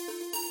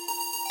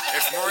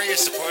If more of you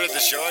supported the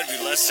show, I'd be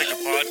less sick of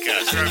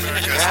podcasts. The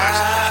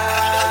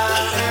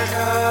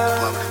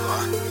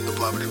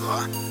blah blah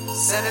blah.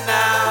 Sending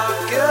out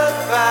good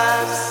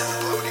vibes.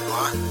 The blah blah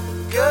blah.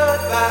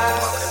 Good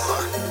vibes.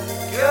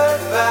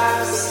 Good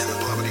vibes. The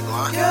blah blah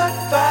blah. Good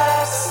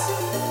vibes.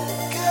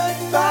 Good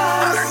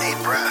vibes.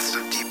 108 breaths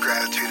of deep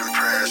gratitude and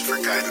prayers for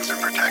guidance and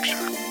protection.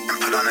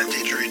 And put on a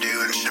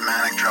didgeridoo and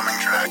shamanic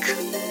drumming track.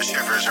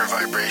 Shivers or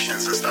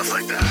vibrations and stuff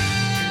like that.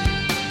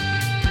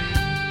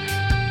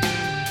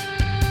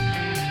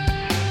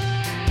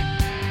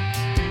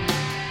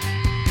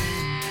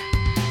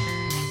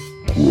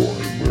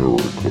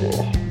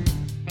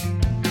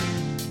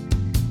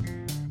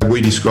 We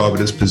describe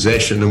it as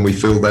possession, and we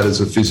feel that as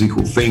a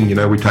physical thing. You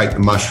know, we take the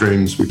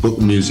mushrooms, we put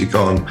the music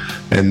on,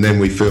 and then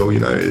we feel, you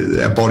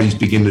know, our bodies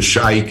begin to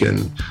shake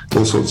and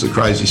all sorts of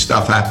crazy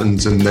stuff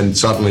happens. And then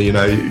suddenly, you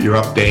know, you're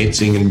up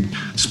dancing and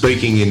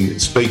speaking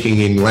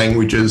in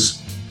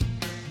languages.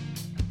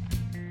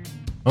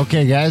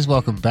 Okay, guys,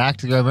 welcome back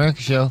to the Glen and Mick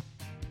Show.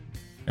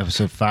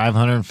 Episode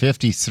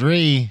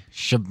 553,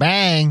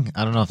 shebang.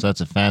 I don't know if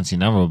that's a fancy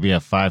number. We'll be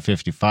at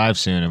 555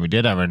 soon, and we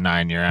did have our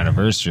 9-year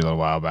anniversary a little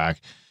while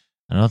back.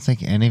 I don't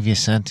think any of you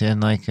sent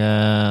in like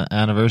a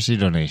anniversary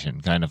donation.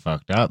 Kind of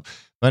fucked up.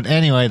 But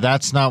anyway,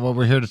 that's not what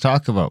we're here to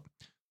talk about.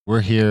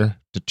 We're here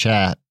to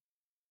chat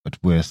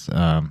with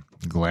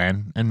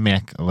Glen and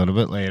Mick a little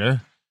bit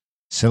later.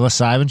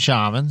 Psilocybin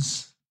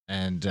shamans.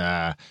 And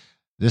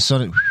this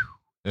one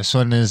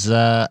is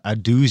a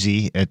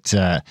doozy. It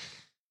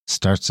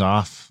starts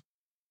off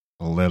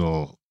a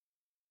little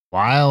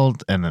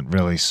wild, and it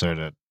really sort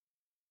of,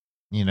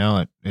 you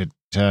know, it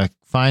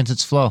finds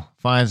its flow.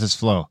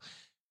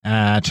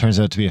 Turns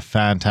out to be a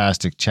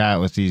fantastic chat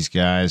with these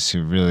guys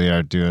who really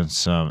are doing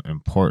some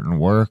important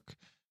work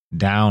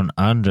down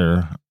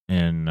under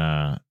in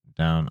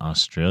down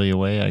Australia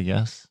way, I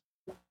guess.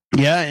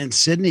 Yeah, in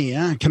Sydney.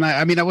 Yeah,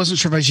 I wasn't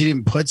sure if I should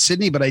even put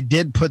Sydney, but I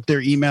did put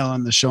their email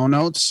on the show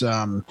notes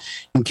in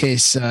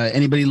case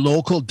anybody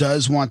local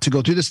does want to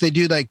go through this. They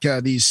do like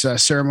these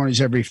ceremonies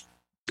every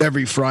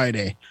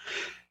Friday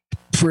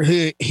for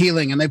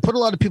healing, and they put a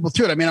lot of people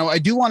through it. I mean, I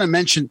do want to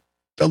mention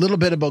a little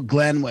bit about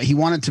Glen. He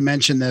wanted to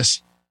mention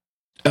this.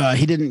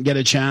 He didn't get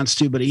a chance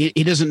to, but he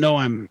doesn't know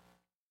I'm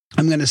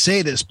going to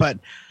say this, but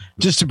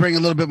just to bring a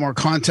little bit more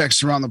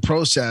context around the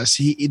process,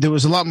 there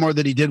was a lot more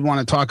that he did want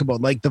to talk about,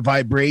 like the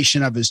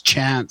vibration of his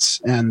chants.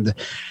 And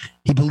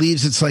he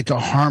believes it's like a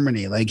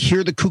harmony, like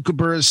hear the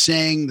kookaburras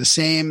sing the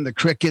same, the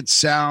crickets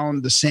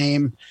sound the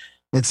same.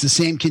 It's the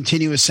same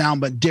continuous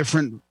sound, but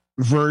different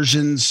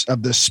versions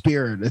of the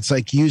spirit. It's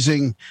like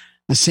using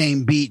the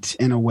same beat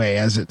in a way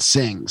as it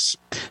sings.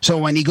 So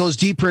when he goes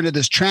deeper into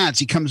this trance,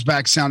 he comes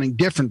back sounding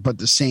different, but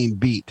the same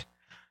beat.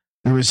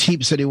 There was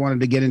heaps that he wanted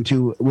to get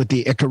into with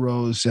the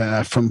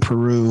Icaros from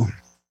Peru,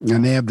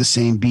 and they have the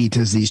same beat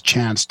as these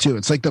chants too.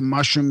 It's like the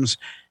mushrooms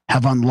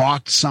have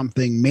unlocked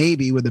something,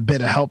 maybe with a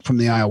bit of help from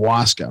the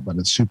ayahuasca, but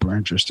it's super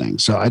interesting.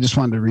 So I just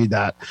wanted to read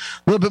that.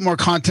 A little bit more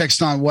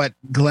context on what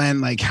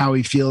Glen, like how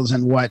he feels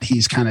and what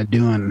he's kind of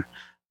doing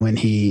when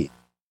he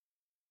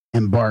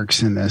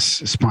embarks in this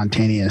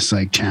spontaneous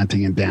like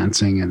chanting and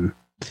dancing and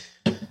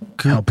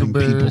helping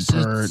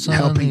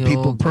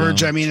people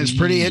purge. I mean, it's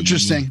pretty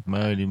interesting.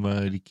 Mighty,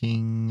 mighty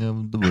king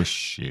of the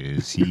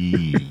bushes.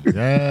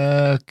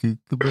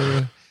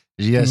 Kookaburra.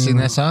 Did you guys sing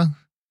that song?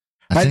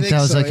 I think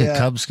that was like a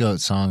Cub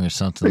Scout song or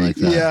something like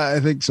that. Yeah, I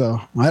think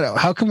so.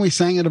 How come we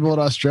sang it about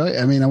Australia?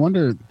 I mean, I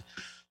wonder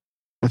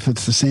if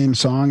it's the same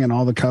song and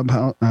all the Cub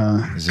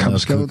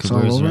Scouts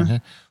all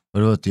over.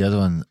 What about the other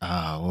one?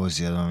 What was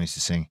the other one we used to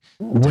sing?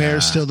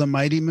 Where's Still the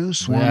Mighty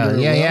Moose?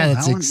 Yeah.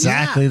 That's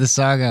exactly the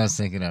song I was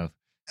thinking of.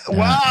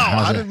 Wow.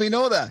 How did we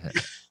know that?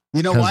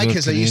 You know why?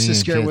 Because I used to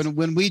scare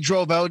when we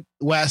drove out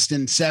west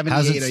in 78.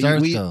 How's it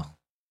start, though?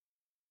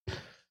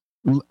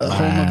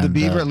 Home of the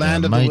beaver,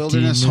 land of the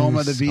wilderness, home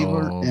of the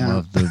beaver. Home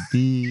of the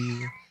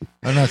beaver.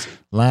 Oh, no, it's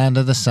land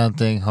of the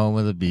something, home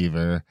of the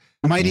beaver.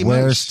 Mighty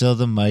Where Moose. still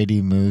the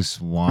mighty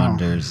moose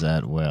wanders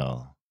at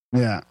will.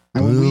 Yeah.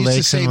 And when we used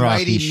to say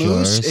mighty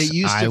moose, it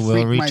used to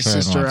freak my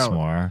sister once out.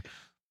 More.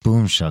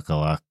 Boom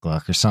shakalak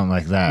or something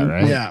like that,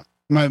 right? Yeah.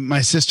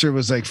 My sister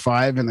was like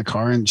 5 in the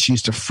car, and she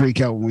used to freak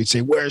out when we'd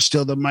say, "Where's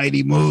still the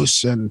mighty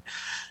moose?" And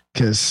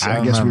because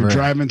I guess we were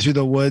driving through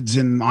the woods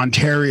in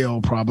Ontario,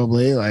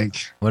 probably. Like,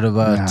 what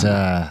about?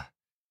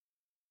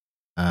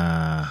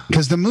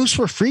 Because the moose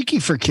were freaky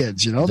for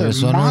kids, you know. They're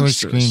monsters. One where we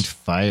screamed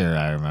fire.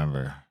 I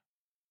remember.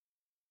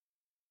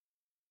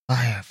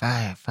 Fire,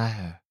 fire,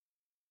 fire.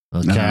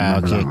 The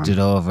cow kicked it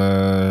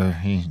over.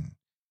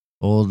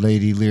 Old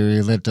Lady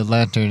Leary lit the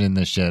lantern in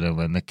the shadow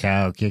when the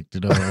cow kicked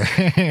it over.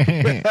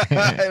 I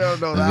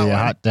don't know that one. A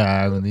hot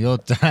time in the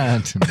old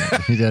time.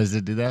 He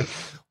doesn't do that.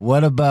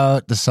 What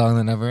about the song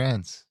that never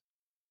ends?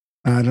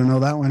 I don't know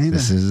that one either.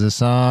 This is a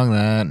song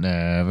that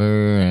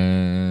never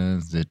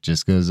ends. It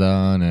just goes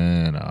on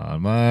and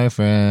on, my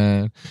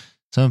friend.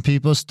 Some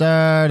people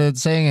started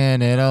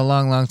singing it a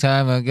long, long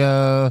time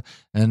ago,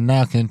 and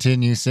now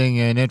continue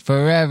singing it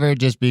forever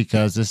just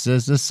because this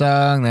is the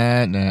song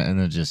that, and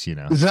then just,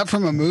 Is that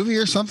from a movie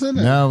or something?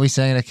 No, we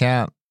sang it at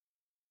camp.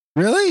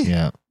 Really?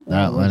 Yeah,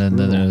 that Oh, one, that's and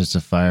then brutal. there was the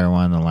fire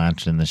one, the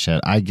lantern in the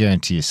shed. I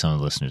guarantee you some of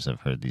the listeners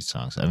have heard these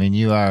songs. I mean,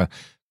 you are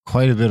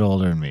quite a bit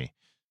older than me,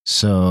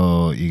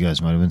 so you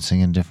guys might have been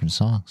singing different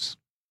songs.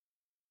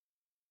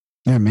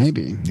 Yeah,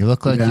 maybe. You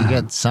look like you Yeah.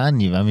 got sun.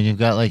 You've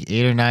got like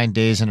 8 or 9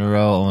 days in a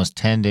row, almost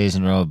 10 days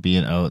in a row of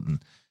being out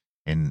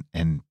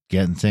and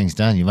getting things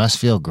done. You must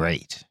feel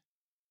great.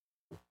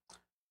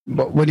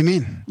 But what do you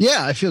mean?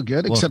 Yeah, I feel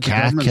good. Well, Except the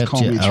Kat government's kept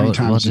called you me out. 3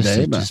 times a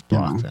day. But just you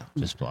block know, that.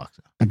 Just block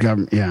that.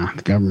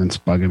 the government's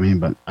bugging me.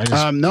 But I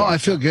just no, blocked I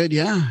feel that. good.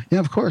 Yeah,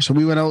 of course. So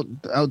we went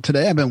out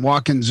today. I've been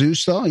walking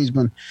Zeus though.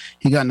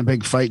 He got in a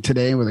big fight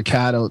today with a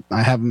cat out.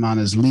 I have him on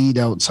his lead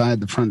outside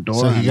the front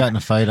door. So he got in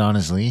a fight on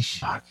his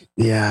leash?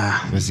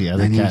 Yeah. Was the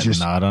other And he cat just-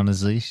 not on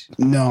his leash?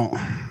 No.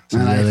 So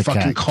And the I other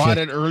fucking cat caught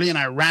kicked- it early, and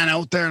I ran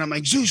out there, and I'm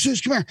like,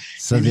 Zeus, come here.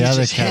 So And the he's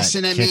other just cat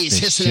hissing at me. kicked He's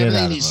the hissing shit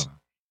everything. out of him.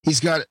 He's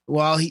got,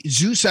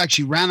 Zeus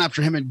actually ran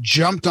after him and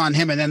jumped on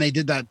him. And then they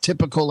did that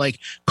typical like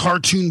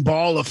cartoon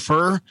ball of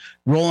fur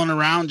rolling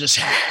around, just,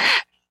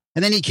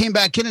 and then he came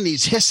back in and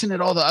he's hissing at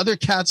all the other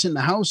cats in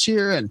the house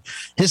here and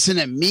hissing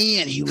at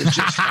me. And he was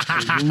just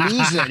fucking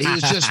losing it. He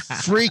was just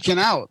freaking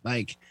out.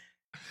 Like,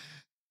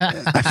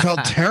 I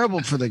felt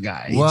terrible for the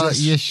guy. He Well,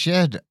 just- you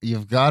should.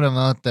 You've got him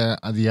out there.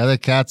 The other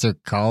cats are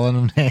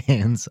calling him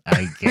names.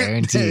 I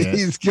guarantee it.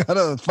 he's got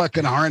a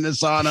fucking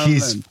harness on him.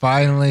 He's and-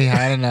 finally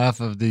had enough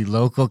of the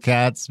local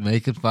cats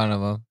making fun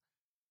of him.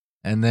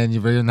 And then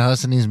you bring him in the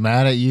house and he's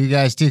mad at you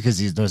guys too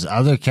because those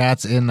other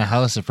cats in the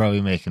house are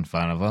probably making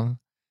fun of him.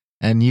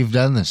 And you've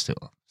done this to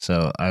him.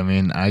 So, I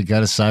mean, I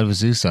got to side with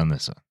Zeus on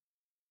this one.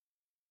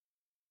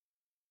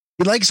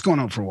 He likes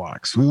going out for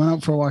walks. We went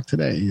out for a walk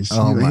today.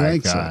 Oh he my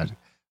likes it. God.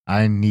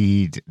 I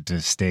need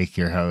to stake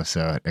your house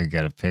out and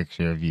get a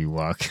picture of you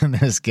walking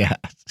this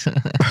cat.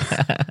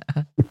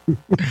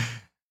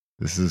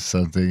 This is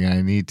something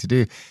I need to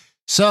do.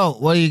 So,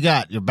 what do you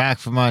got? You're back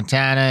from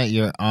Montana.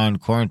 You're on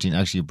quarantine.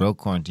 Actually, you broke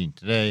quarantine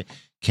today.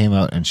 Came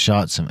out and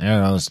shot some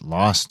arrows.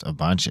 Lost a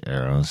bunch of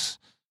arrows.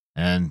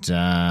 And, we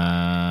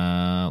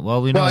know.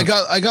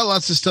 Well, I got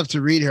lots of stuff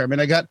to read here. I mean,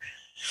 I got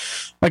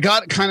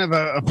kind of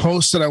a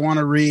post that I want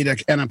to read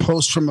and a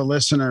post from a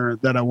listener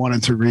that I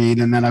wanted to read.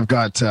 And then I've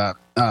got,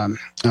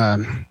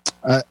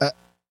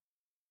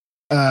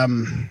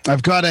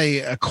 I've got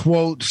a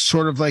quote,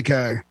 sort of like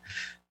a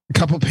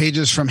couple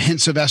pages from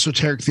Hints of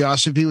Esoteric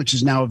Theosophy, which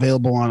is now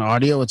available on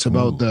audio. It's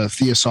about the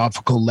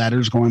theosophical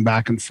letters going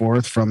back and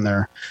forth from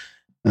their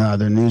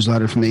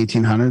newsletter from the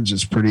 1800s.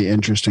 It's a pretty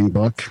interesting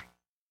book.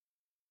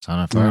 Sign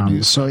up for our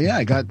news So yeah,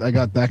 I got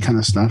that kind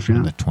of stuff. from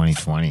Yeah. the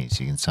 2020s.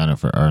 You can sign up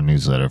for our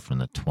newsletter from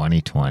the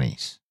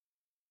 2020s.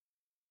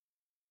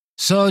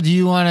 So, do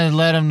you want to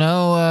let them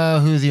know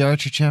who the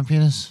archer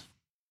champion is?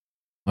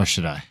 Or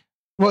should I?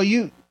 Well,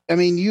 you are. I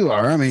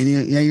mean,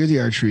 you're the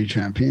archery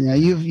champion. Yeah,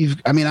 you've.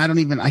 I mean,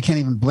 I can't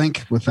even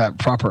blink with that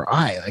proper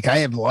eye. Like I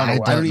have a lot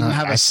of. I don't even know.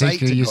 have I a think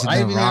sight you're to go. using I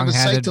the don't even have a sight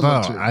wrong-handed to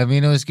look bow. to. I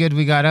mean, it was good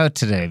we got out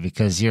today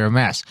because you're a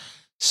mess.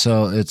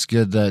 So it's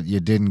good that you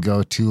didn't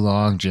go too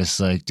long just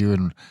like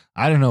doing,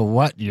 I don't know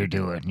what you're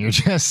doing. You're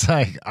just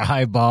like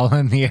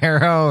eyeballing the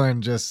arrow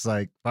and just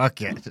like,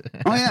 fuck it.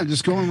 Oh yeah, I'm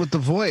just going with the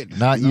void.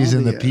 Not You know,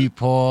 using the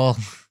peephole.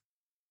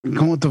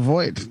 Going with the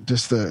void,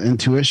 just the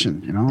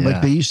intuition. You know, Yeah.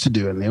 like they used to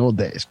do in the old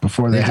days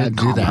before they had didn't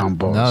do that. compound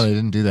bows. No, they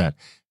didn't do that.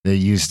 They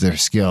used their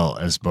skill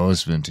as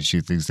bowsmen to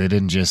shoot things. They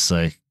didn't just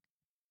like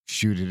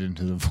shoot it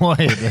into the void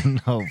and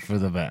hope for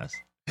the best.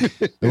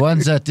 The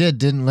ones that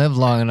didn't live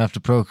long enough to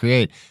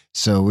procreate,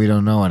 so we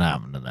don't know what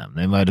happened to them.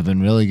 They might have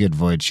been really good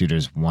void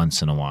shooters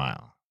once in a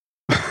while.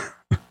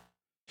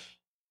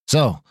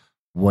 So,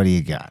 what do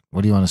you got?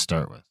 What do you want to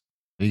start with?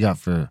 What do you got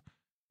for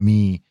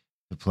me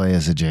to play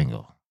as a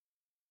jingle?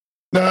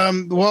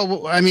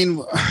 Well, I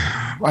mean,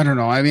 I don't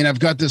know. I mean, I've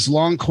got this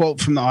long quote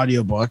from the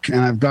audiobook, and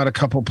I've got a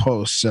couple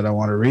posts that I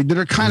want to read that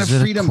are kind Is of it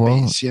a freedom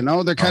quote? based. You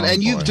know, they're kind of, Oh,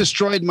 and you've boy.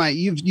 destroyed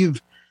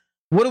you've.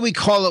 What do we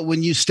call it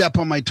when you step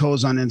on my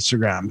toes on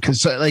Instagram?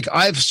 Because like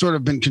I've sort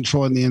of been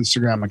controlling the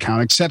Instagram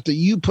account, except that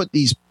you put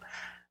these.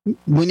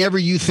 Whenever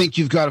you think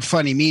you've got a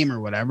funny meme or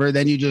whatever,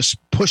 then you just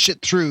push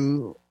it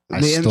through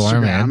I the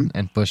storm Instagram. in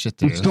and push it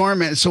through.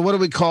 Storm it. So what do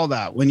we call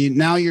that? When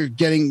you're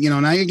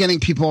getting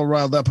people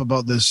riled up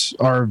about this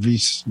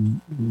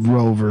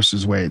Roe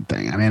versus Wade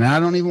thing. I mean, I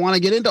don't even want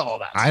to get into all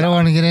that. I don't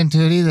want to get into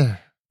it either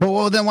But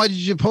well, then why did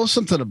you post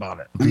something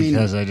about it? I mean,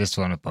 because I just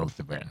want to poke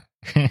the bear.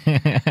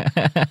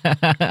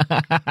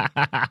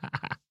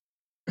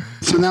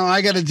 so now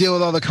I got to deal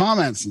with all the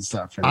comments and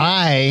stuff.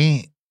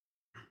 I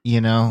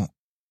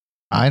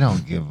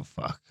don't give a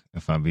fuck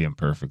if I'm being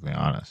perfectly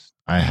honest.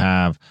 I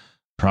have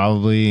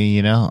probably,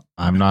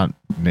 I'm not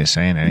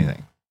saying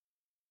anything,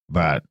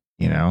 but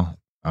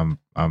I'm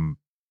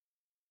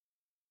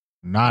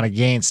not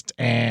against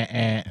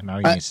not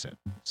against it.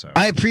 So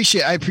I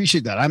appreciate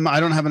that. I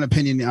don't have an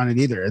opinion on it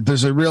either.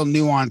 There's a real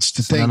nuance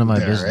to things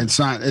there. Business.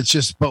 It's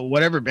just, but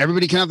whatever.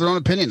 Everybody can have their own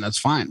opinion. That's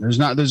fine.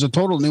 There's a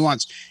total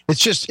nuance. It's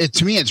just,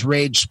 to me, it's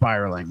rage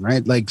spiraling,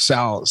 right? Like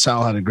Sal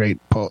had a great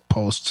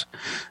post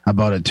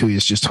about it too.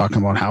 He's just talking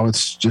about how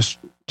it's just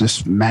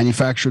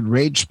manufactured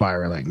rage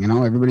spiraling. You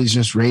know, everybody's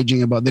just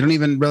raging about, they don't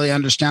even really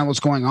understand what's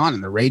going on,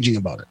 and they're raging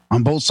about it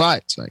on both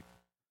sides. Like,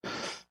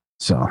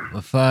 so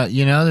if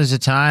there's a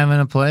time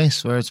and a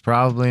place where it's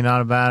probably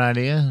not a bad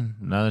idea,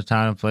 another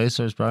time and place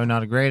where it's probably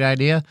not a great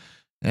idea,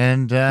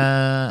 and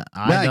I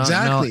don't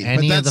know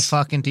any of the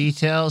fucking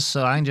details,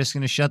 so I'm just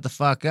going to shut the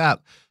fuck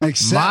up.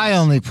 My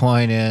only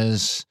point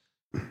is,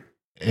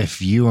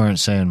 if you weren't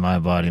saying my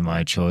body,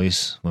 my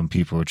choice when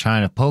people were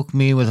trying to poke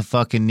me with a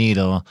fucking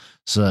needle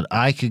so that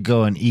I could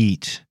go and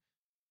eat,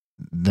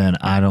 then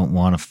I don't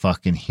want to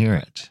fucking hear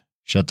it.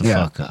 Shut the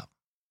fuck up.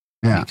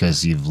 Yeah.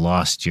 Because you've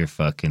lost your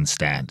fucking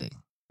standing,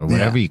 or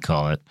whatever you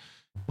call it.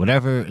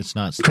 Whatever, it's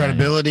not standing.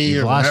 Credibility.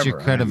 You've lost whatever, your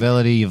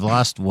credibility. You've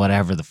lost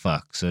whatever the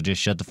fuck. So just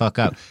shut the fuck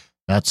up.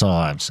 That's all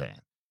I'm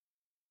saying.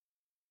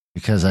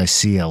 Because I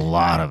see a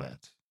lot of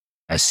it.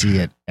 I see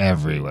it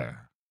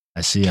everywhere.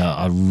 I see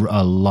a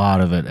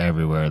lot of it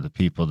everywhere. The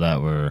people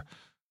that were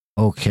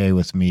okay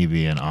with me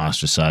being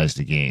ostracized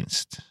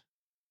against.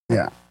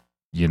 Yeah.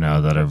 You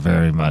know, that are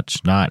very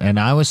much not. And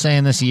I was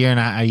saying this a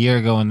year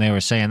ago when they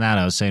were saying that,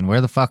 I was saying, where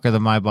the fuck are the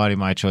my body,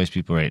 my choice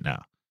people right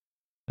now?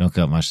 They don't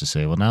got much to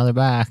say. Well, now they're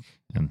back.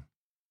 And,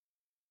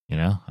 you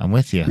know, I'm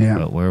with you. Yeah.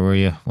 But where were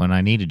you when I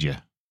needed you?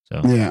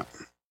 So yeah,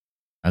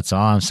 that's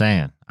all I'm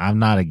saying. I'm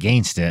not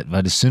against it.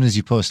 But as soon as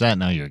you post that,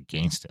 now you're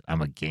against it.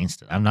 I'm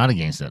against it. I'm not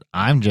against it.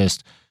 I'm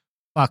just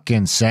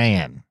fucking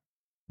saying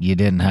you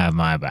didn't have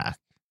my back.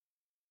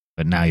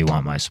 But now you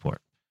want my support.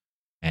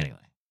 Anyway.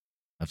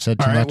 I've said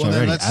too much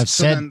already. I've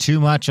said too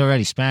much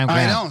already. Spam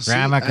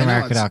Graham at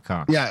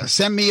GramAmerica.com. Yeah,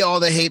 send me all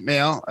the hate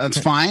mail. That's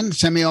fine.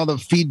 Send me all the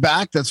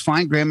feedback. That's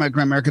fine. Graham at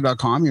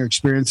GramAmerica.com. Your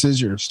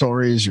experiences, your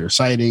stories, your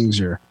sightings,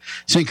 your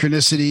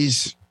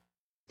synchronicities.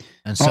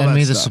 And send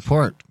me the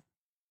support.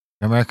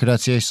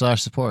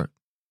 GramAmerica.ca/support.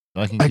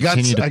 So I can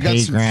continue to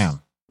pay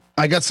Graham.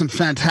 I got some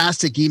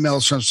fantastic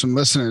emails from some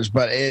listeners,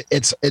 but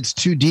it's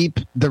too deep.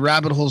 The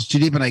rabbit hole's too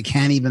deep, and I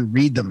can't even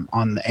read them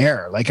on the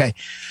air. Like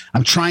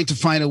I'm trying to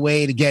find a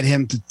way to get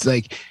him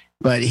to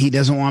but he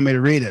doesn't want me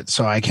to read it,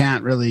 so I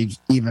can't really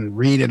even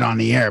read it on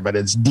the air. But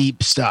it's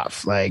deep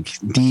stuff,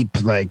 deep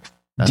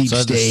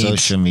That's state.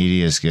 Social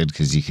media is good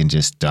because you can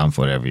just dump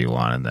whatever you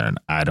want in there, and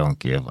I don't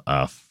give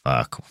a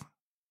fuck.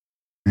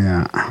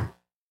 Yeah.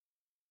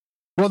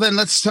 Well, then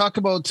let's talk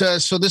about.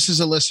 So this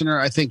is a listener,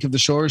 I think, of the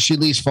show. She at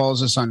least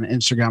follows us on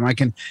Instagram.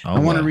 I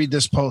want to read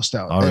this post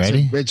out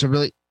already. It's a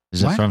really.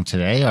 Is it from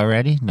today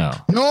already? No.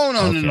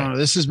 No.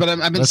 This is. But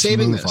I've been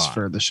saving this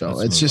for the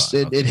show. It's just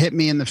it hit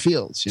me in the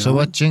fields. You know?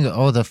 What jingle?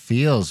 Oh, the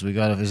fields. We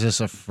got. Is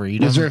this a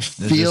freedom? Is there a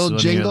field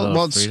jingle?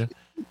 Well,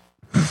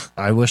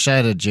 I wish I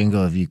had a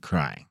jingle of you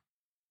crying.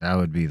 That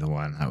would be the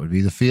one. That would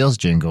be the fields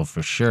jingle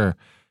for sure.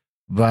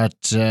 But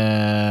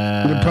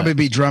there'd probably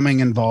be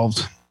drumming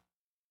involved.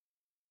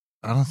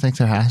 I don't think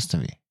there has to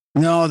be.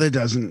 No, there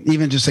doesn't.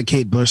 Even just a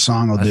Kate Bush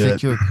song will do it. I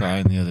think you were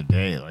crying the other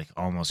day, like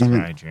almost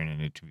crying during an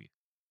interview.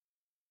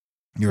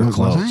 You were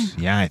close. Was I?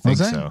 Yeah, I think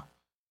so.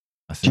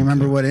 Do you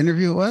remember what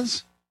interview it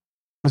was?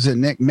 Was it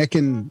Mick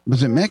and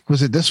was it Mick?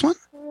 Was it this one?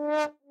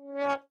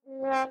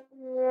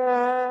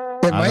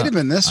 It might have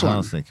been this one. I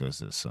don't think it was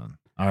this one.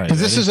 All right. Because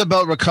this is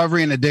about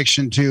recovery and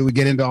addiction too. We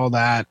get into all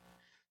that.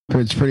 But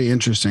it's pretty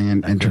interesting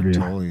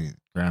interview.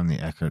 Graham the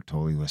Eckhart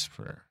Tolle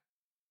Whisperer.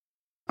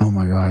 Oh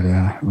my God,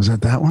 yeah. Was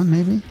that one,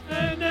 maybe?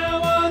 And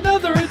now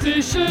another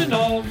edition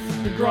of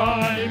the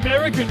Grime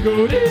American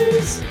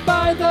Goodies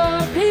by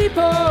the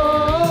people.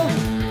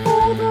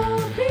 For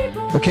the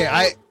people. Okay,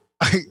 I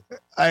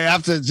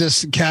have to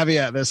just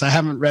caveat this. I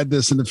haven't read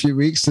this in a few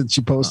weeks since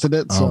you posted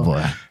it. So,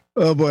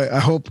 oh boy. I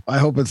hope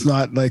it's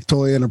not like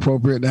totally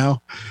inappropriate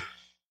now.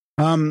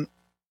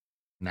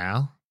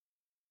 Now?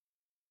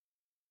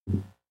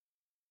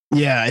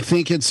 Yeah, I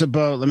think it's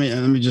about, let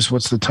me just,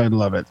 what's the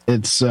title of it?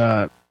 It's,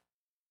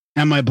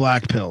 Am I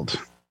Black Pilled?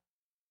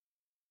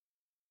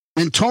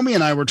 And Tommy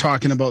and I were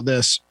talking about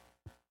this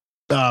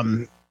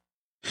when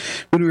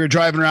we were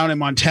driving around in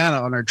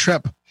Montana on our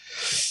trip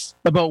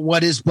about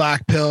what is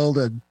black pilled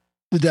and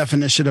the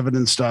definition of it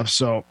and stuff.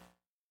 So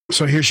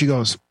here she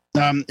goes.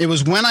 It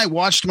was when I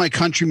watched my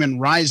countrymen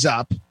rise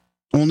up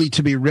only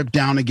to be ripped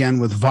down again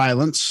with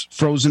violence,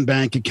 frozen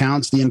bank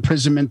accounts, the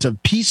imprisonment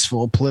of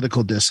peaceful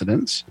political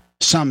dissidents,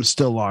 some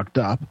still locked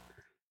up,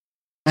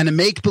 and a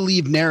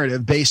make-believe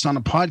narrative based on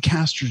a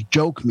podcaster's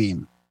joke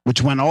meme,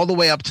 which went all the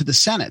way up to the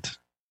Senate,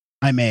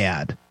 I may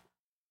add,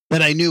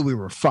 that I knew we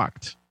were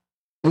fucked.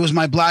 It was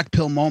my black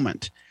pill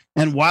moment.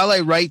 And while I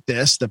write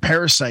this, the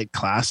parasite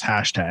class,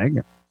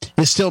 hashtag,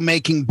 is still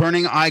making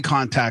burning eye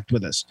contact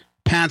with us,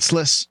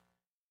 pantsless,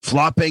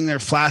 flopping their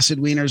flaccid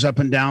wieners up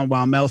and down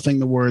while mouthing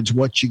the words,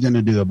 what you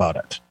gonna do about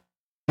it?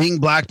 Being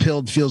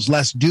black-pilled feels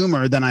less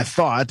doomer than I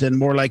thought and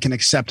more like an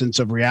acceptance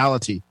of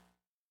reality.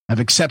 I've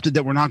accepted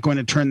that we're not going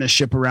to turn this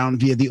ship around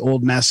via the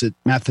old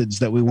methods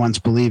that we once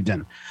believed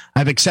in.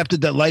 I've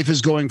accepted that life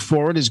is going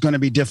forward is going to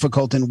be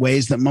difficult in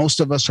ways that most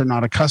of us are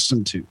not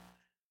accustomed to.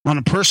 On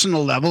a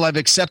personal level, I've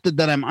accepted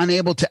that I'm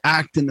unable to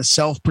act in the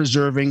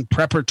self-preserving,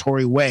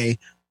 preparatory way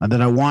that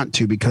I want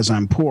to because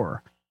I'm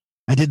poor.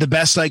 I did the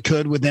best I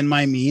could within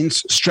my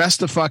means,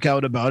 stressed the fuck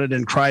out about it,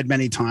 and cried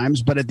many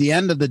times. But at the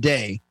end of the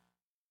day,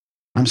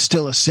 I'm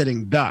still a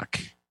sitting duck.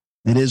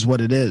 It is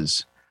what it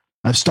is.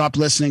 I've stopped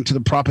listening to the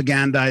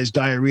propagandized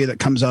diarrhea that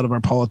comes out of our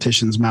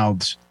politicians'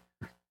 mouths.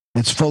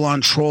 It's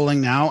full-on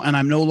trolling now, and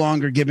I'm no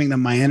longer giving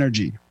them my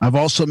energy. I've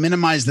also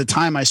minimized the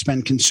time I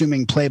spend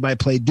consuming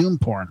play-by-play doom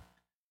porn.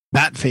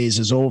 That phase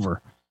is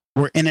over.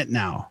 We're in it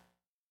now.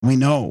 We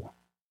know.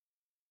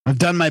 I've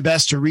done my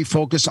best to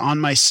refocus on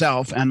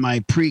myself and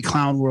my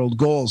pre-clown world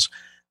goals.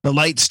 The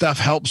light stuff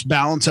helps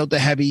balance out the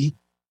heavy,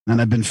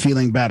 and I've been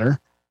feeling better.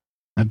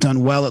 I've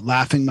done well at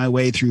laughing my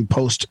way through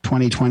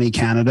post-2020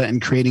 Canada and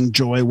creating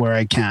joy where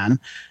I can.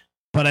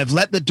 But I've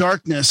let the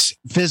darkness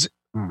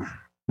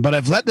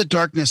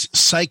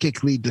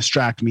psychically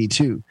distract me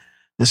too.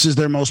 This is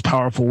their most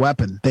powerful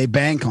weapon. They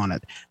bank on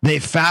it. They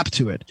fap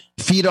to it,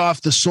 feed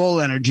off the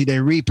soul energy they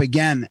reap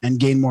again and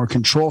gain more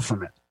control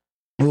from it.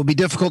 It will be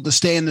difficult to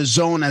stay in the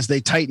zone as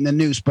they tighten the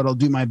noose, but I'll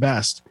do my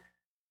best.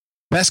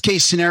 Best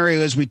case scenario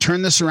is we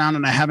turn this around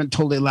and I haven't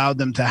totally allowed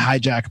them to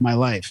hijack my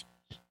life.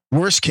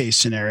 Worst case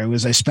scenario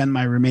is I spend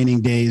my remaining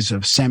days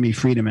of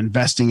semi-freedom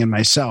investing in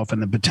myself and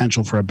the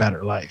potential for a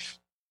better life.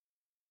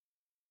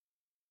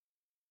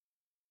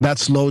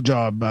 That's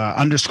 _LOJOB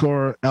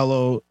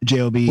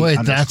Wait,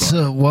 that's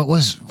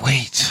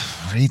wait,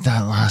 read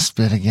that last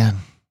bit again.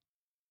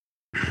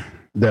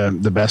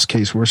 The best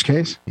case, worst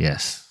case?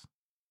 Yes.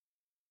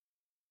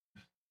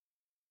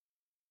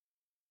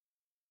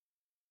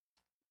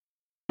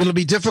 It'll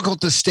be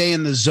difficult to stay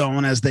in the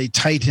zone as they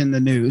tighten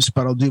the noose,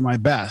 but I'll do my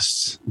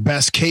best.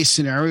 Best case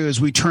scenario is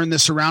we turn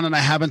this around and I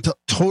haven't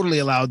totally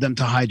allowed them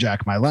to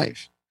hijack my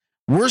life.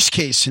 Worst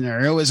case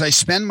scenario is I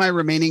spend my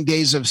remaining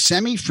days of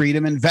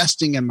semi-freedom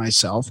investing in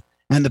myself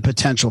and the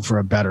potential for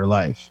a better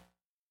life.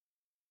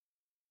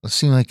 Those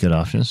seem like good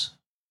options.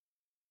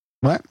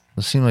 What?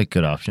 Those seem like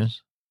good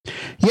options.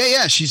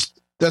 Yeah.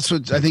 That's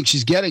what I think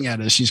she's getting at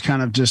is she's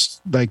kind of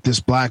just like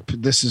her black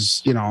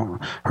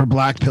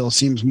pill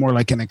seems more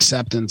like an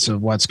acceptance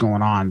of what's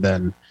going on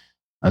than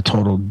a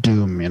total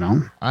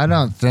doom, I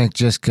don't think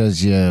just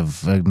because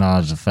you've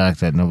acknowledged the fact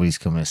that nobody's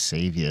coming to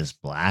save you is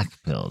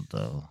black pilled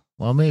though.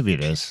 Well, maybe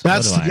it is.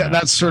 That's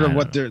sort of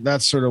what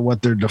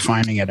they're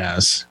defining it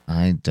as.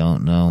 I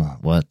don't know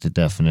what the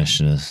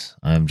definition is.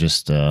 I'm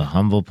just a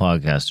humble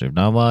podcaster.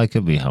 Now, well, I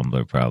could be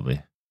humbler,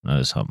 probably not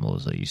as humble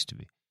as I used to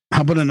be.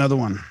 How about another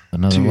one?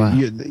 Another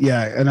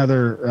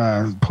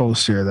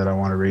post here that I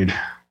want to read.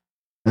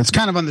 It's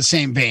kind of on the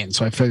same vein,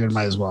 so I figured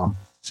might as well.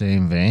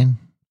 Same vein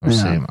or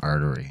same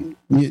artery?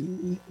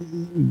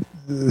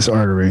 This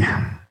artery.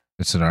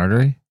 It's an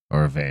artery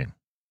or a vein?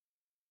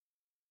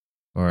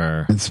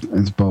 Or it's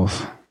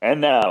both. And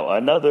now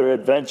another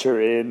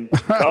adventure in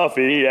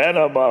coffee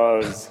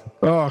enemas.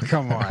 Oh,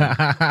 come on.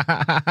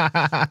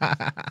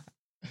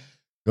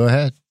 Go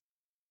ahead.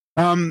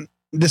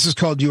 This is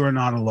called You Are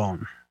Not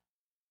Alone.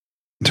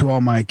 To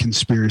all my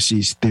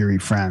conspiracies theory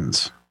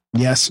friends.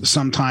 Yes,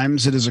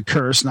 sometimes it is a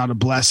curse, not a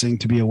blessing,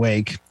 to be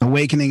awake.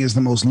 Awakening is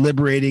the most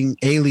liberating,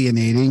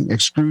 alienating,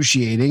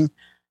 excruciating,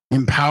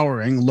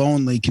 empowering,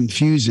 lonely,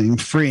 confusing,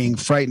 freeing,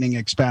 frightening,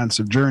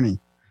 expansive journey.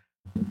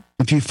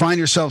 If you find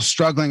yourself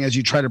struggling as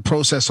you try to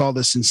process all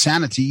this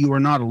insanity, you are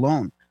not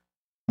alone.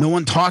 No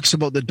one talks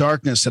about the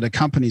darkness that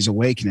accompanies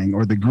awakening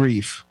or the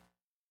grief.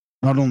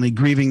 Not only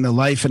grieving the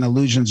life and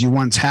illusions you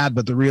once had,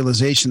 but the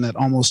realization that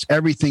almost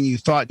everything you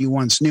thought you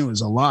once knew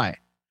is a lie.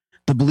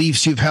 The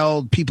beliefs you've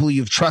held, people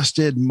you've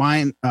trusted,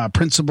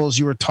 principles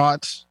you were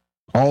taught,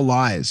 all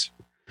lies.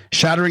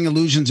 Shattering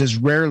illusions is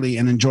rarely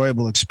an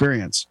enjoyable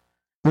experience.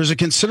 There's a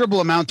considerable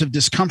amount of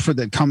discomfort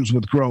that comes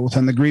with growth,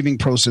 and the grieving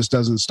process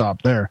doesn't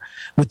stop there.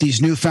 With these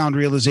newfound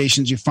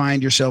realizations, you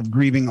find yourself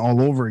grieving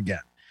all over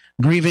again.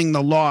 Grieving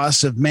the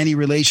loss of many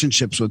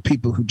relationships with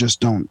people who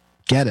just don't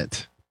get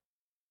it.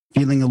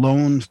 Feeling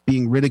alone,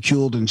 being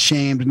ridiculed and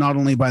shamed, not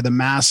only by the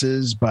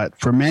masses, but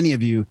for many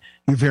of you,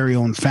 your very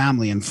own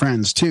family and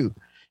friends too.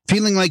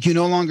 Feeling like you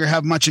no longer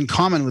have much in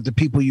common with the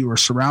people you are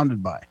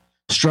surrounded by.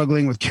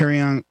 Struggling with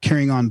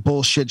carrying on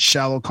bullshit,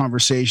 shallow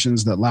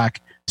conversations that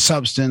lack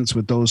substance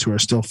with those who are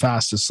still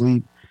fast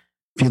asleep.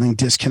 Feeling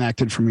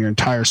disconnected from your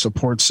entire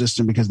support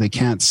system because they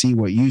can't see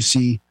what you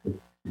see.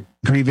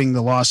 Grieving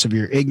the loss of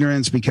your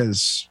ignorance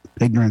because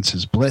ignorance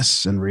is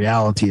bliss and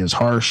reality is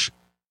harsh.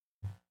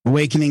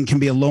 Awakening can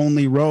be a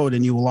lonely road,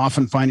 and you will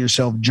often find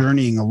yourself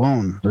journeying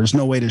alone. There's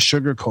no way to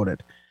sugarcoat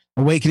it.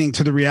 Awakening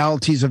to the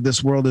realities of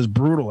this world is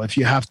brutal. It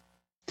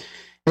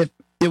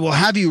will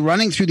have you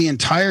running through the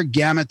entire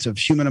gamut of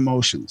human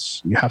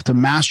emotions. You have to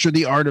master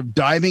the art of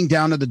diving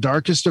down to the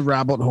darkest of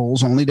rabbit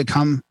holes only to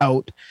come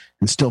out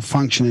and still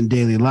function in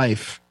daily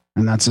life.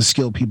 And that's a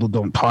skill people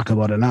don't talk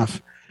about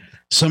enough.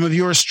 Some of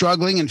you are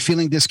struggling and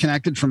feeling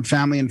disconnected from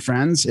family and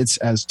friends. It's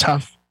as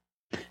tough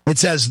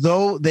It's as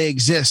though they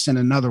exist in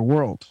another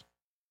world.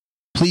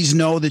 Please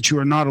know that you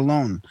are not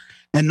alone.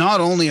 And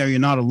not only are you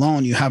not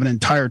alone, you have an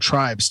entire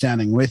tribe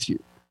standing with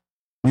you.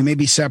 We may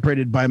be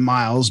separated by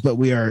miles, but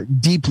we are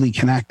deeply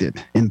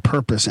connected in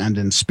purpose and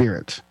in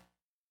spirit.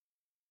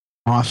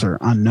 Author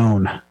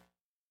unknown.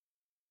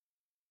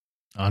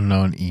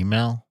 Unknown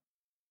email?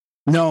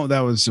 No,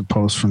 that was a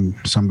post from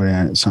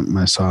somebody, something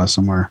I saw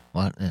somewhere.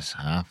 What is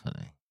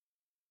happening?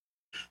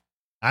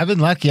 I've been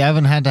lucky. I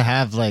haven't had to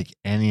have like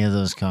any of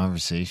those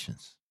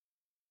conversations.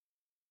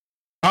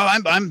 Oh,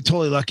 I'm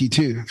totally lucky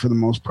too, for the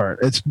most part.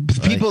 It's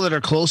people that are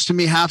close to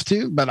me have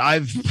to, but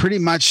I've pretty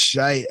much,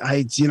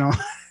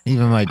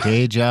 even my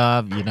day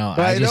job,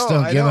 I just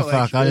don't give a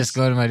fuck. I'll just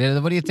go to my day.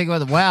 What do you think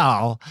about it?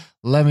 Well,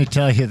 let me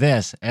tell you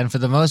this. And for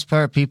the most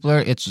part,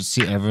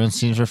 everyone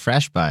seems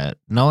refreshed by it.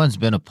 No one's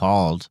been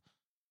appalled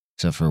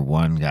except for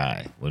one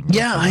guy.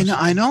 Yeah,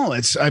 I know.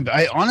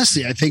 I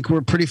honestly, I think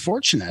we're pretty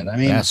fortunate. I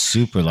mean, that's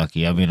super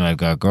lucky. I mean, I've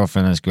got a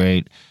girlfriend that's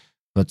great.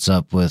 Puts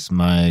up with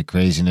my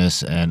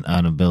craziness and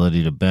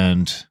inability to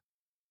bend.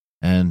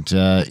 And,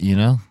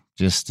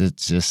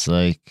 it's just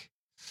like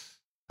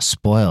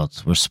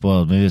spoiled. We're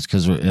spoiled. Maybe it's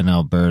because we're in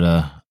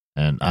Alberta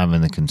and I'm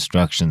in the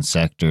construction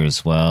sector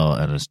as well.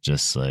 And it's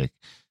just like,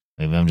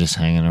 maybe I'm just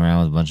hanging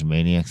around with a bunch of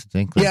maniacs, I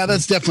think. Yeah,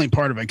 that's definitely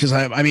part of it. Because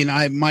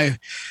my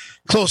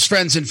close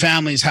friends and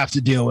families have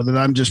to deal with it.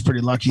 I'm just pretty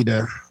lucky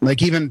to,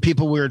 like, even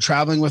people we were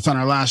traveling with on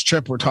our last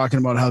trip were talking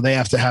about how they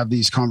have to have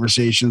these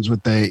conversations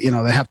with they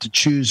have to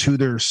choose who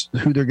they're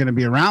going to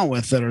be around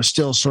with that are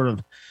still sort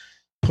of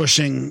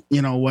pushing,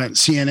 what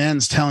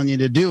CNN's telling you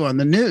to do on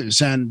the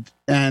news. And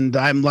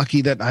I'm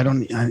lucky that I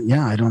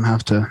don't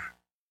have to.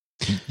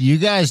 You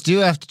guys do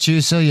have to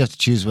choose. So you have to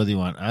choose whether you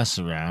want us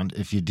around.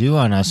 If you do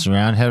want us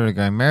around, head over to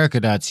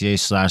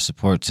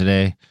grimerica.ca/support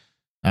today.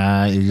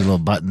 Your little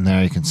button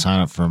there. You can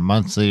sign up for a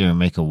monthly or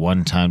make a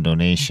one-time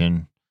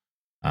donation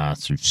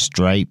through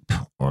Stripe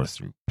or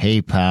through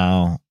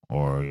PayPal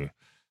or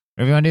whatever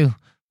you want to do.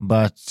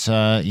 But, it's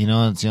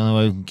the only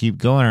way we can keep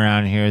going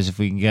around here is if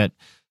we can get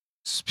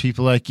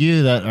people like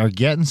you that are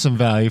getting some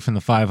value from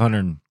the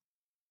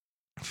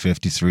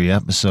 553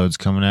 episodes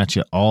coming at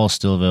you, all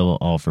still available,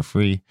 all for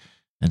free,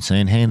 and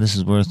saying, hey, this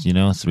is worth,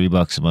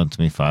 $3 a month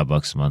to me,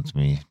 $5 a month to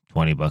me,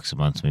 $20 a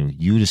month to me.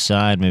 You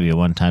decide, maybe a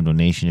one-time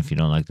donation if you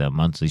don't like that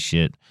monthly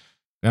shit.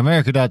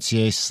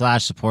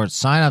 America.ca/support.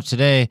 Sign up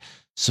today.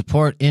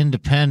 Support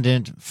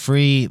independent,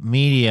 free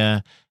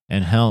media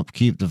and help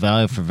keep the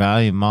value for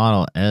value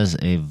model as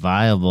a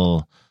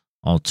viable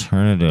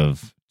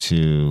alternative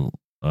to,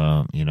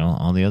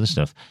 all the other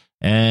stuff.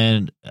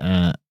 And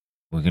we're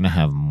going to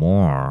have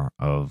more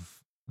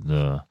of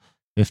the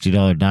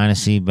 $50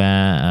 Dynasty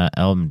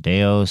album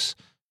Deus.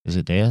 Is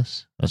it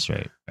Deus? That's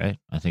right? I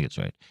think it's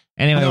right.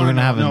 Anyway, we're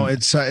gonna have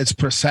it's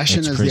Procession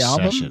is the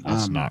album.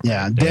 That's not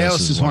right.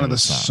 Deus is one of the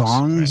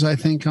songs right? I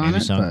think on maybe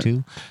it. Song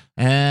 2.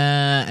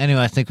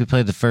 Anyway, I think we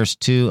played the first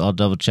 2. I'll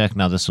double check.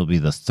 Now this will be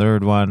the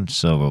third one,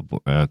 so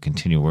we'll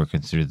continue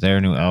working through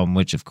their new album,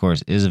 which of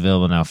course is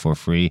available now for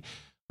free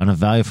on a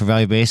value for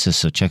value basis.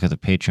 So check out the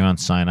Patreon,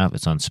 sign up.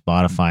 It's on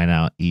Spotify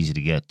now, easy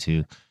to get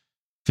to.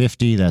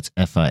 50, that's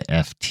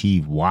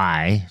FIFTY,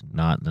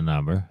 not the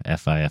number,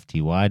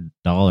 FIFTY,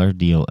 dollar,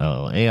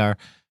 DOLLAR.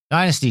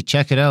 Dynasty,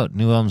 check it out.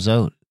 New album's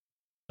out.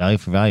 Value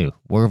for value.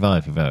 We're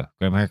value for value.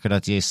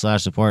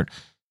 GrimHaircut.ca/support.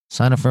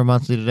 Sign up for a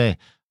monthly today.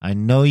 I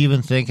know you've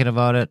been thinking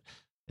about it.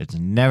 It's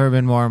never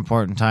been more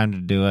important time to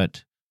do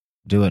it.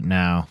 Do it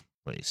now,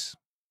 please.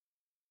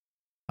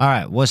 All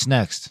right, what's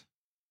next?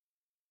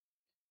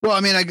 Well, I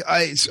mean,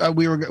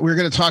 we were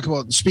going to talk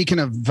about, speaking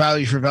of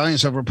value for value and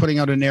stuff, we're putting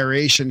out a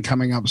narration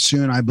coming up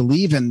soon, I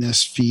believe, in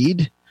this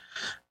feed.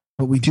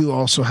 But we do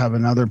also have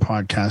another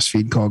podcast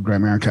feed called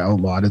Grimerica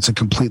Outlawed. It's a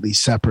completely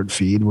separate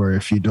feed where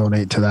if you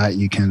donate to that,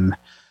 you can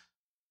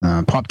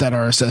pop that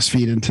RSS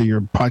feed into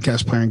your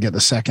podcast player and get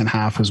the second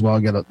half as well,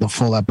 get the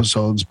full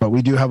episodes. But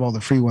we do have all the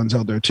free ones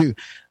out there too.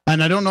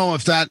 And I don't know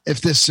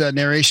if this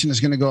narration is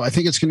going to go, I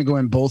think it's going to go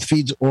in both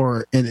feeds,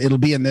 or it'll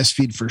be in this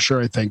feed for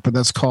sure, I think. But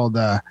that's called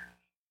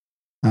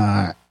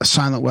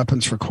Silent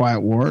Weapons for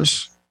Quiet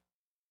Wars.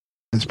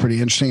 It's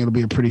pretty interesting. It'll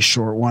be a pretty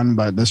short one,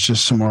 but that's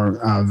just some more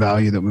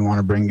value that we want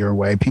to bring your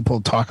way. People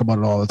talk about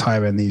it all the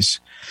time in these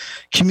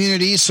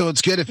communities, so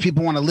it's good if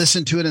people want to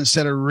listen to it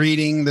instead of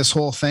reading this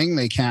whole thing,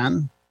 they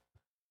can.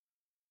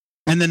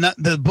 And then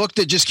the book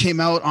that just came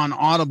out on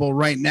Audible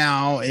right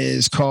now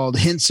is called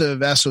Hints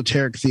of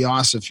Esoteric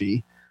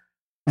Theosophy.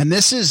 And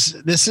this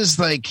is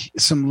like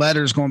some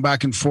letters going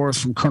back and forth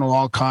from Colonel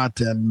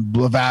Olcott and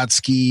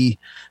Blavatsky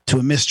to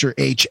a Mr.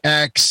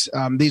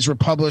 HX. These were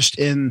published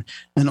in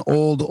an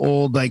old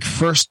like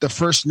the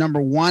first number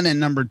 1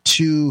 and number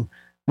 2.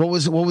 What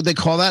would they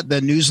call that?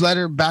 The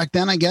newsletter back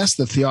then, I guess,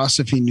 the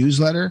Theosophy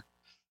newsletter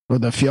or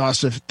the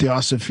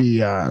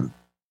Theosophy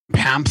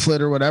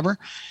pamphlet or whatever.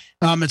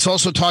 It's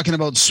also talking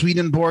about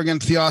Swedenborgian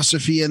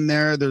theosophy in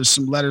there. There's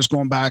some letters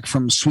going back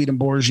from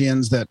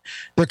Swedenborgians that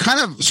they're kind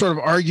of sort of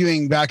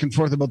arguing back and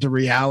forth about the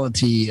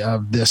reality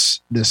of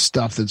this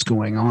stuff that's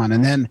going on.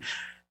 And then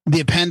the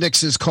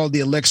appendix is called the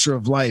Elixir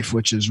of Life,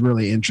 which is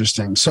really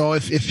interesting. So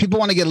if people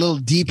want to get a little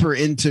deeper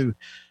into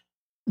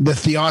the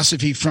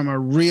theosophy from a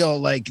real,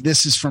 like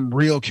this is from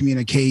real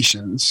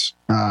communications,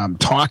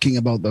 talking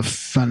about the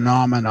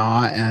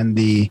phenomena and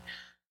the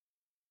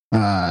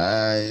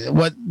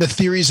what the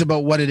theories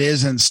about what it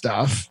is and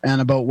stuff,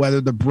 and about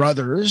whether the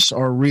brothers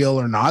are real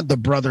or not, the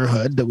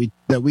brotherhood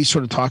that we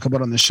sort of talk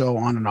about on the show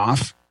on and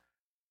off.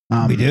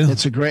 We do.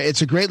 It's a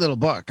great little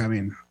book. I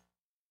mean,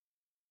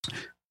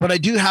 but I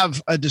do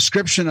have a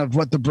description of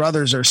what the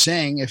brothers are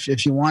saying.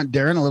 If you want,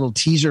 Darren, a little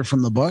teaser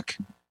from the book.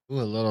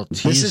 Ooh, a little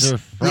teaser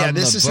from the book.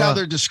 This is how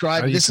they're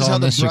described. Are you this is calling how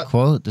the this a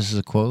quote? This is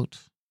a quote?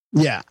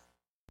 Yeah.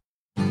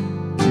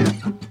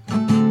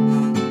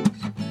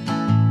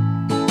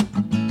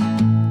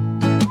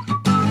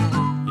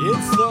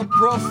 It's the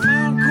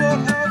profound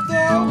quote of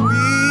the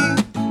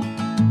week.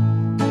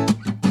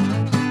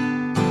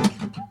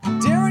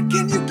 Darren,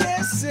 can you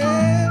guess it?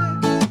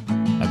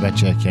 I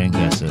bet you I can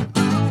guess it.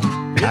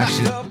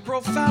 Actually,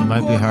 it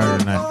might be harder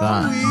than I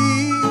thought.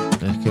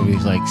 There could be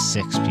like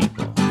 6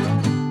 people.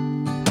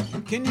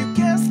 Can you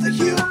guess the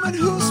human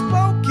who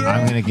spoke it?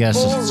 I'm gonna guess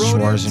it's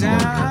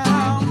Schwarzenegger.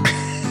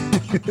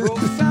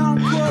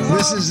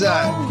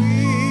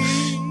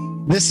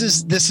 This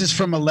is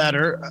from a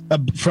letter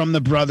from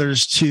the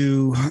brothers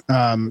to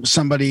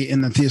somebody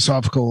in the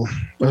theosophical,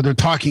 or they're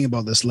talking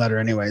about this letter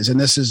anyways. And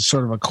this is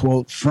sort of a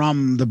quote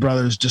from the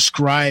brothers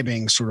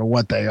describing sort of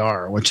what they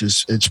are, which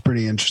is, it's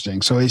pretty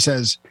interesting. So he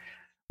says,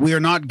 "We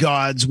are not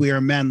gods. We are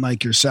men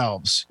like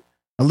yourselves,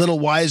 a little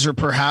wiser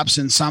perhaps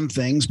in some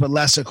things, but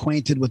less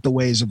acquainted with the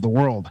ways of the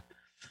world.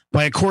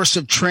 By a course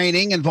of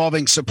training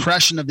involving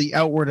suppression of the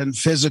outward and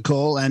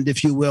physical, and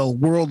if you will,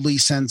 worldly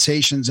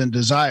sensations and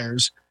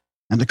desires,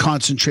 and the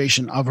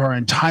concentration of our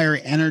entire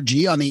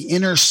energy on the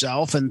inner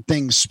self and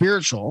things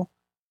spiritual,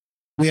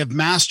 we have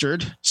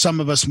mastered, some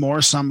of us more,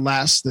 some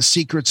less, the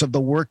secrets of the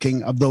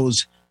working of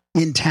those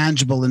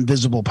intangible,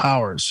 invisible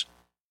powers,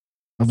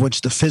 of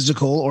which the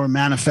physical or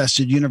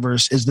manifested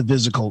universe is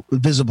the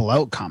visible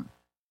outcome.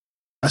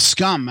 A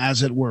scum,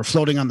 as it were,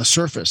 floating on the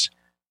surface,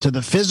 to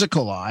the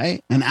physical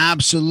eye, an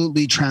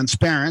absolutely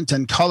transparent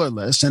and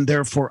colorless and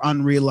therefore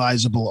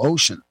unrealizable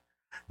ocean.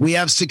 We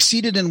have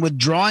succeeded in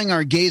withdrawing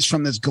our gaze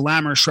from this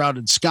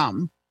glamour-shrouded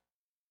scum,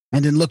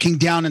 and in looking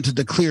down into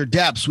the clear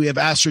depths, we have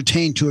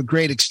ascertained to a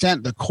great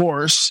extent the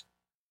course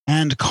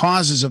and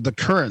causes of the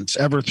currents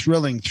ever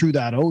thrilling through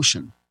that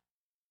ocean,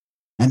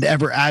 and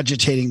ever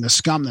agitating the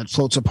scum that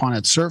floats upon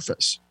its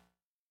surface.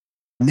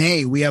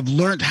 Nay, we have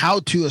learnt how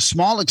to a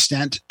small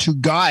extent to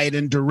guide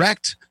and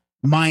direct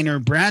minor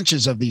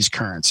branches of these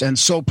currents, and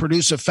so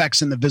produce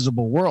effects in the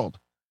visible world,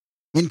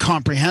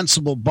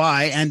 incomprehensible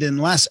by, and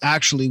unless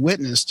actually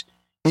witnessed,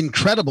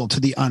 incredible to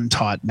the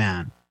untaught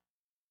man.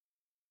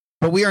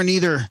 But we are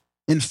neither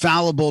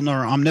infallible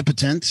nor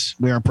omnipotent.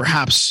 We are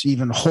perhaps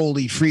even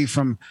wholly free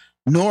from,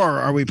 nor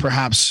are we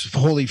perhaps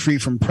wholly free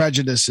from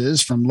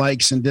prejudices, from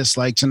likes and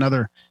dislikes and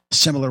other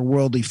similar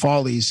worldly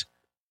follies.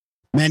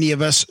 Many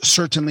of us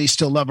certainly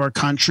still love our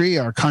country,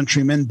 our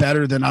countrymen,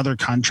 better than other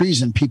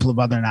countries and people of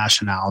other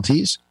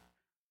nationalities.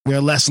 We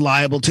are less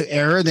liable to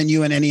error than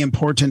you in any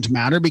important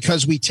matter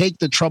because we take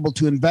the trouble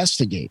to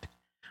investigate.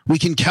 We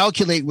can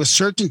calculate with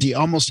certainty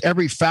almost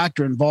every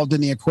factor involved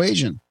in the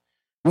equation,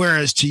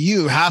 whereas to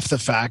you, half the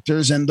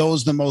factors, and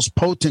those the most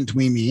potent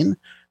we mean,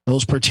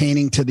 those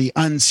pertaining to the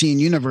unseen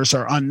universe,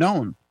 are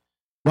unknown,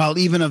 while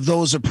even of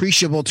those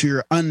appreciable to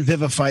your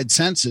unvivified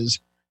senses,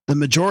 the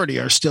majority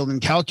are still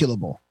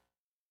incalculable.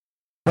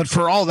 But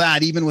for all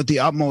that, even with the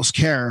utmost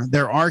care,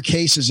 there are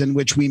cases in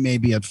which we may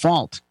be at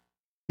fault,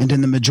 and in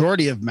the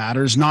majority of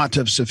matters not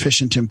of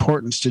sufficient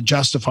importance to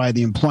justify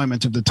the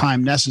employment of the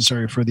time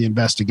necessary for the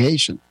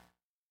investigation,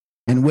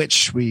 in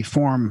which we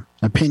form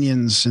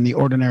opinions in the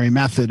ordinary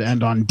method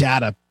and on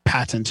data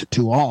patent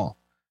to all.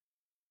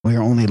 We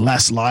are only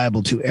less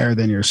liable to err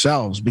than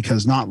yourselves,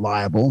 because not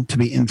liable to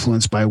be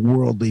influenced by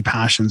worldly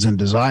passions and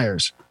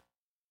desires.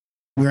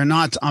 We are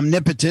not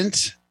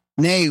omnipotent.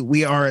 Nay,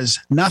 we are as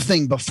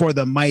nothing before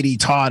the mighty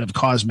tide of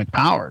cosmic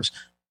powers.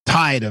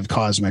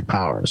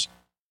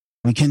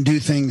 We can do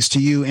things to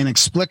you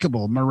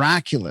inexplicable,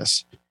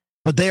 miraculous,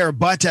 but they are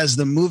but as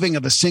the moving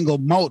of a single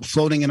mote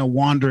floating in a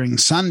wandering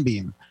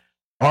sunbeam.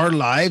 Our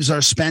lives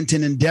are spent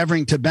in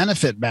endeavoring to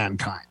benefit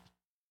mankind.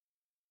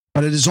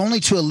 But it is only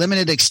to a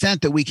limited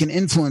extent that we can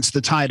influence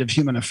the tide of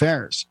human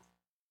affairs.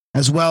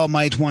 As well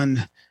might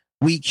one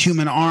weak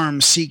human arm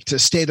seek to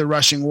stay the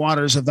rushing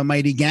waters of the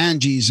mighty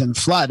Ganges and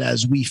flood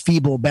as we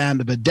feeble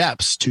band of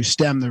adepts to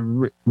stem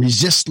the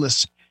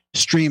resistless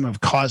stream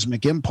of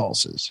cosmic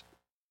impulses.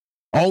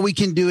 All we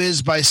can do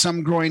is, by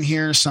some groin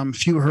here, some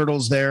few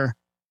hurdles there,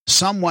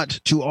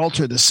 somewhat to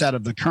alter the set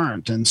of the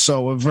current, and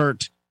so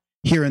avert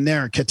here and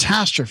there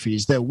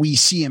catastrophes that we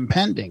see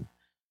impending,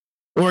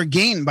 or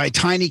again by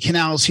tiny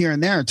canals here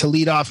and there to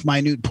lead off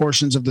minute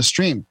portions of the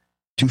stream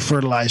to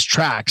fertilize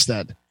tracts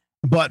that,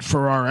 but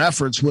for our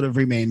efforts, would have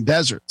remained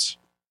deserts.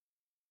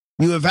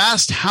 You have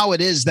asked how it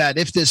is that,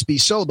 if this be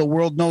so, the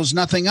world knows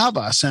nothing of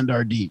us and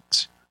our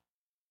deeds.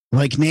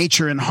 Like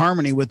nature in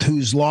harmony with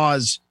whose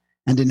laws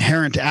and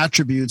inherent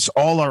attributes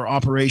all our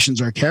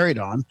operations are carried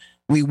on,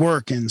 we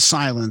work in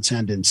silence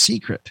and in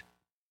secret.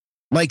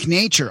 Like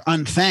nature,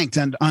 unthanked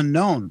and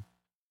unknown,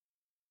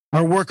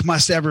 our work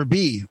must ever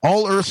be.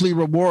 All earthly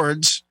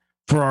rewards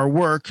for our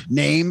work,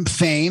 name,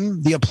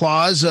 fame, the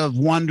applause of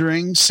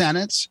wondering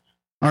senates,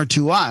 are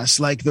to us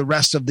like the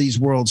rest of these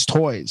world's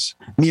toys,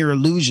 mere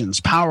illusions,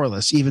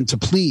 powerless even to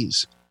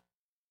please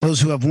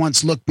those who have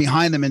once looked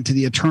behind them into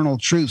the eternal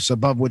truths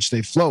above which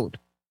they float.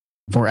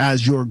 For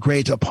as your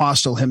great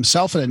apostle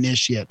himself, an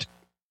initiate,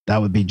 that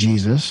would be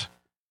Jesus,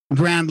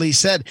 grandly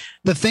said,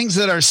 the things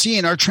that are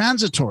seen are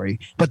transitory,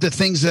 but the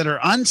things that are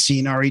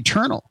unseen are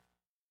eternal.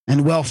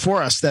 And well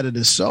for us that it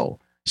is so,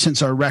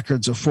 since our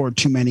records afford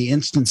too many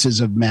instances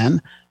of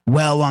men,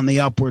 well on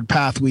the upward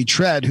path we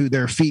tread, who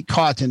their feet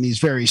caught in these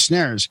very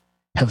snares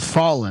have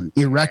fallen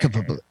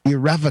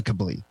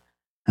irrevocably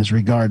as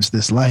regards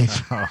this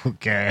life.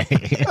 Okay.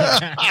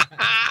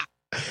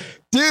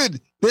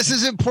 Dude, this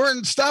is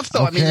important stuff,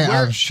 though. Okay, I mean,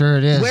 I'm sure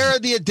it is. Where are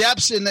the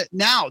adepts in it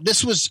now?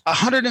 This was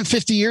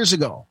 150 years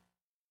ago.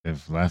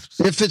 They've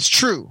left. If it's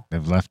true.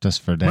 They've left us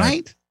for dead.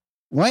 Right?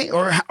 Right?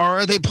 Or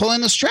are they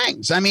pulling the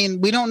strings? I mean,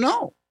 we don't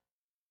know.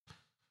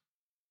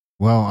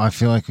 Well, I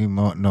feel like we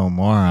know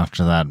more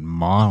after that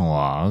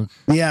monologue.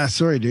 Yeah,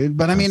 sorry, dude.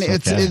 But I mean,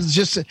 That's okay. it's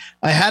just,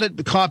 I had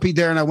it copied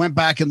there and I went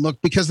back and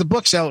looked because the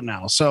book's out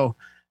now. So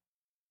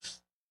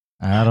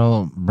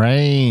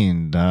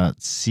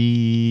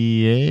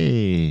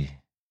adultbrain.ca.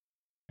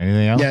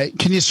 Anything else? yeah,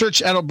 can you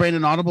search Adult Brain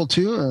and Audible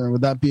too, or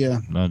would that be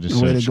a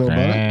just way to search go about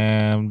it?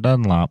 Graham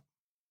Dunlop.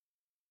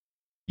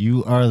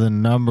 You are the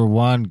number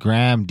one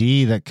Graham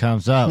D that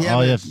comes up. Yeah,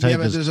 All you have to type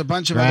but is there's a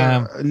bunch of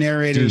Graham other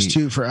narrators D.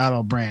 too for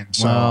Adult Brain,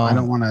 so Well, I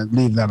don't want to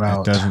leave that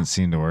out. It doesn't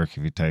seem to work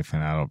if you type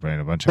in adult brain.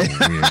 A bunch of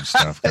weird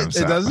stuff comes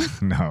It up.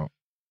 doesn't? No.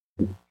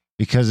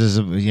 Because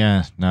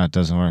it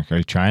doesn't work. Are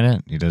you trying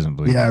it? He doesn't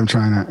believe Yeah, it. I'm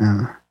trying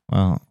to.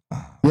 Well,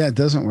 Yeah, it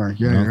doesn't work.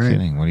 Yeah, no you're right.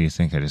 kidding. What do you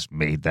think? I just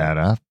made that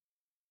up?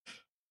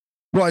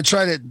 Well, I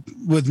tried it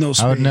with no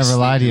space. I would never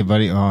lie to you,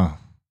 buddy. Oh,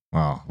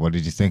 well, what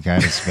did you think? I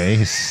had a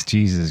space?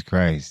 Jesus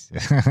Christ.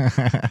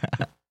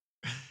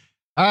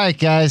 All right,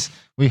 guys.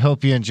 We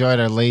hope you enjoyed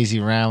our lazy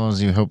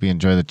rambles. We hope you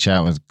enjoyed the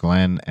chat with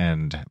Glen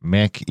and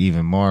Mick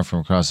even more from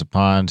across the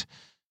pond.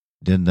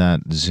 Did that.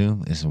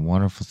 Zoom is a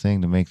wonderful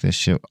thing to make this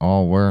shit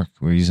all work.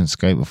 We were using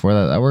Skype before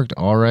that. That worked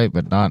all right,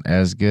 but not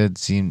as good.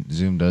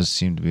 Zoom does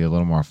seem to be a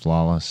little more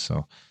flawless.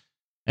 So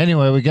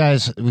anyway, we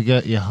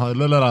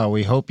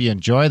hope you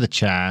enjoy the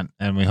chat,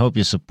 and we hope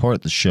you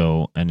support the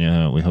show, and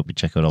we hope you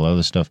check out all the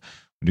other stuff.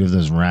 We do have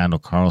those Randall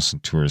Carlson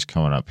tours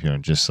coming up here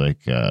in just like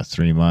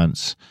 3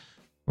 months.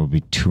 We'll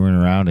be touring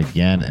around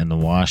again in the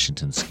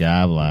Washington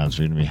Scablands.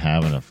 We're going to be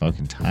having a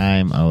fucking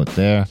time out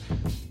there.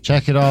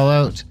 Check it all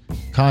out.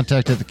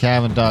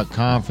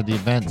 Contact@thecavern.com for the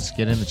events.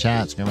 Get in the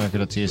chats.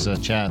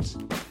 Chats.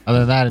 Other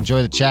than that,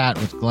 enjoy the chat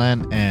with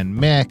Glen and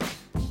Mick.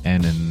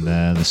 And in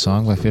the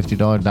song by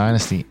 $50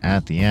 Dynasty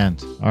at the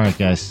end. All right,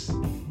 guys.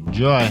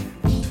 Enjoy.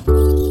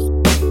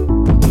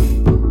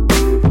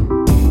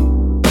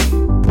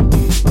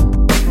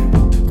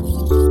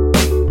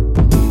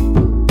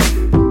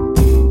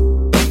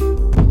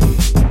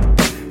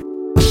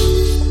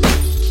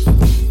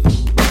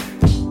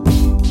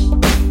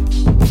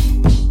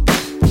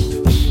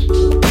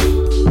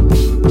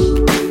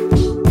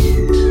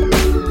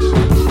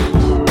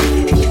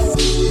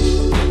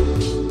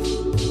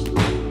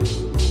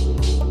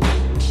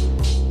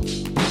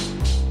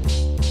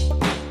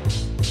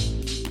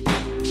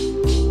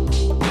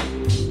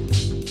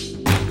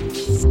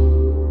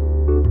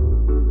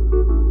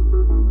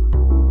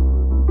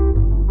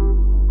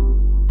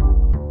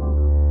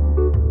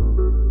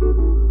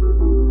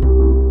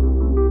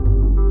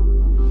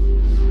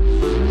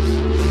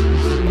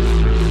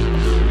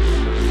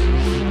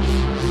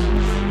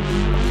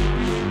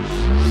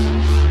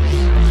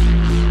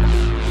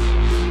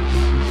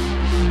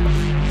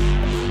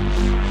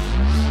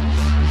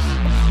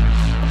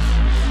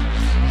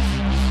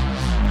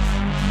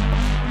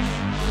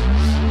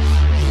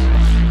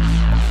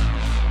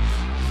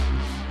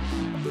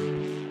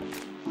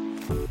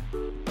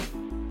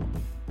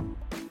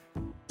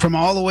 From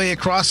all the way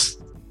across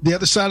the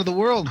other side of the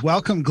world,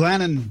 welcome,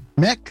 Glen and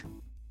Mick.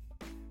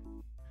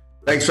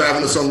 Thanks for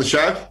having us on the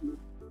show.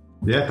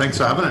 Yeah, thanks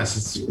for having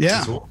us.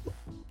 It's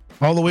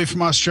All the way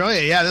from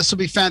Australia. Yeah, this will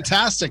be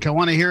fantastic. I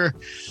want to hear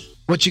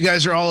what you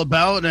guys are all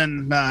about,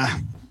 and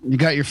you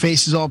got your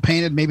faces all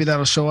painted. Maybe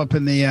that'll show up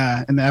in the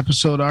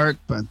episode art,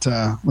 but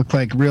look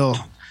like real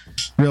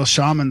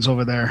shamans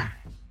over there.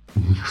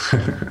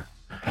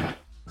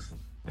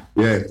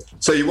 Yeah.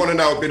 So you want to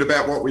know a bit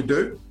about what we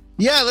do?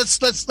 Yeah,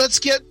 let's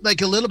get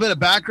like a little bit of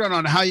background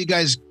on how you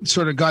guys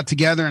sort of got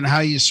together and how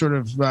you sort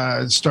of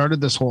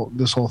started this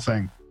whole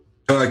thing.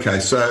 Okay,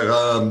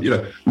 so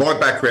my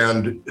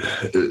background,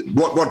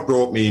 what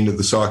brought me into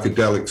the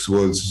psychedelics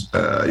was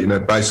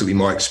basically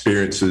my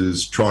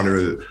experiences trying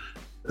to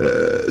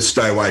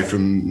stay away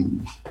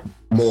from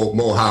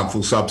more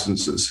harmful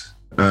substances.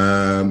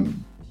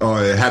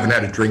 I haven't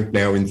had a drink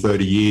now in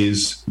 30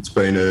 years. It's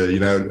been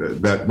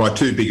that my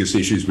two biggest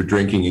issues were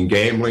drinking and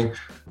gambling.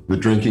 The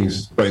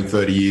drinking's been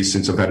 30 years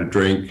since I've had a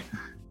drink.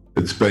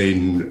 It's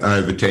been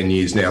over 10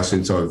 years now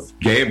since I've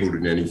gambled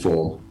in any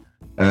form.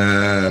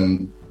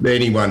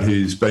 Anyone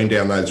who's been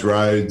down those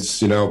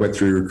roads, I went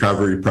through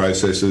recovery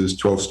processes,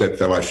 12-step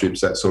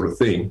fellowships, that sort of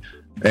thing.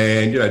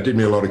 And, it did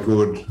me a lot of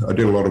good. I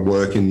did a lot of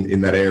work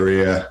in that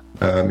area,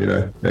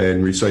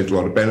 and received a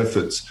lot of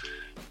benefits.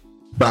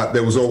 But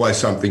there was always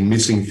something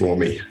missing for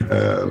me.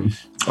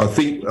 I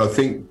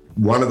think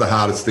one of the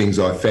hardest things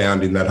I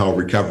found in that whole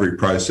recovery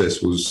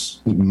process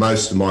was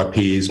most of my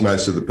peers,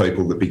 most of the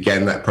people that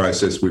began that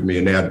process with me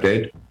are now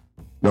dead.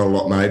 Not a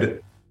lot made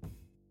it.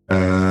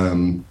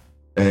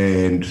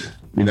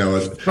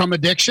 From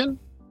addiction?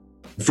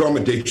 From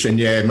addiction,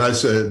 yeah.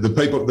 Most of the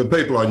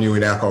people I knew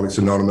in Alcoholics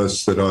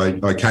Anonymous that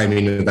I came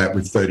into that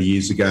with 30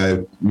 years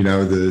ago,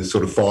 the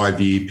sort of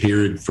 5-year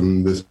period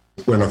from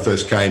when I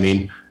first came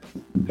in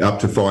up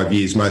to 5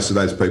 years, most of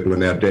those people are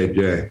now dead,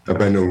 yeah. I've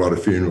been to a lot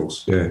of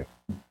funerals, yeah.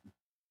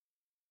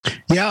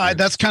 Yeah,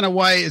 that's kind of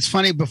why it's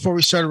funny. Before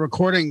we started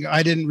recording,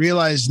 I didn't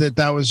realize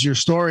that was your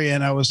story.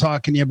 And I was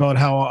talking to you about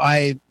how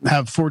I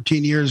have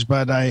 14 years,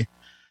 but I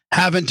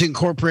haven't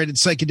incorporated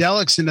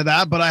psychedelics into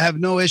that, but I have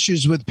no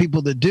issues with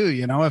people that do,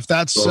 if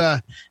that's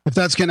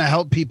going to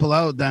help people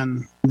out,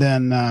 then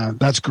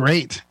that's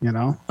great.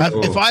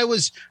 If I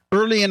was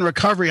early in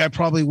recovery, I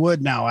probably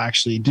would now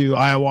actually do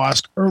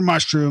ayahuasca or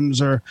mushrooms,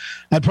 or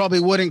I probably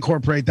would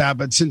incorporate that.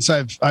 But since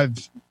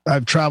I've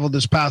traveled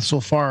this path so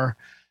far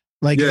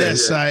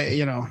this,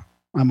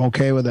 I'm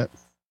okay with it.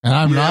 And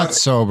I'm not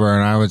sober.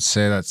 And I would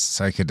say that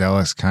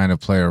psychedelics kind of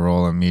play a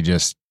role in me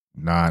just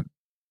not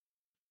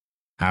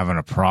having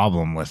a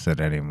problem with it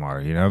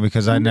anymore,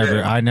 because I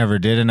never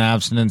did an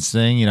abstinence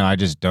thing. I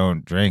just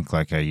don't drink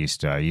like I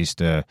used to. I used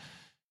to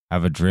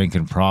have a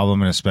drinking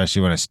problem, and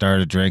especially when I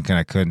started drinking,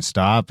 I couldn't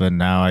stop. And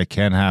now I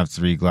can have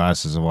 3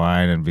 glasses of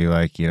wine and be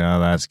like,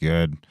 that's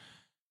good.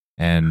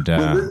 And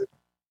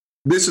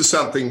this is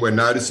something we're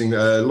noticing.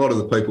 A lot of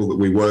the people that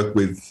we work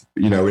with,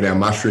 in our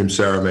mushroom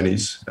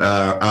ceremonies,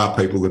 are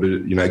people that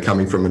are,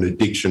 coming from an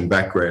addiction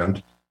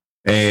background,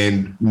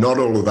 and not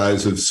all of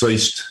those have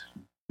ceased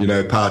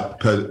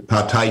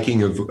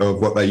partaking of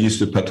what they used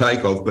to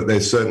partake of, but they're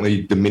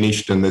certainly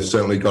diminished, and they've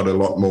certainly got a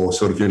lot more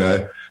sort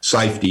of,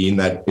 safety in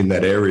that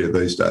area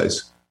these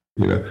days.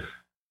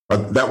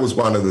 That was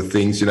one of the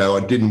things, I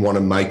didn't want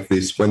to make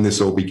this, when this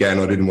all began,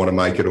 I didn't want to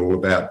make it all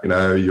about,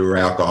 your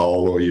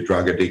alcohol or your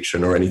drug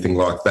addiction or anything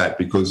like that,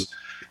 because,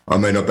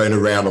 I've been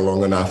around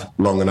long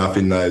enough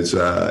in those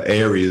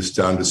areas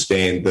to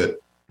understand that,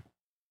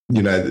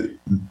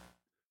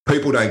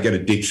 people don't get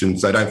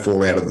addictions. They don't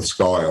fall out of the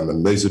sky on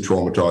them. These are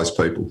traumatized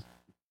people.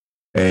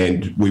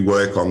 And we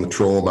work on the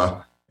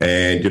trauma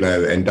and,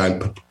 and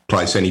don't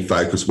place any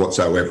focus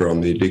whatsoever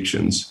on the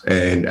addictions.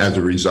 And as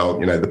a result,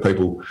 the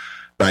people,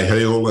 they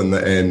heal and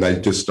they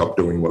just stop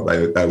doing what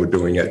they were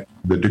doing at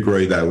the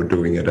degree they were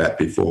doing it at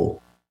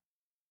before.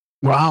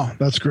 Wow,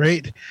 that's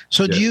great.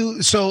 So do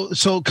you,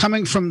 so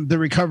coming from the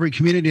recovery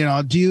community and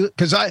all,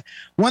 because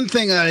one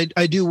thing that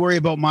I do worry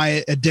about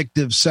my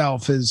addictive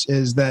self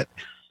is that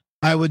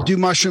I would do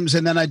mushrooms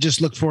and then I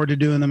just look forward to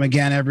doing them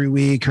again every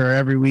week or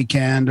every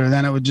weekend, or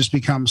then it would just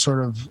become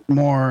sort of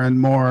more and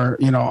more,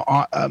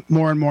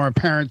 more and more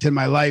apparent in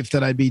my life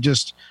that I'd be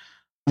just,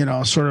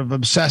 sort of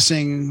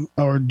obsessing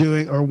or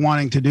doing or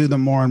wanting to do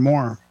them more and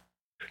more.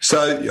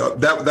 So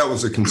that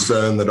was a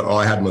concern that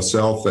I had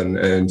myself,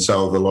 and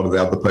so have a lot of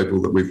the other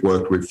people that we've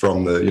worked with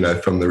from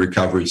the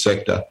recovery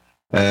sector.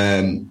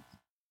 And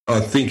I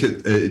think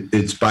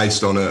it's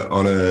based on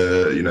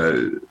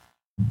a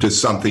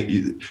just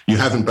something you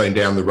haven't been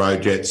down the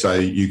road yet, so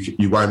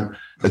you won't.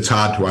 It's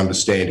hard to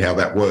understand how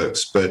that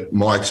works. But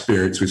my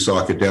experience with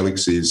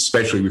psychedelics is,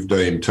 especially with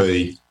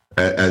DMT,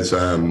 as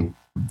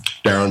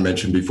Darren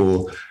mentioned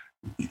before,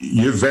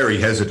 you're very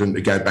hesitant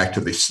to go back to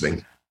this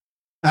thing.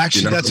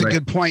 Actually, that's a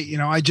good point.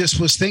 I just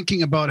was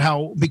thinking about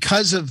how,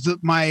 because of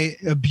my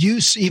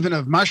abuse, even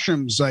of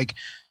mushrooms, like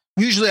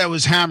usually I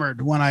was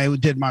hammered when I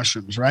did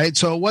mushrooms, right?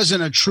 So it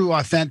wasn't a true,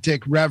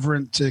 authentic,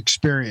 reverent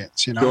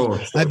experience. Sure,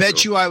 I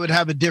bet you I would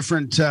have a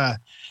different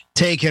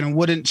take and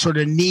wouldn't sort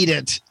of need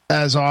it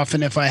as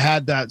often if I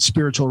had that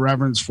spiritual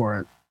reverence for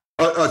it.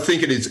 I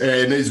think it is, and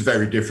it is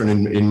very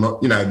different in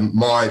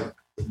my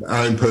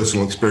own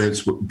personal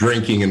experience with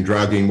drinking and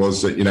drugging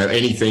was that,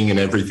 anything and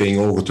everything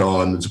all the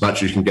time, as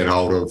much as you can get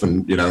hold of,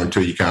 and,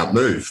 until you can't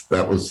move.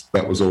 That was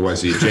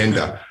always the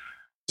agenda.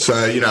 So,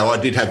 I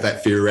did have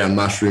that fear around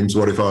mushrooms.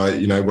 What if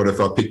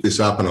I pick this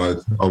up and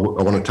I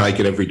want to take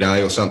it every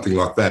day or something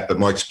like that? But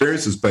my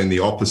experience has been the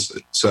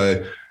opposite.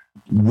 So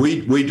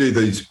we do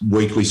these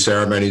weekly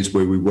ceremonies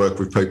where we work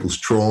with people's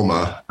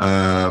trauma,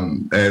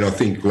 and I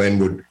think Glen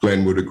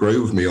would agree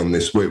with me on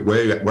this.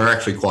 We're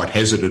actually quite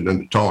hesitant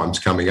at times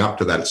coming up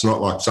to that. It's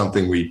not like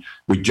something we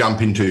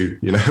jump into,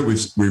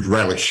 with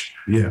relish.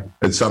 Yeah,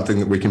 it's something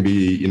that we can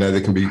be, there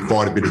can be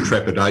quite a bit of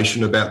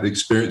trepidation about the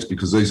experience,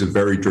 because these are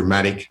very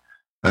dramatic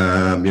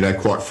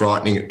quite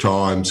frightening at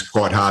times,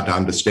 quite hard to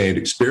understand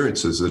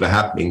experiences that are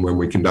happening when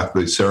we conduct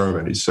these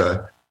ceremonies.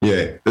 So,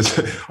 yeah,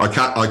 I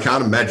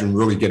can't imagine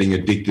really getting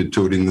addicted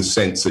to it in the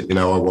sense that,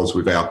 I was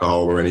with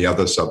alcohol or any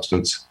other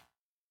substance.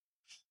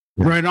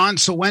 Right on.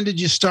 So when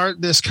did you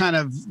start this kind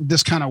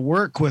of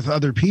work with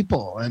other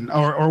people,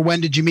 or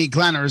when did you meet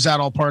Glen, or is that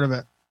all part of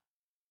it?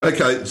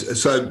 Okay,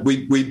 so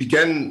we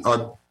began.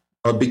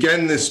 I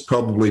began this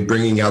probably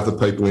bringing other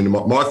people into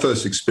my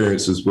first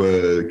experiences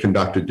were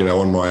conducted,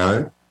 on my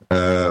own.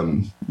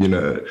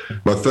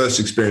 My first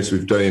experience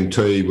with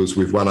DMT was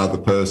with one other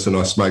person.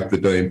 I smoked the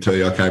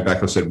DMT. I came back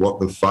and said, "What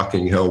the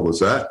fucking hell was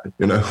that?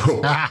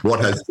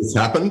 What has this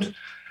happened?"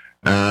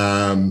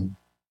 I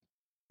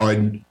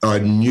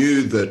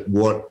knew that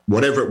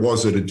whatever it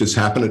was that had just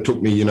happened, it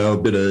took me, a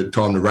bit of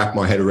time to wrap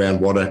my head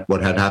around what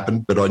had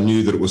happened, but I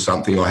knew that it was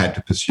something I had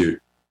to pursue.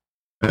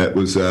 It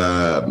was,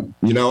 I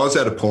was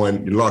at a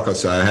point, like I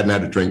say, I hadn't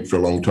had a drink for a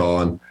long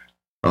time.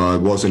 I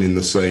wasn't in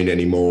the scene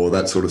anymore,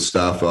 that sort of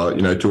stuff.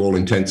 To all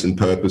intents and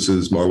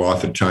purposes, my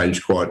life had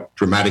changed quite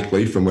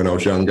dramatically from when I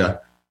was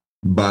younger.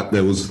 But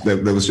there was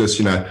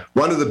just,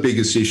 one of the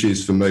biggest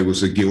issues for me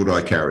was the guilt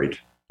I carried.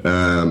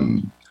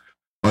 I'd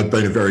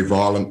been a very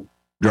violent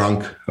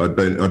drunk. I'd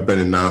been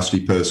a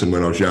nasty person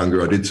when I was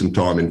younger. I did some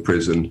time in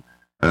prison.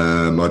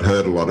 I'd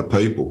hurt a lot of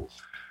people.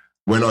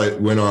 When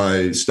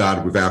I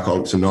started with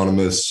Alcoholics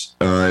Anonymous,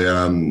 I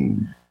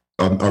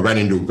ran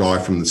into a guy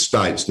from the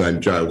States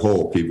named Joe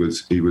Hawke. He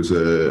was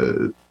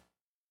a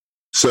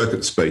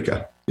circuit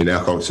speaker in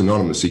Alcoholics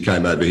Anonymous. He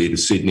came over here to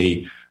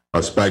Sydney.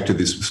 I spoke with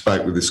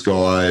this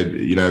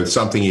guy.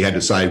 Something he had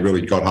to say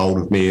really got hold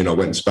of me, and I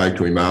went and spoke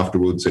to him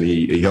afterwards, and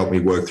he helped me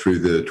work through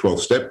the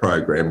 12-step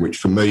program, which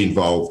for me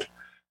involved,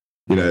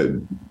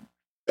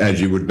 as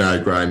you would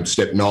know, Graham,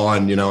 step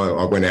 9,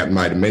 I went out and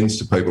made amends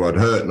to people I'd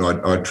hurt, and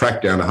I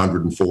tracked down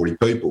 140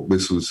 people.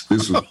 This was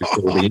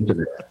before the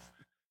internet.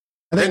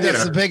 I think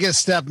that's the biggest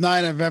step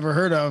 9 I've ever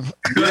heard of.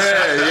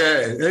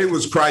 Yeah. It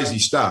was crazy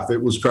stuff.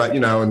 It was great,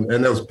 and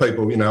there was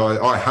people,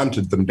 I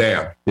hunted them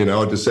down.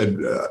 I just said,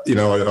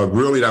 I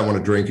really don't want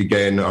to drink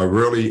again.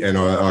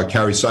 I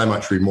carry so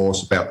much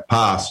remorse about the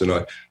past,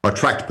 and I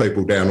tracked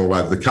people down all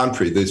over the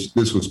country. This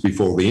was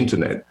before the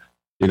internet.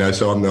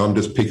 So I'm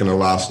just picking a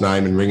last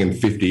name and ringing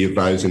 50 of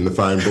those in the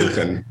phone book.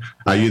 And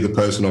are you the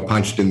person I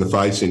punched in the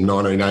face in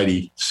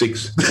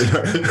 1986?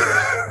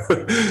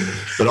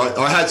 But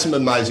I had some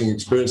amazing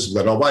experiences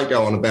that I won't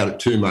go on about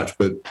it too much.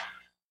 But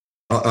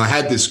I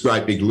had this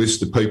great big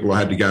list of people I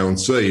had to go and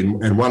see.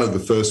 And one of the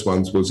first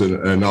ones was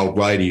an old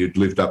lady who'd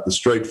lived up the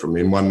street from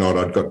me. And one night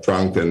I'd got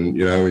drunk and,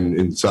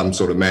 in some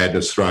sort of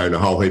madness, thrown a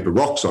whole heap of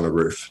rocks on a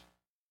roof.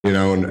 And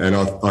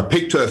I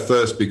picked her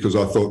first because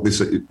I thought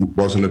it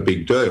wasn't a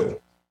big deal.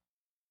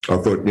 I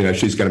thought,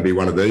 she's going to be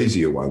one of the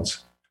easier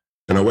ones.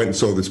 And I went and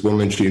saw this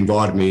woman. She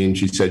invited me in.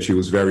 She said she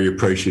was very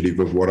appreciative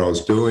of what I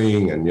was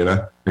doing and,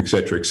 et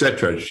cetera, et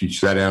cetera. She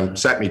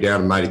sat me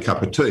down and made a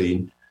cup of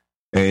tea.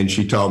 And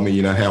she told me,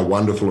 how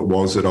wonderful it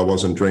was that I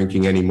wasn't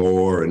drinking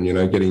anymore and,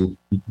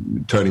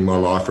 turning my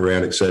life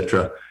around, et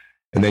cetera.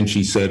 And then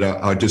she said,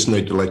 I just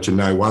need to let you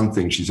know one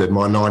thing. She said,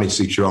 my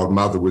 96-year-old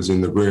mother was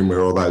in the room where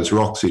all those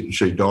rocks hit and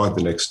she died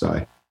the next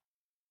day.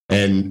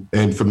 And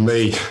for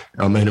me,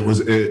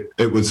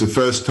 it was the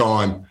first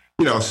time,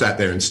 I sat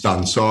there in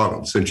stunned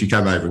silence, and she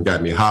came over and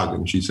gave me a hug,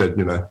 and she said,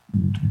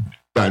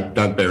 don't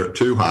bear it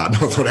too hard. I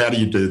thought, how do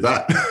you do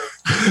that?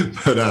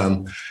 But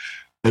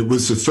it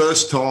was the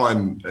first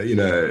time,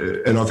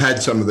 and I've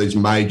had some of these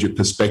major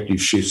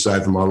perspective shifts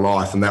over my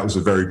life, and that was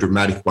a very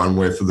dramatic one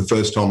where for the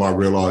first time I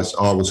realised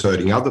I was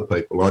hurting other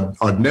people.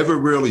 I'd never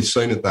really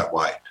seen it that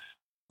way.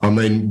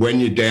 When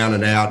you're down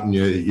and out and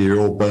you're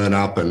all burnt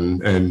up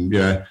and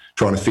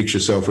trying to fix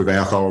yourself with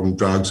alcohol and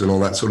drugs and all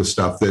that sort of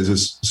stuff, there's a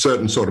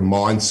certain sort of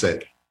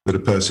mindset that a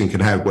person can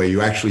have where you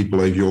actually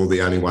believe you're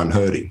the only one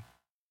hurting,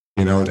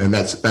 and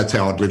that's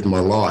how I'd lived my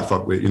life.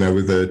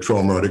 With the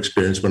trauma I'd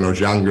experienced when I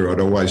was younger,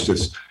 I'd always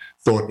just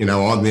thought,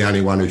 I'm the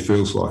only one who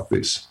feels like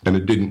this. And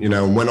it didn't,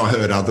 and when I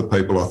heard other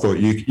people, I thought,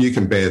 you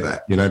can bear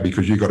that,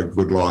 because you've got a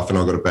good life and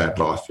I've got a bad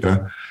life,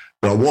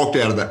 But I walked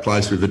out of that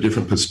place with a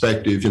different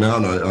perspective, and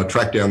I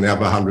tracked down the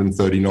other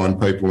 139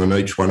 people, and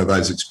each one of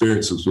those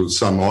experiences was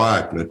some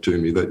eye-opener to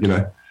me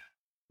that,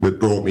 that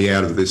brought me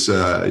out of this,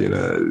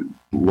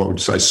 what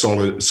would you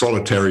say,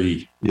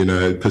 solitary,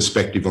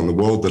 perspective on the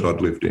world that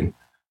I'd lived in.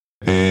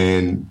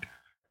 And,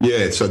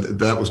 so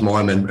that was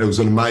it was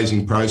an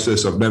amazing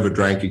process. I've never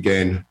drank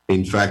again.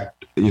 In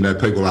fact,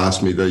 people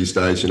ask me these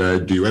days,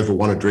 do you ever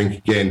want to drink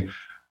again?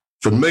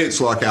 For me, it's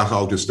like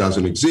alcohol just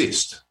doesn't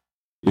exist.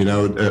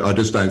 I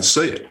just don't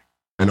see it.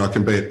 And I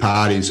can be at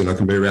parties and I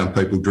can be around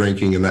people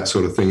drinking and that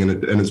sort of thing.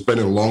 And it's been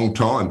a long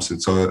time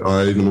since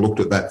I even looked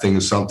at that thing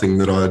as something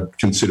that I'd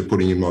consider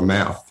putting in my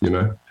mouth,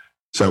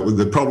 So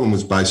the problem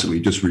was basically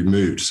just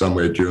removed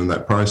somewhere during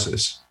that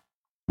process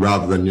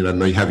rather than,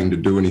 me having to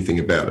do anything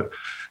about it.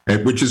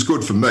 And, which is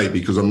good for me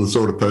because I'm the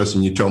sort of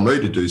person you tell me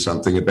to do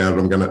something about it,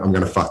 I'm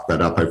going to fuck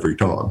that up every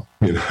time,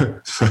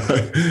 So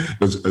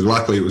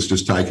luckily it was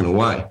just taken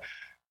away.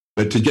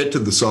 But to get to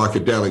the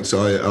psychedelics,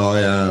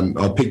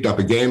 I picked up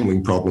a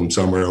gambling problem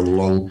somewhere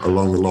along the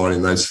line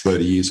in those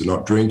 30 years of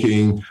not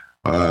drinking.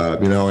 I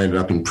ended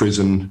up in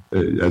prison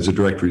as a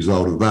direct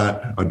result of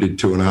that. I did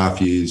 2.5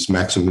 years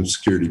maximum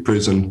security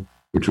prison,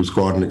 which was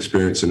quite an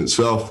experience in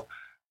itself.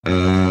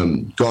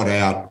 Got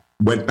out,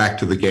 went back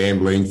to the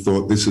gambling,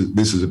 thought this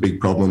is a big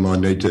problem. I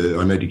need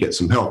to get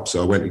some help.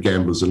 So I went to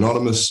Gamblers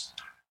Anonymous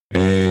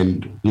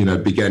and,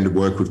 began to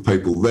work with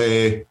people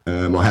there.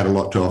 I had a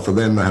lot to offer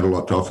them. They had a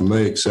lot to offer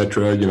me,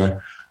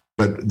 etc.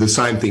 But the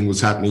same thing was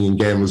happening in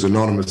Gamblers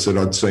Anonymous that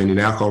I'd seen in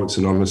Alcoholics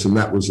Anonymous, and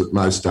that was that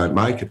most don't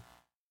make it.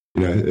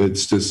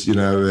 It's just,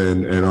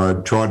 and I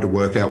tried to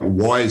work out, well,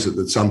 why is it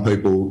that some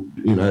people,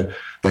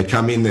 they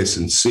come in, they're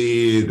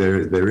sincere,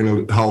 they're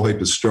in a whole heap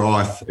of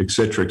strife, et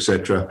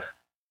cetera,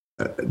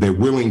 they're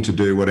willing to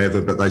do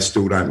whatever, but they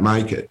still don't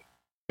make it.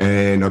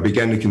 And I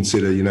began to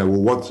consider,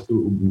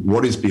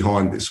 what is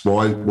behind this?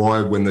 Why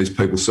when these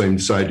people seem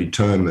so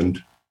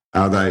determined,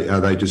 are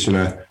they just,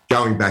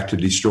 going back to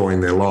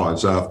destroying their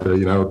lives after,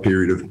 a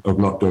period of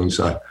not doing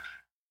so?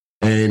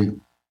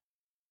 And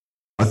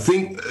I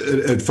think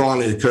it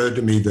finally occurred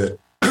to me that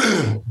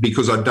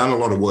because I'd done a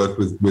lot of work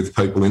with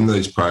people in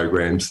these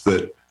programs,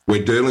 that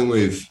we're dealing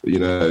with,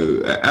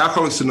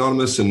 Alcoholics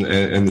Anonymous and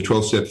the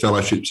 12-step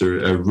fellowships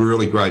are a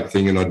really great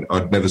thing, and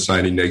I'd never say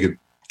any negative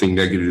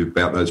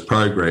about those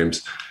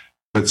programs,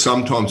 but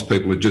sometimes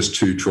people are just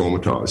too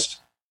traumatised.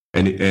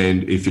 And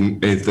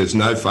if there's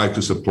no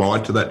focus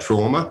applied to that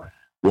trauma,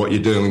 what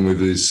you're dealing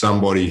with is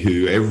somebody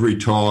who every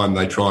time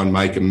they try and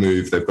make a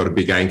move, they've got a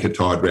big anchor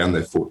tied around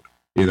their foot.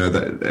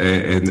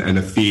 And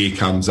a fear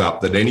comes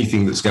up that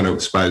anything that's going to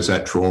expose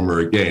that trauma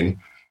again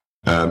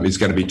is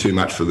going to be too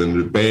much for them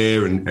to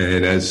bear. And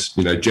as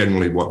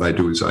generally what they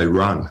do is they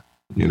run.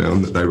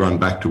 They run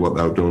back to what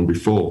they were doing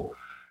before.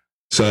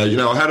 So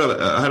I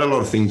had a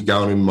lot of things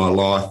going in my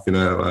life.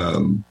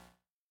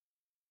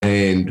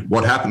 And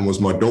what happened was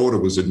my daughter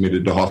was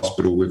admitted to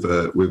hospital with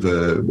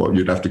a what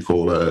you'd have to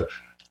call a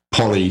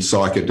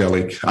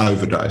polypsychedelic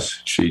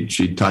overdose.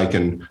 She'd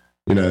taken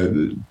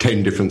 10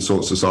 different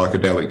sorts of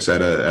psychedelics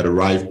at a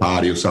rave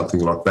party or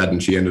something like that,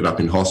 and she ended up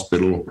in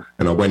hospital.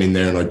 And I went in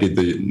there and I did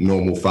the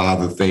normal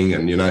father thing,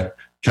 and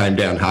came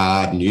down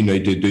hard, and you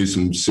need to do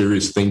some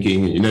serious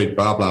thinking, and you need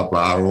blah blah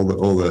blah, all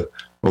the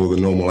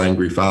normal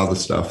angry father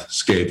stuff,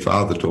 scared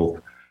father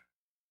talk.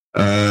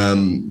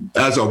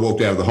 As I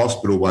walked out of the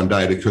hospital one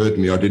day, it occurred to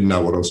me I didn't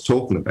know what I was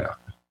talking about,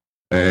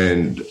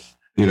 and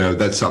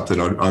that's something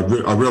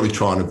I really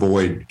try and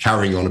avoid,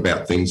 carrying on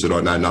about things that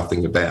I know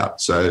nothing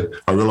about. So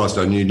I realised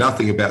I knew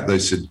nothing about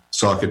these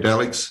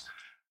psychedelics.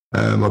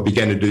 I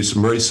began to do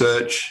some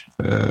research.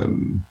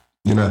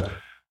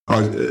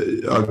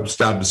 I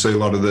started to see a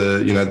lot of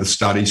the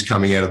studies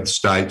coming out of the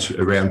States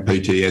around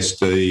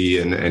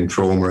PTSD and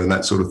trauma and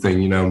that sort of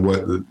thing, and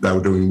they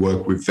were doing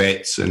work with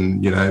vets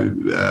and,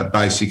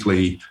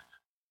 basically,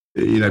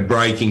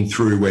 breaking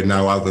through where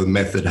no other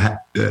method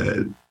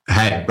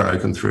had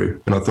broken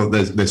through. And I thought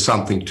there's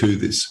something to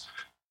this.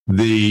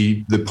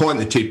 The point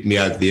that tipped me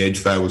over the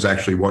edge, though, was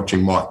actually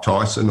watching Mike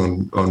Tyson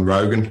on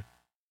Rogan,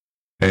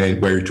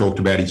 and where he talked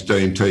about his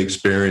DMT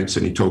experience,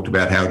 and he talked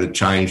about how it had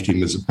changed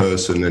him as a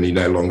person, and he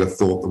no longer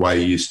thought the way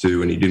he used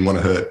to, and he didn't want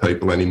to hurt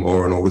people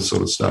anymore and all this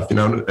sort of stuff. It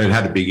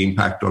had a big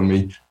impact on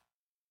me.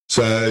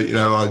 So,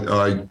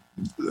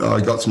 I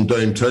got some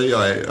DMT.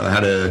 I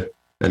had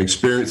an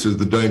experience with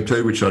the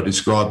DMT, which I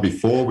described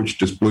before, which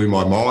just blew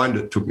my mind.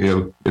 It took me,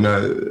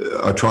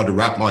 I tried to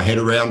wrap my head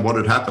around what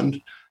had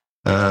happened.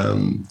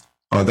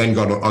 I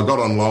got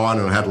online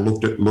and I had a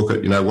look at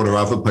what are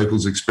other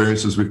people's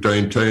experiences with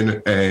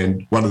DMT,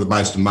 and one of the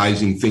most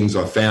amazing things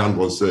I found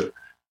was that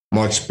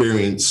my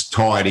experience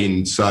tied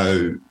in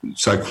so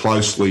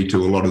closely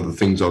to a lot of the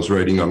things I was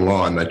reading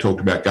online. They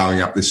talked about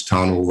going up this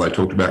tunnel, they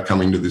talked about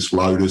coming to this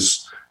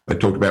lotus, they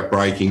talked about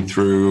breaking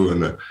through,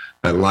 and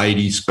a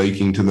lady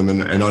speaking to them,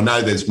 and I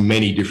know there's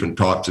many different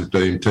types of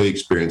DMT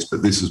experience,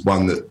 but this is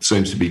one that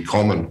seems to be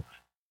common.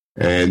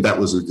 And that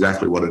was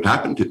exactly what had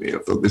happened to me. I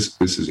thought, this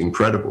is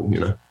incredible,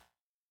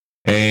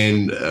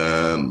 And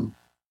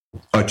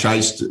I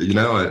chased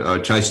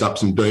up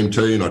some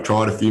DMT, and I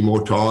tried a few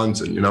more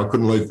times, and, I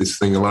couldn't leave this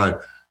thing alone.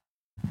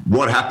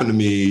 What happened to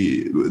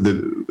me,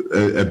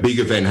 a big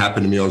event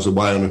happened to me. I was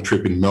away on a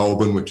trip in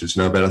Melbourne, which is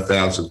about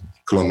 1,000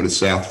 kilometres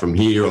south from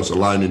here. I was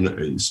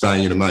alone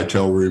staying in a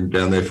motel room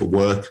down there for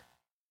work.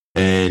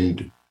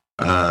 And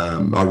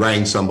I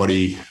rang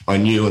somebody I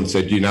knew and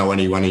said, do you know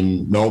anyone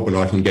in Melbourne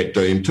I can get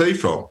DMT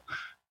from?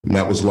 And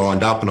that was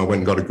lined up, and I went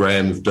and got a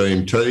gram of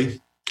DMT.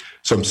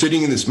 So I'm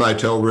sitting in this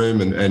motel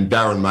room, and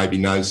Darren maybe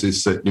knows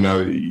this, that,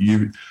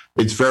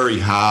 it's very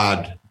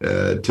hard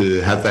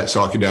to have that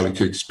psychedelic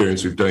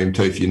experience with DMT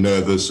if you're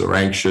nervous or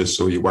anxious,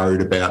 or you're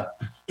worried about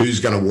who's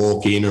going to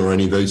walk in or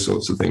any of these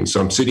sorts of things. So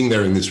I'm sitting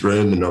there in this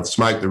room, and I've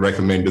smoked the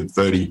recommended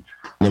 30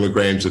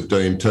 milligrams of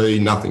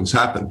DMT. Nothing's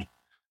happened.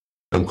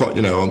 I'm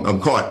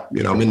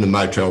in the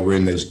motel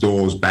room, there's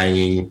doors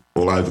banging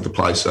all over the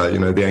place. So,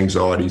 the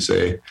anxiety's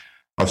there.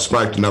 I've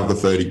smoked another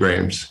 30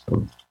 milligrams,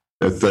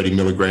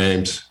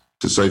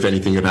 to see if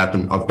anything had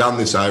happened. I've done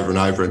this over and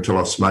over until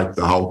I've smoked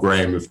the whole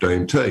gram of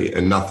DMT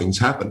and nothing's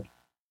happened.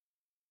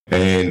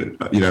 And,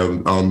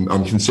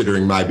 I'm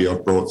considering maybe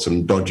I've brought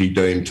some dodgy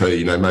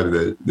DMT,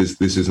 maybe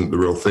this isn't the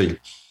real thing.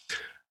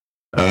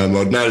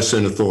 I'd no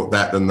sooner thought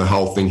that than the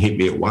whole thing hit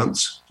me at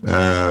once.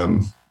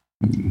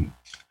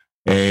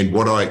 And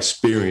what I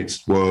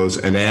experienced was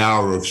an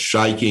hour of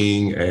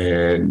shaking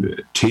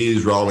and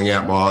tears rolling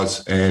out my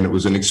eyes, and it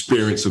was an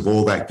experience of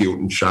all that guilt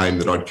and shame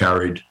that I'd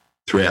carried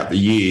throughout the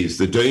years.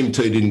 The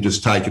DMT didn't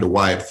just take it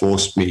away, it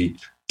forced me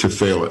to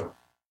feel it.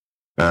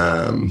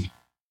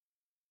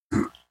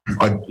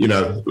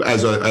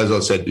 As I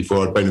said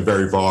before, I'd been a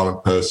very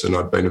violent person.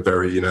 I'd been a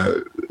very,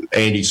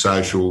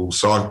 antisocial,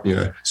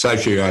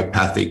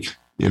 sociopathic,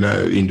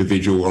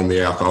 individual on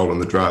the alcohol and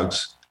the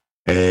drugs,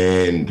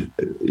 and,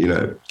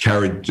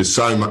 carried just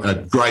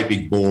a great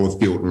big ball of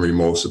guilt and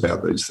remorse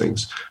about these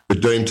things. The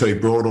DMT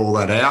brought all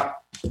that out,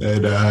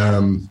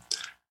 and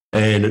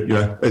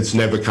it's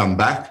never come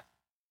back.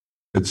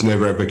 It's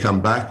never ever come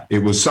back. It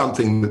was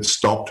something that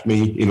stopped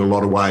me in a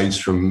lot of ways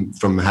from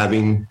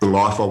having the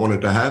life I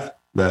wanted to have.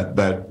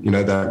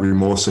 That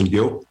remorse and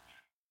guilt.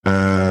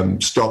 When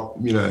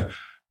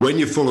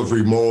you're full of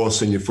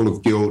remorse and you're full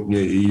of guilt,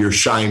 you're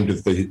ashamed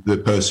of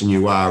the person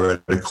you are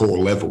at a core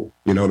level.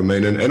 You know what I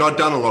mean? And I'd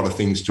done a lot of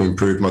things to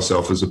improve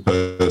myself as a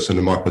person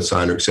and my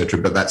persona, etc.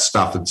 But that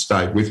stuff had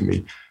stayed with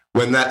me.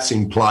 When that's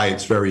in play,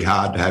 it's very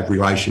hard to have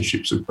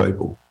relationships with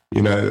people.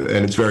 And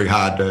it's very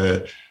hard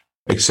to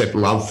accept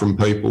love from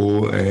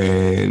people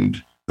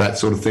and that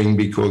sort of thing,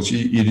 because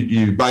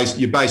your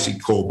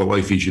basic core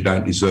belief is you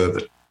don't deserve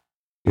it.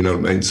 You know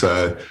what I mean?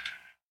 So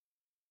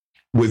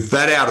with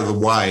that out of the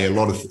way,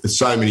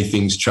 so many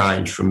things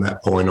changed from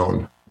that point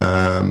on.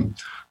 I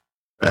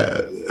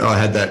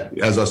had that,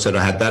 as I said,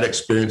 I had that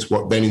experience.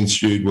 What then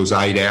ensued was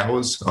 8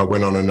 hours. I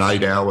went on an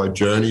 8-hour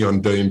journey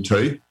on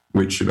DMT,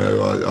 which,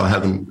 I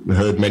haven't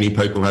heard many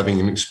people having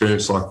an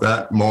experience like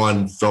that.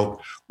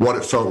 What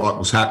it felt like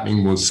was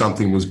happening was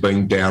something was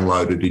being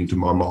downloaded into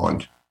my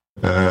mind.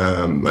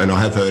 And I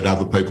have heard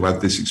other people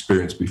have this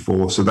experience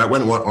before. So that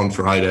went on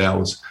for 8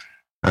 hours.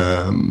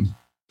 From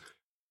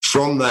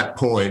that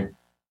point,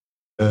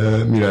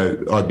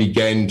 I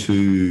began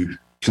to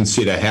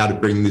consider how to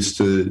bring this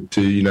to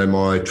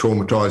my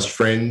traumatized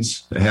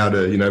friends, how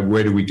to,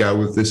 where do we go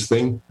with this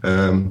thing?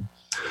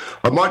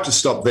 I might just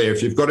stop there.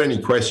 If you've got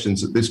any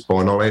questions at this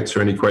point, I'll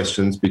answer any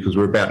questions, because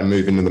we're about to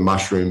move into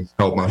the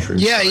cold mushroom.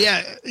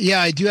 Yeah.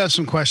 I do have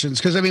some questions,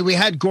 because, we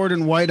had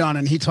Gordon White on,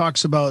 and he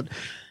talks about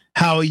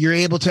how you're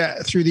able to,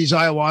 through these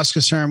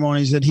ayahuasca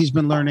ceremonies, that he's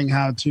been learning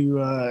how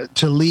to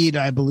lead,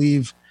 I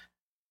believe,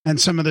 and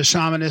some of the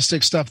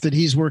shamanistic stuff that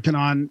he's working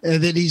on,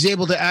 that he's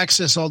able to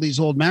access all these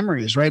old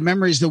memories, right?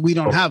 Memories that we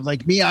don't have.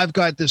 Like me, I've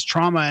got this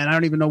trauma and I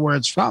don't even know where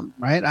it's from,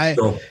 right? I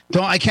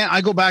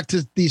go back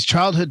to these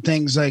childhood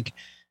things, and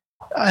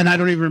I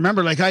don't even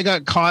remember. Like, I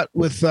got caught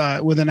with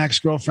an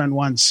ex-girlfriend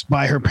once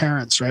by her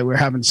parents, right? We were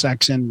having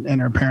sex in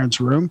her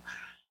parents' room.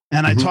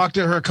 And I talked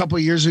to her a couple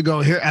of years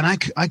ago here, and I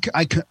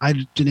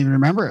didn't even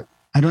remember it.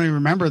 I don't even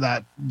remember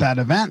that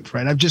event,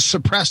 right? I've just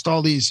suppressed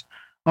all these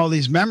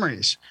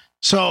memories.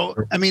 So,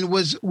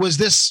 was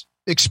this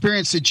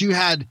experience that you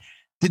had,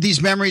 did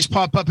these memories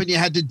pop up and you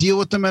had to deal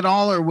with them at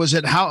all? Or was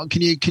it, how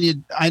can you,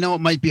 I know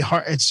it might be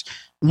hard.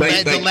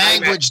 The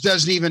language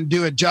doesn't even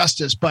do it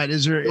justice, but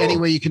is there any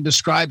way you can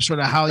describe sort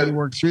of how you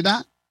worked through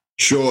that?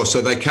 Sure.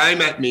 So they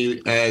came at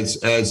me as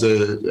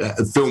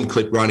a film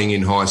clip running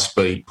in high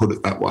speed, put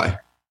it that way.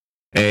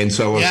 And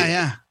so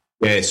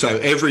so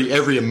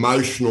every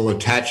emotional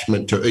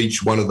attachment to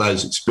each one of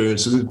those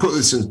experiences, and put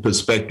this in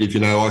perspective,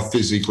 I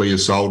physically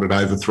assaulted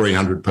over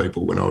 300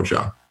 people when I was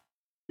young.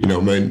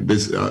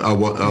 I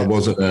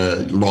wasn't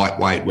a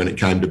lightweight when it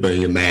came to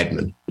being a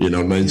madman. You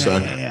know what I mean?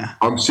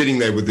 I'm sitting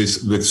there with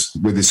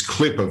this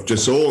clip of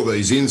just all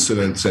these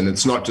incidents, and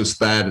it's not just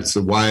that; it's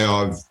the way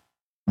I've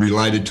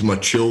related to my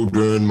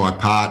children, my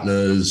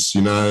partners,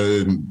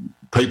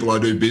 people I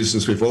do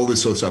business with, all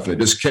this sort of stuff, and it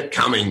just kept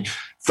coming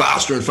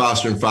faster and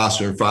faster and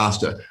faster and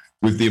faster,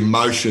 with the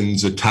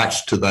emotions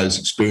attached to those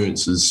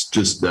experiences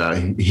just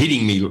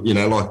hitting me,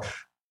 like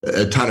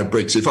a ton of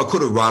bricks. If I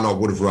could have run, I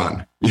would have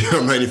run. You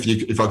know what I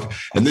mean?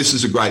 And this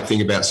is a great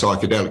thing about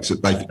psychedelics,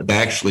 that they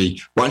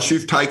actually, once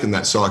you've taken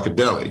that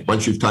psychedelic,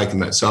 once you've taken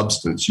that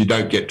substance, you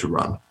don't get to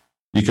run.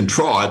 You can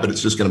try, but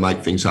it's just going to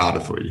make things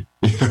harder for you.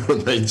 You know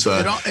what I mean? So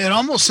it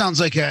almost sounds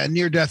like a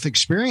near-death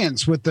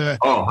experience with the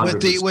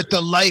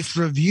life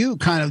review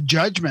kind of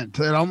judgment.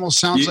 It almost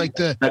sounds like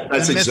the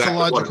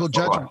mythological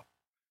judgment.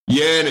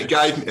 Yeah,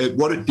 and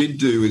what it did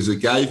do is it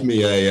gave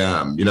me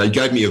a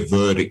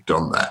verdict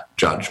on that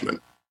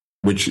judgment,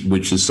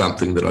 which is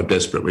something that I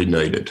desperately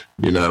needed.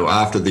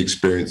 After the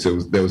experience,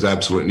 there was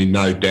absolutely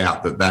no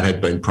doubt that had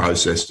been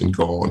processed and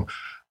gone.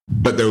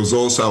 But there was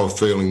also a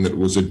feeling that it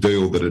was a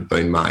deal that had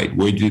been made.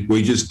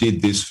 We just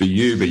did this for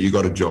you, but you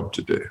got a job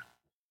to do.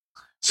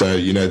 So,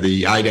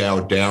 the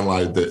 8-hour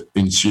download that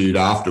ensued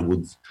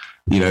afterwards,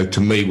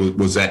 to me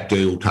was that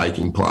deal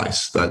taking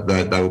place. That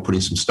they were putting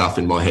some stuff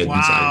in my head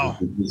and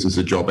saying, this is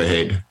a job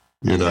ahead,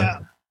 Yeah.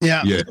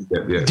 Yeah. Yeah.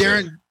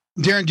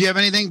 Darren, do you have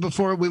anything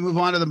before we move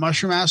on to the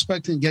mushroom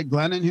aspect and get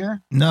Glenn in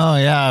here? No,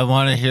 yeah, I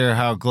want to hear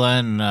how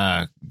Glenn.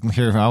 I'm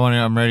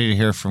ready to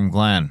hear from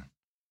Glenn.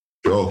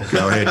 Sure,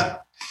 go ahead.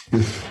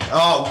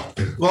 Oh,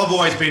 well, I've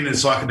always been into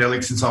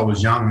psychedelics since I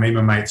was young. Me and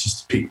my mates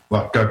used to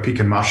go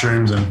picking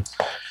mushrooms, and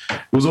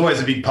it was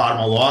always a big part of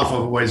my life. I've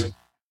always,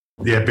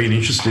 been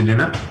interested in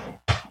it.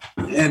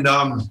 And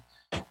I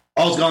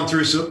was going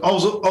through. So I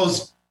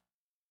was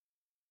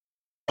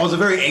a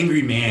very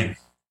angry man.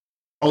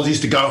 I was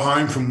used to go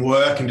home from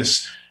work and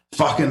just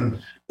fucking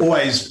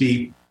always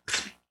be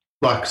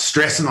like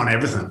stressing on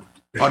everything.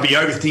 I'd be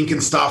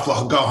overthinking stuff.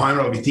 Like I'd go home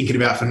and I'd be thinking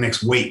about for the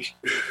next week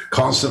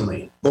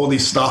constantly, all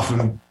this stuff.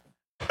 And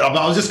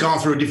I was just going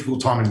through a difficult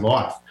time in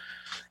life.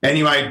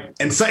 Anyway,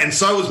 and so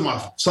was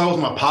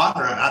my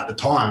partner at the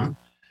time.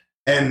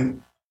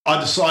 And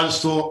I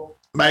just thought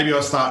maybe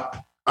I'll start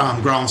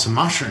growing some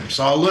mushrooms.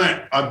 So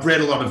I've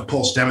read a lot of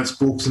Paul Stamets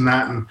books and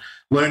that, and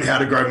learned how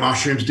to grow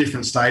mushrooms,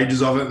 different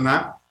stages of it and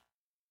that.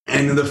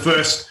 And the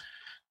first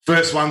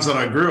ones that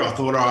I grew, I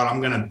thought, all right,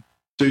 I'm going to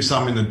do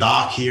some in the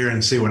dark here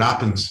and see what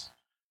happens.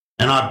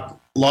 And I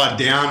lied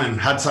down and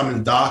had some in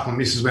the dark. My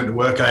missus went to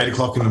work at 8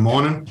 o'clock in the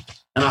morning,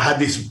 and I had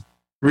this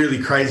really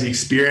crazy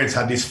experience,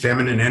 had this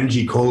feminine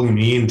energy calling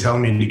me in,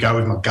 telling me to go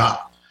with my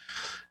gut.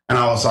 And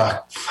I was like,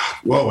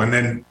 whoa. And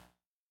then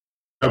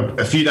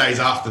a few days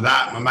after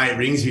that, my mate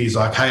rings me. He's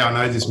like, hey, I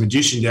know this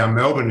magician down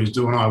Melbourne who's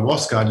doing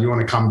ayahuasca. Do you want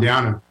to come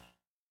down and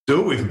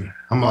do it with me?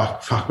 I'm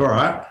like, fuck, all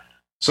right.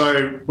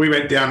 So we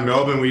went down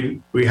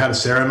Melbourne. We had a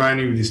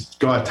ceremony with this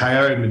guy,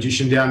 Teo, a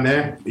magician down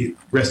there.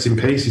 Rest in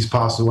peace. He's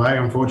passed away,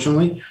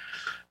 unfortunately.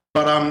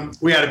 But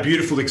we had a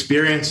beautiful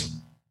experience.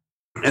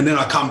 And then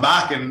I come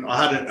back and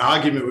I had an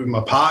argument with my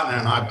partner,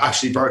 and I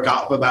actually broke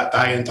up with that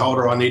day and told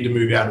her I need to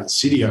move out of the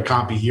city. I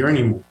can't be here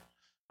anymore.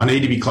 I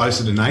need to be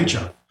closer to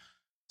nature.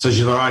 So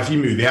she's like, all right, if you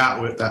move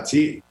out, that's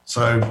it.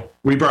 So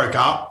we broke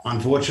up,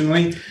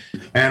 unfortunately.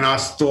 And I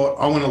thought,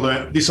 I want to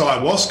learn this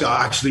ayahuasca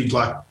actually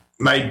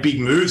made big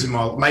moves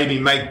made me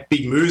make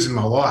big moves in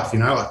my life,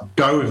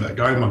 go with it,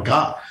 go with my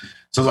gut.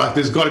 So I was like,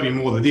 there's got to be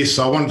more to this.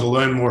 So I wanted to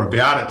learn more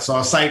about it. So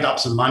I saved up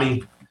some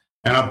money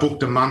and I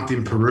booked a month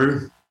in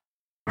Peru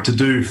to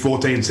do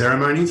 14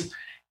 ceremonies.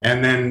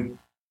 And then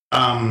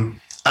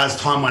as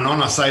time went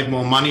on, I saved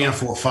more money. I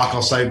thought, fuck,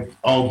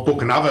 I'll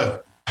book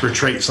another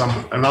retreat.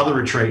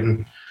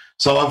 And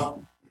so I've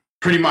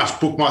pretty much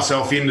booked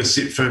myself in to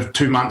sit for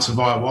 2 months of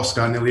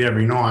ayahuasca nearly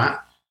every night.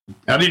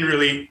 I don't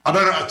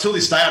know, until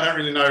this day, I don't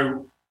really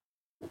know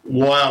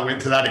why I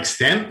went to that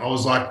extent. I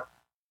was like,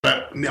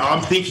 but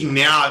I'm thinking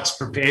now it's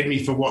prepared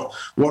me for what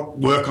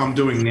work I'm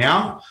doing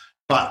now.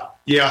 But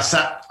yeah,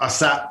 I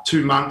sat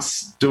 2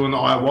 months doing the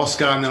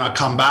ayahuasca, and then I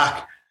come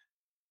back.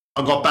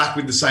 I got back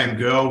with the same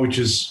girl, which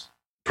is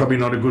probably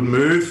not a good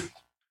move.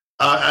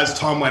 As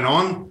time went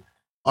on,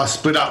 I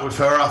split up with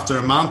her after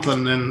a month,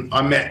 and then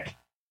I met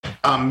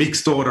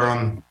Mick's daughter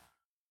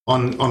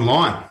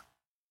online.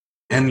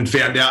 And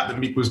found out that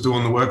Mick was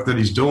doing the work that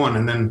he's doing.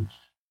 And then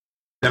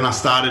I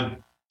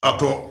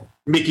thought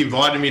Mick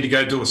invited me to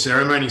go do a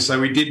ceremony. So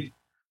we did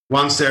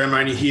one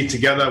ceremony here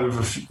together with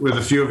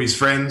a few of his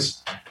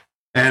friends.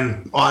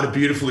 And I had a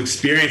beautiful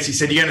experience. He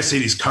said, you're going to see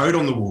this code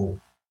on the wall.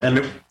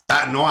 And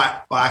that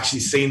night, I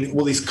actually seen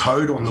all this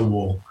code on the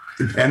wall.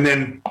 And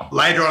then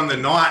later on the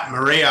night,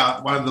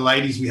 Maria, one of the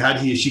ladies we had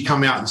here, she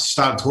come out and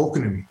started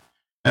talking to me.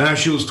 And as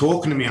she was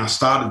talking to me, I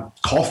started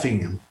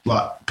coughing and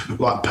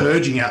like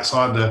purging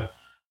outside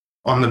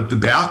on the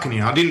balcony.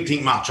 I didn't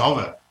think much of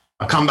it.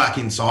 I come back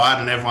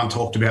inside and everyone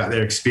talked about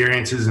their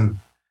experiences, and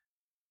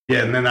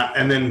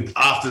and then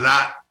after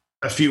that,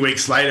 a few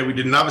weeks later, we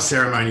did another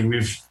ceremony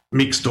with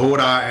Mick's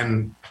daughter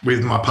and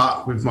with my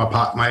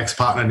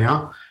ex-partner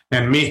now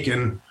and Mick,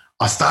 and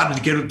I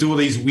started to do all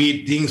these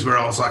weird things where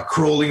I was like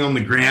crawling on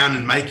the ground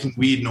and making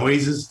weird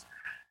noises,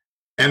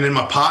 and then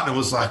my partner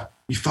was like,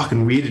 "You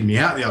fucking weirded me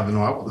out the other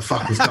night. What the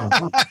fuck was going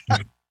on?"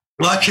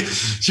 Like,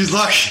 she's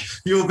like,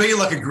 you were being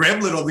like a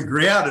gremlin on the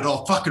ground, and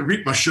I'll fucking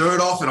rip my shirt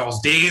off, and I was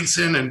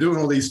dancing and doing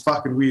all these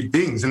fucking weird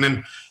things. And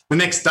then the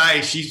next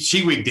day,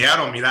 she wigged out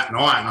on me that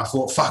night, and I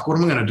thought, fuck, what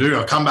am I going to do?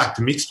 I come back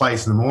to Mick's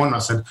place in the morning. I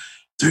said,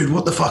 dude,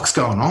 what the fuck's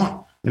going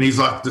on? And he's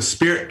like, the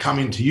spirit come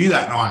into you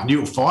that night, and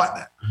you were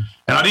fighting it.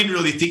 And I didn't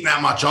really think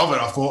that much of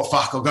it. I thought,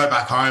 fuck, I'll go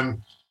back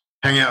home,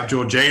 hang out with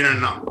Georgina.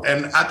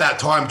 And at that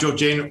time,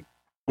 Georgina,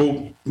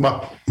 well, my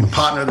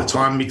partner at the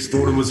time, Mick's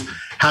daughter, was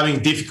having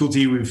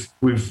difficulty with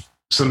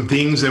some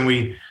things, and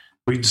we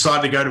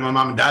decided to go to my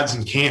mum and dad's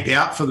and camp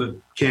out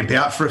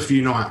for a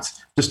few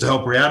nights just to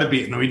help her out a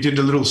bit. And we did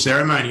a little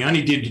ceremony. I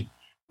only did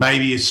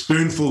maybe a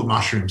spoonful of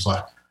mushrooms,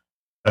 like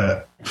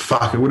it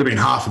would have been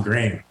half a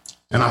gram.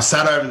 And I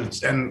sat over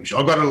and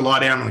I got her to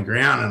lie down on the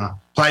ground, and I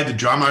played the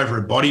drum over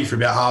her body for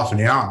about half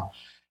an hour.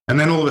 And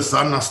then all of a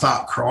sudden I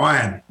start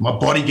crying. My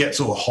body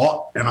gets all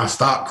hot and I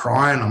start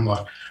crying. I'm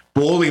like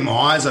bawling my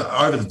eyes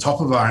over the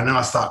top of her, and then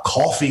I start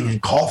coughing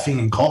and coughing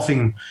and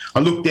coughing. I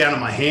look down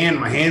at my hand.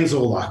 My hand's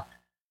all like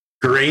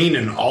green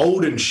and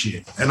old and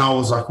shit. And I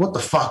was like, what the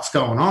fuck's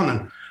going on?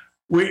 And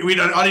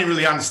I didn't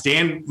really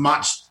understand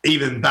much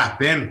even back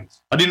then.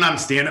 I didn't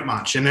understand it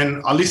much. And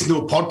then I listened to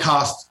a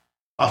podcast.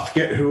 I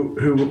forget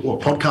what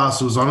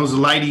podcast it was on. It was a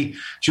lady.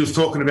 She was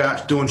talking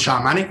about doing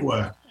shamanic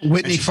work.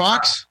 Whitney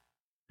Fox?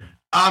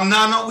 No,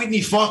 not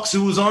Whitney Fox. It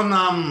was on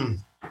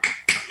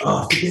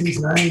I forget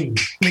his name.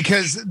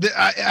 Because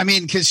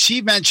because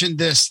she mentioned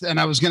this, and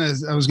I was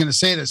gonna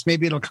say this.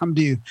 Maybe it'll come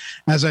to you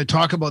as I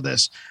talk about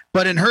this.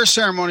 But in her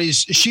ceremonies,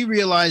 she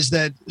realized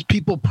that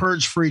people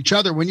purge for each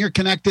other. When you're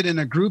connected in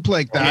a group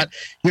like that,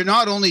 you're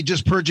not only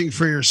just purging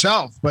for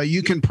yourself, but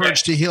you can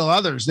purge to heal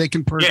others. They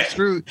can purge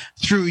through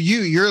you.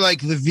 You're like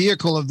the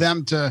vehicle of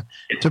them to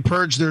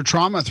purge their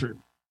trauma through.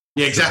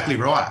 Yeah, exactly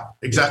right.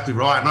 Exactly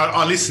right. And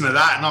I listened to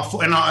that,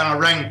 and I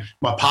rang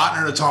my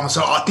partner at the time. I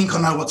said, I think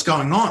I know what's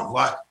going on.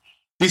 Like,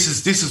 this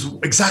is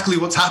exactly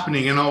what's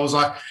happening. And I was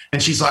like,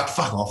 and she's like,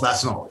 fuck off.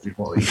 That's not what you're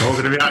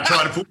talking about,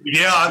 trying to put me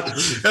down.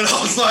 And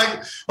I was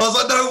like,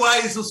 no way,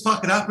 this was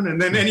fucking happening.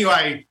 And then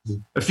anyway,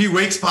 a few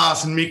weeks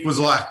passed, and Mick was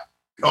like,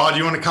 oh, do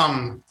you want to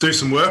come do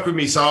some work with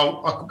me?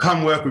 So I could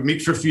come work with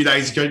Mick for a few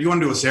days. He goes, do you want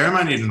to do a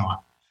ceremony tonight?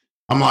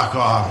 I'm like,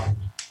 oh,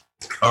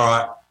 all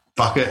right,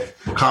 fuck it,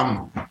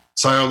 come.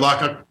 So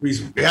we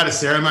had a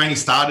ceremony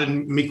started,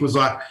 and Mick was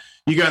like,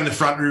 you go in the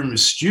front room with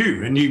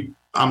Stu and you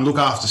look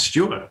after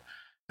Stuart.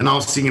 And I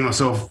was thinking to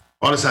myself,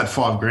 I just had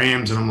 5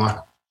 grams, and I'm like,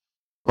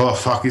 oh,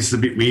 fuck, this is a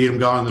bit weird. I'm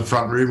going in the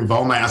front room with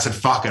old mate. I said,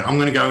 fuck it. I'm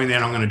going to go in there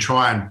and I'm going to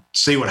try and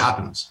see what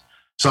happens.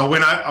 So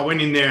I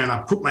went in there and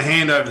I put my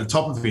hand over the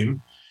top of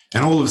him,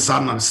 and all of a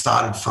sudden I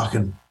started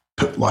fucking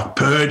like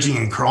purging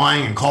and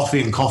crying and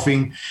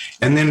coughing.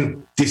 And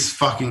then this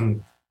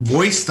fucking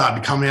voice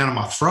started coming out of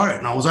my throat,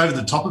 and I was over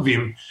the top of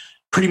him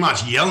pretty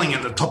much yelling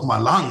at the top of my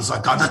lungs,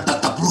 like,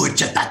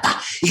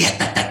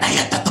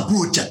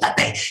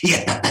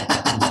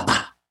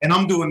 and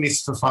I'm doing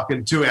this for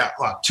fucking 2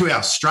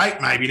 hours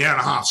straight, maybe an hour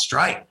and a half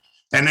straight.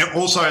 And they're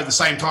also at the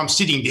same time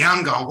sitting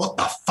down going, what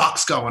the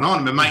fuck's going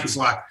on? And my mate's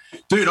like,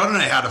 dude, I don't know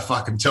how to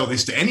fucking tell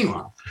this to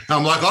anyone. And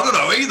I'm like, I don't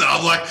know either.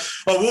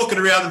 I'm walking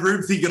around the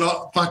room thinking,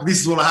 oh, fuck,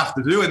 this is what I have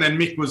to do. And then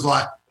Mick was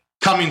like,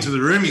 come into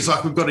the room. He's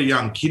like, we've got a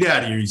young kid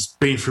out here. He's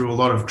been through a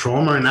lot of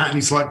trauma and that. And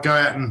he's like, go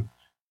out and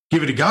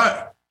give it a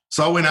go.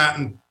 So I went out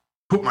and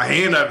put my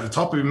hand over the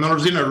top of him. And I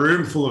was in a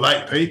room full of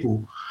 8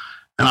 people.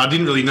 And I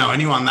didn't really know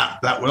anyone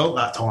that well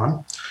at that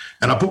time.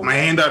 And I put my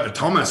hand over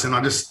Thomas, and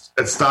it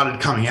started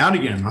coming out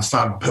again. I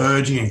started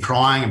purging and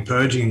crying and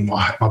purging.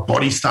 My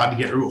body started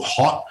to get real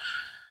hot.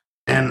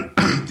 And,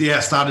 I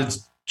started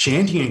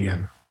chanting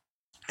again.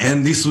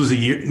 And this was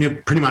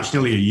pretty much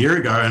nearly a year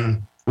ago.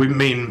 And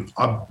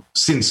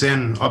since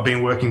then, I've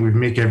been working with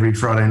Mick every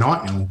Friday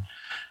night nearly.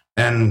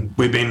 And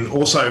we've been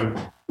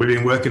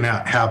working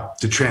out how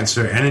to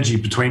transfer energy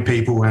between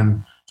people,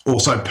 and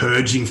also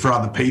purging for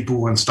other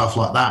people and stuff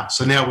like that.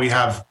 So now we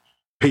have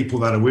people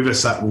that are with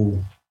us that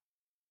will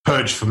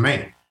purge for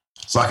me.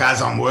 It's like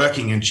as I'm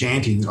working and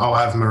chanting, I'll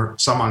have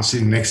someone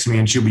sitting next to me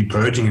and she'll be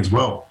purging as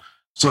well,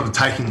 sort of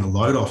taking the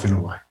load off in a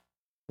way.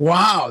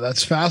 Wow,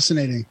 that's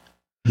fascinating.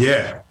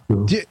 Yeah.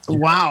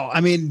 Wow.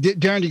 I mean,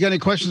 Darren, do you got any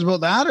questions about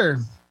that,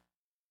 or?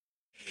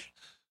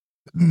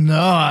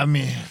 No, I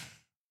mean,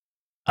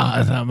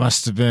 that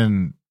must have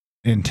been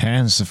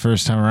intense the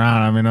first time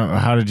around. I mean,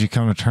 how did you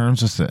come to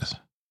terms with this?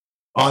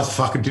 I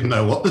fucking didn't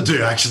know what to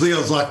do, actually. I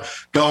was like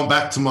going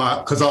back to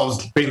because I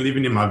was been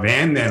living in my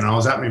van then, and I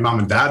was at my mum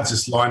and dad's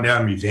just lying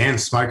down in my van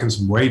smoking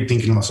some weed,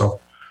 thinking to myself,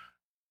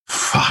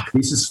 fuck,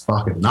 this is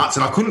fucking nuts.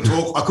 And I couldn't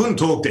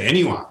talk to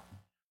anyone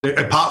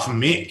apart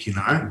from Mick, you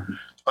know.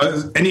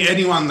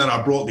 Anyone that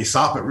I brought this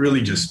up, it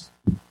really just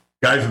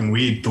gave them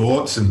weird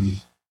thoughts,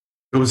 and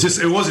it was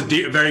a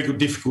very good,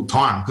 difficult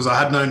time because I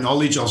had no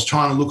knowledge. I was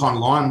trying to look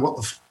online,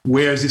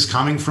 where is this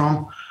coming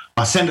from?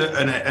 I sent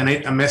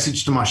a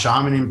message to my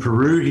shaman in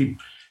Peru.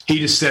 He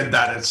just said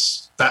that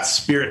it's that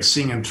spirit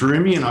singing through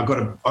me, and I got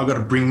to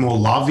bring more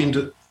love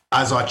into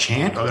as I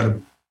chant. I got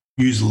to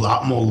use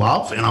more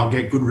love, and I'll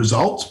get good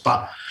results.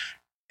 But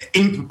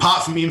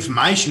apart from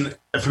information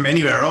from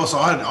anywhere else,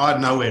 I had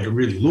nowhere to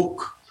really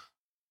look.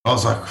 I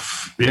was like,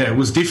 yeah, it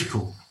was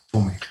difficult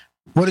for me.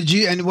 How did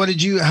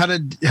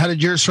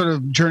your sort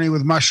of journey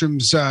with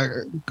mushrooms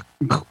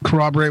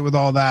corroborate with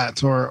all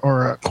that,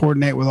 or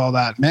coordinate with all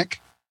that, Mick?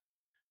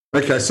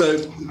 Okay, so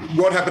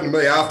what happened to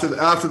me after the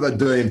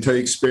DMT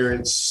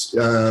experience,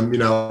 a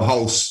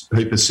whole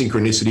heap of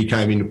synchronicity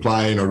came into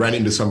play, and I ran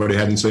into somebody I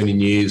hadn't seen in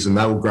years, and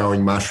they were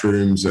growing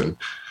mushrooms, and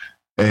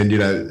I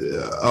ended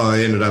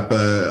up,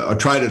 I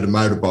traded a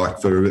motorbike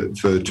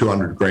for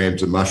 200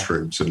 grams of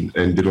mushrooms and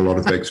did a lot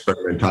of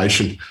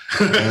experimentation.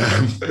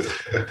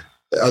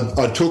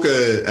 I took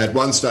at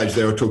one stage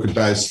there, I took a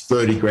dose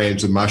 30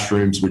 grams of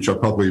mushrooms, which I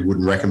probably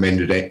wouldn't recommend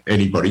to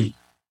anybody.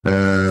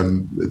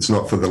 It's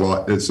not for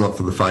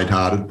the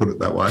faint-hearted, put it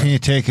that way. Can you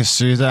take us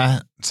through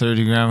that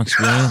 30-gram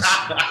experience?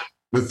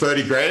 The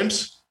 30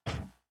 grams?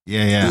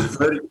 Yeah.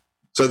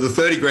 So the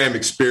 30-gram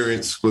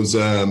experience was,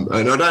 and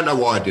I don't know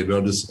why I did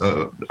it.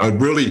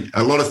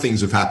 A lot of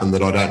things have happened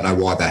that I don't know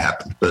why they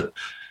happened. But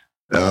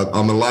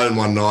I'm alone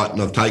one night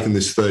and I've taken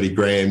this 30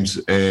 grams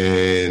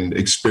and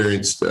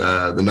experienced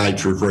the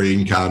nature of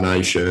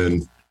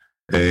reincarnation,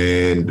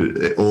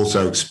 and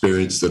also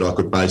experienced that I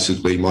could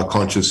basically, my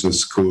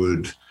consciousness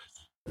could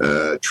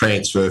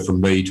transfer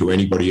from me to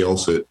anybody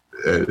else at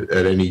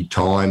any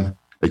time,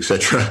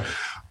 etc.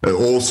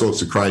 All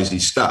sorts of crazy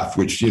stuff,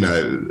 which,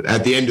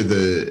 at the end of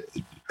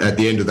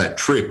that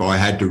trip, I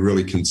had to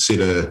really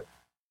consider,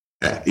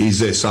 is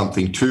there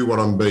something to what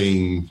I'm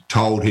being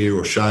told here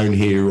or shown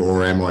here,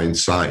 or am I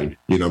insane?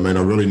 I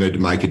really need to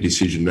make a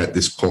decision at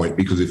this point,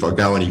 because if I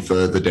go any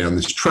further down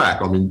this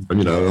track, I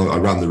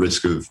run the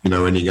risk of,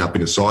 ending up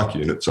in a psych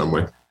unit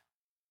somewhere.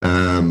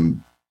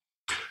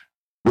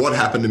 What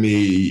happened to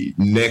me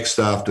next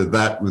after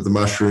that with the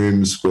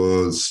mushrooms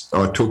was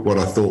I took what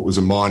I thought was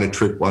a minor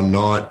trip one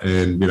night,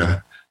 and,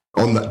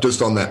 on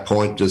that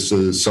point, just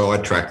a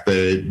sidetrack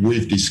there,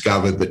 we've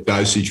discovered that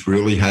dosage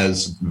really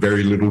has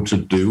very little to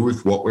do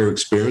with what we're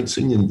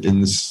experiencing in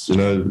this,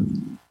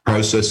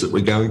 process that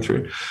we're going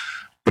through.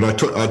 But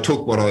I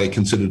took what I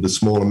considered a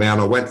small amount.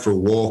 I went for a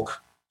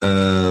walk.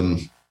 I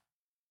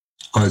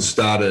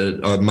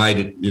made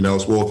it, I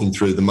was walking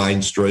through the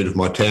main street of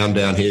my town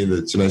down here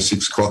that's,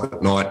 6 o'clock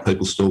at night,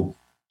 people still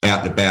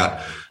out and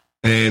about.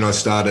 And I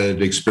started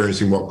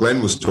experiencing what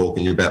Glenn was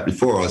talking about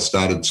before. I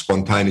started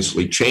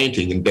spontaneously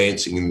chanting and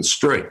dancing in the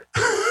street.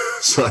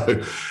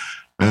 So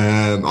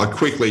I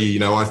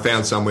quickly, I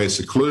found somewhere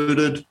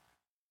secluded,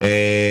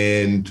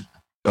 and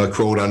I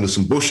crawled under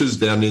some bushes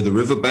down near the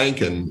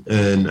riverbank and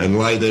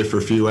lay there for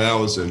a few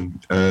hours.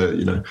 And,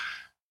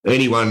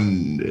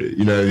 anyone,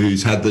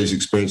 who's had these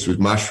experiences with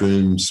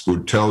mushrooms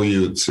would tell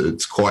you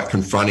it's quite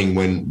confronting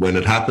when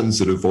it happens,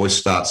 that a voice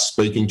starts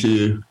speaking to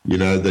you,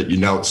 that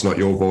it's not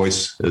your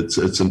voice,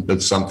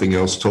 it's something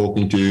else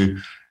talking to you.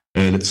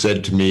 And it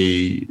said to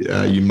me,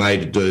 you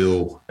made a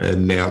deal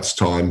and now it's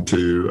time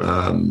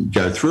to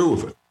go through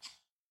with it.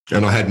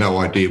 And I had no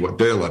idea what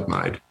deal I'd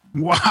made.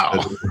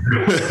 Wow.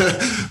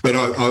 But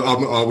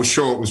I was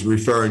sure it was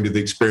referring to the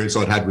experience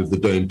I'd had with the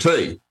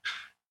DMT.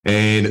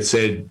 And it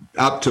said,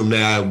 up till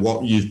now,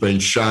 what you've been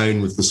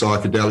shown with the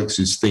psychedelics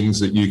is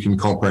things that you can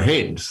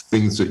comprehend,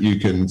 things that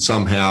you can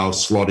somehow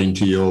slot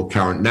into your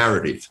current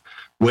narrative.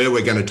 Where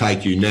we're going to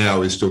take you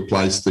now is to a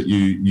place that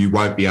you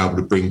won't be able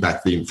to bring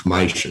back the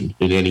information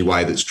in any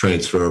way that's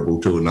transferable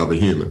to another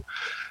human.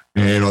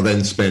 And I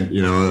then spent,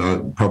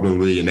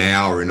 probably an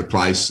hour in a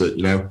place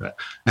that,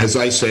 as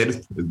they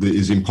said,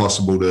 is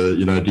impossible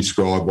to,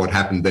 describe what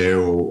happened there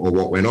or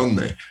what went on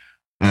there.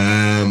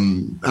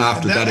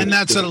 After that, and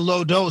that's at a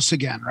low dose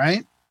again,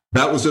 right?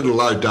 That was at a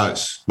low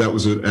dose. That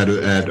was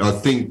at I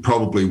think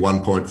probably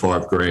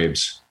 1.5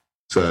 grams.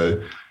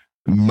 So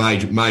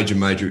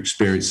major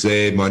experience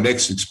there. My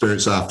next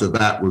experience after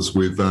that was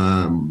with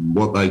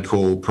what they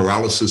call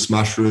paralysis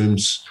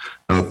mushrooms,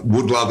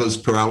 wood lovers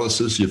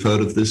paralysis. You've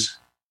heard of this?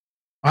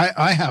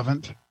 I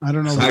haven't. I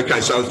don't know.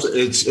 Okay, so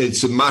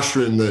it's a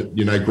mushroom that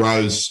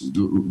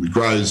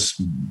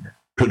grows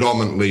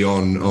predominantly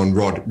on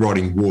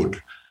rotting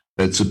wood.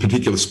 It's a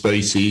particular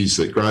species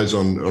that grows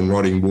on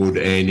rotting wood,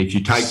 and if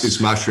you take this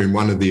mushroom,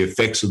 one of the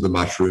effects of the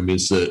mushroom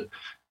is that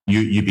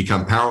you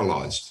become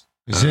paralyzed.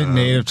 Is it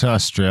native to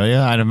Australia?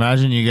 I'd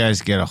imagine you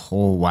guys get a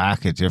whole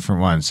whack of different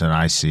ones than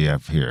I see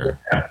up here.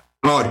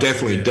 Oh,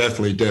 definitely.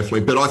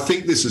 But I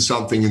think this is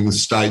something in the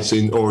States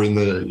or in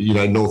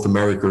the North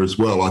America as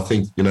well. I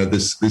think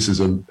this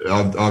is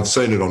I've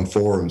seen it on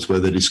forums where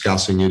they're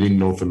discussing it in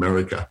North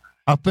America.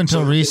 Up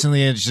until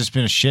recently, it's just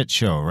been a shit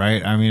show,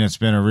 right? I mean, it's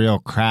been a real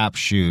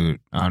crapshoot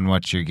on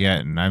what you're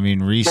getting. I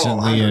mean,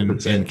 recently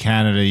in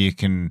Canada, you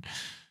can.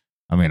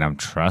 I mean, I'm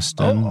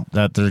trusting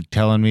that they're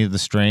telling me the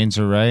strains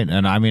are right,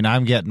 and I mean,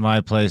 I'm getting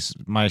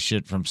my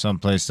shit from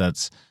someplace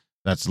that's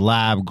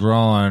lab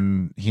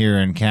grown here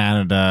in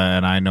Canada,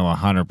 and I know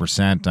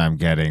 100% I'm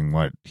getting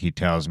what he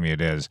tells me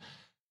it is.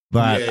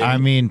 But I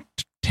mean,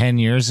 10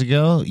 years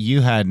ago,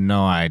 you had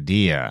no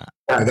idea.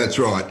 No, that's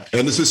right.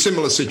 And there's a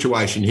similar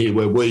situation here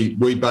where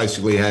we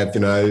basically have,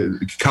 a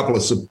couple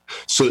of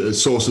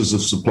sources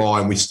of supply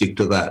and we stick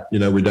to that.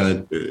 We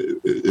don't,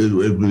 it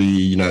would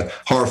be,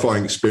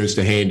 horrifying experience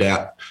to hand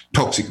out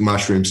toxic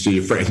mushrooms to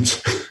your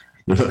friends.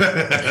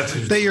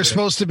 That you're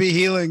supposed to be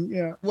healing.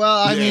 Yeah.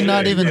 Well, I mean,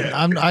 not even.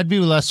 I'd be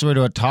less worried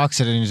about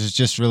toxic, and there's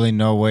just really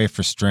no way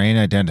for strain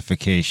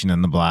identification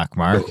in the black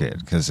market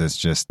because it's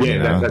just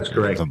that's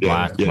correct. The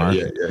black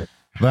market. Yeah.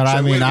 But so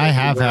I mean, I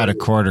have had a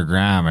quarter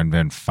gram and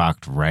been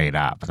fucked right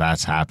up.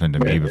 That's happened to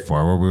me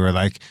before, where we were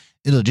like,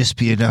 it'll just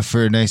be enough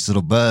for a nice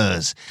little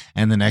buzz,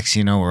 and the next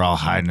thing you know, we're all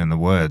hiding in the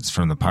woods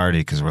from the party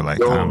because we're like,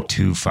 I'm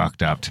too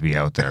fucked up to be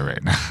out there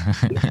right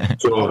now.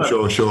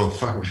 Sure.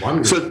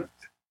 So.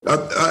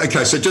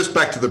 Okay, so just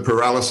back to the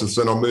paralysis,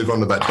 and I'll move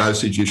on to that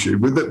dosage issue.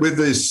 With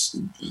this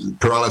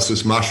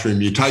paralysis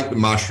mushroom, you take the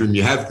mushroom,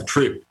 you have the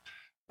trip.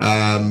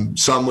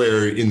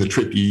 Somewhere in the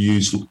trip, you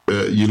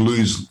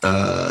lose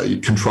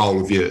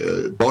control of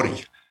your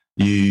body.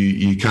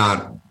 You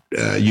can't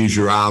use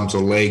your arms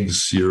or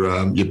legs.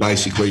 You're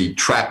basically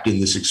trapped in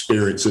this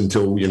experience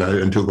until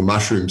the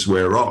mushrooms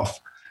wear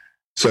off.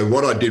 So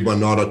what I did one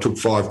night, I took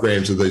 5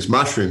 grams of these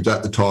mushrooms.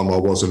 At the time, I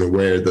wasn't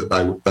aware that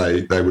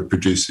they would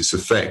produce this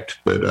effect.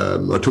 But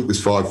I took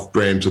this 5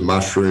 grams of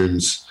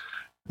mushrooms.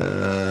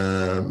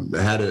 And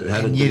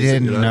you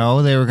didn't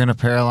know they were going to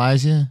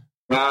paralyze you?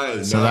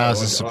 No. So that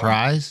was a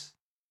surprise?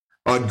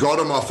 I'd got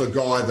them off a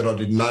guy that I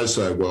didn't know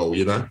so well,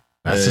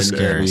 That's a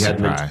scary he hadn't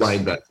surprise.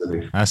 explained that to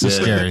me. That's a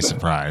scary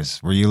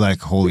surprise. Were you like,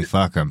 holy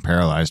fuck, I'm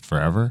paralyzed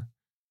forever?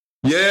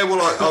 Yeah,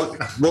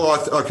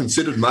 I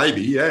considered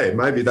maybe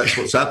that's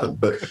what's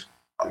happened. But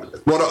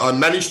I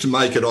managed to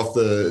make it off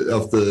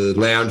the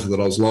lounge that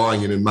I was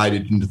lying in and made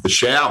it into the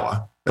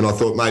shower. And I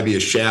thought maybe a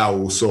shower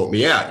will sort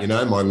me out.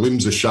 My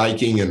limbs are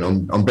shaking and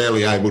I'm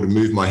barely able to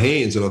move my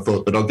hands. And I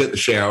thought, but I'll get the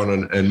shower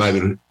and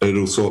maybe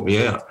it'll sort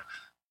me out.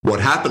 What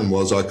happened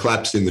was I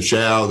collapsed in the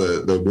shower.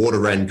 The water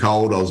ran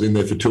cold. I was in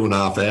there for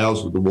 2.5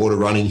 hours with the water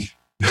running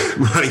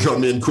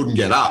on me and couldn't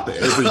get up.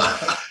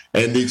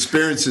 And the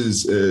experience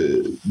is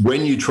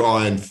when you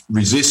try and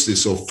resist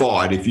this or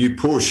fight, if you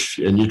push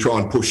and you try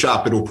and push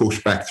up, it'll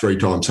push back 3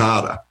 times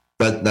harder.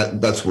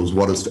 That's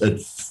what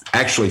it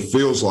actually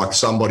feels like.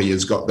 Somebody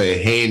has got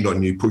their hand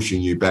on you,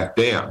 pushing you back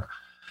down.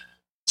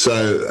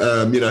 So,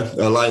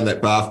 I lay in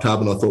that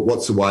bathtub and I thought,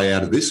 what's the way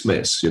out of this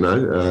mess? How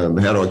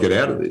do I get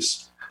out of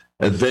this?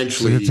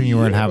 Eventually, it's a good thing you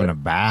weren't having a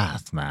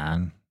bath,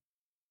 man.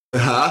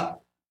 Huh?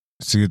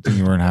 It's a good thing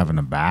you weren't having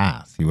a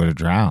bath. You would have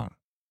drowned.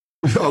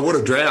 I would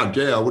have drowned.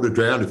 Yeah, I would have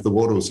drowned if the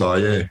water was high.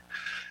 Yeah.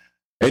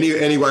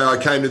 Anyway, I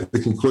came to the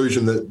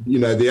conclusion that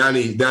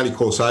the only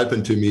course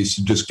open to me is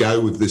to just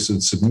go with this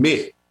and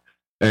submit.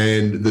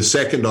 And the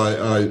second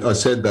I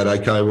said that,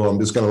 okay, well, I'm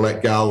just going to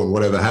let go and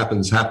whatever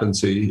happens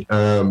here.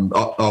 I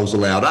was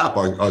allowed up.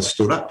 I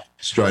stood up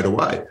straight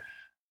away.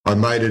 I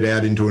made it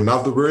out into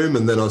another room,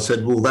 and then I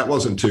said, well, that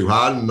wasn't too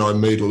hard, and I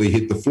immediately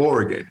hit the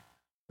floor again.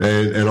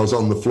 And I was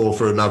on the floor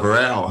for another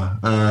hour.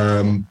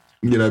 By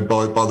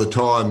the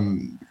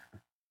time.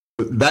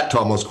 That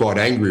time I was quite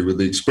angry with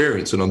the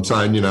experience, and I'm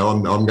saying,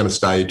 I'm going to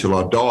stay till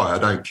I die. I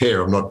don't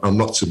care. I'm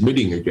not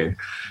submitting again.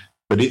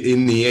 But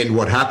in the end,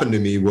 what happened to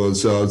me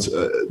was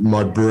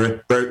my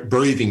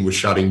breathing was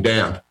shutting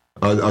down.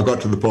 I got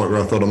to the point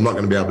where I thought I'm not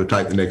going to be able to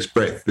take the next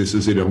breath. This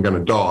is it. I'm going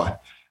to die.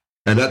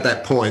 And at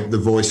that point, the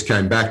voice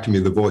came back to me,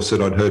 the voice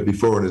that I'd heard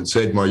before, and it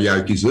said, "My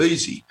yoke is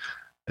easy."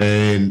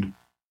 And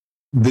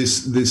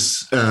this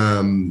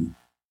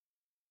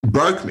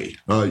broke me.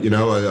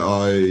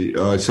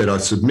 I said I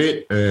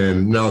submit,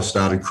 and I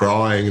started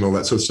crying and all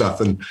that sort of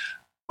stuff. And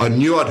I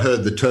knew I'd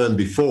heard the term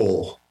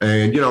before,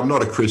 and I'm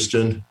not a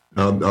Christian.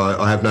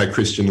 I have no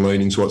Christian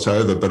leanings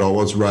whatsoever, but I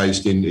was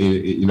raised in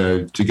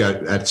to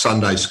go at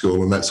Sunday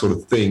school and that sort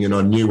of thing, and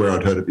I knew where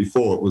I'd heard it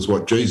before. It was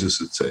what Jesus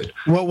had said.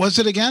 What was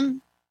it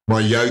again? My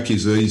yoke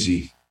is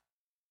easy.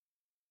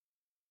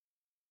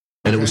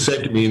 And it was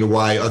said to me in a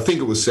way, I think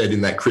it was said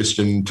in that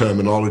Christian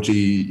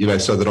terminology,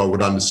 so that I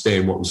would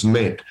understand what was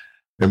meant.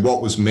 And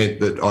what was meant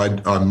that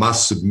I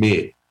must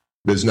submit.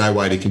 There's no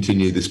way to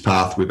continue this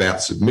path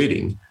without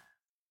submitting.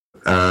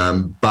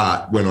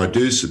 But when I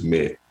do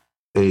submit,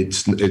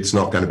 it's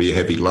not going to be a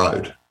heavy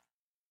load.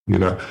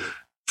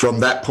 From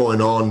that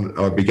point on,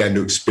 I began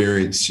to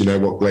experience,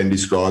 what Glenn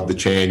described, the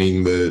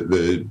chanting,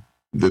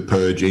 the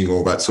purging,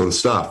 all that sort of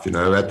stuff.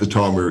 At the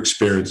time we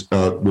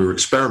were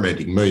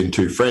experimenting. Me and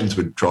 2 friends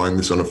were trying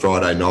this on a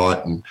Friday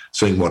night and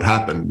seeing what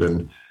happened.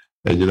 And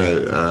I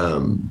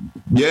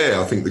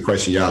think the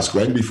question you asked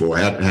Glenn before,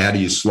 how do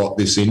you slot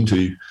this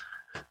into,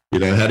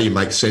 how do you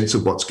make sense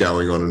of what's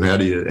going on, and how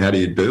do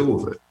you deal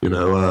with it?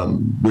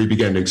 We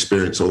began to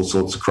experience all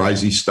sorts of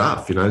crazy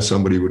stuff.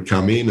 Somebody would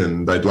come in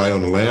and they'd lay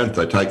on the lounge,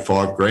 they'd take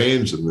 5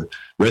 grams, and the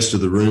rest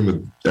of the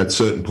room at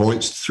certain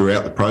points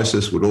throughout the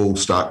process would all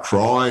start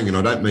crying. And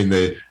I don't mean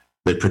they're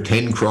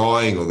pretend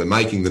crying or they're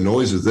making the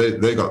noises.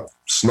 They've got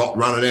snot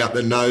running out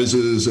their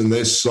noses and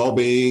they're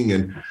sobbing.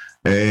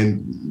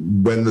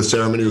 And when the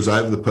ceremony was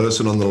over, the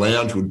person on the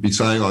lounge would be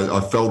saying, I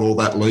felt all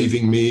that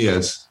leaving me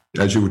as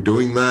you were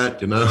doing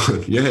that,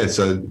 Yeah,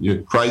 so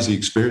crazy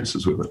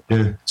experiences with it,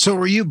 yeah. So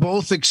were you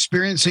both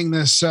experiencing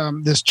this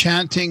this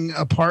chanting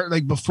apart,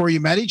 like before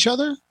you met each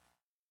other?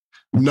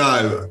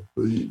 No.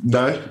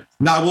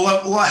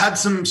 Well, I had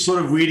some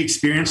sort of weird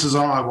experiences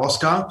on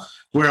ayahuasca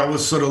where I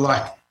was sort of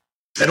like,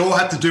 it all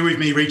had to do with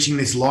me reaching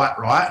this light,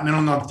 right? And then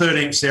on the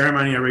 13th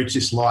ceremony, I reached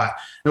this light.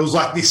 It was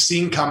like this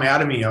thing come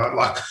out of me,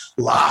 like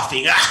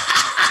laughing,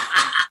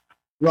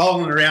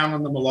 rolling around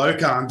on the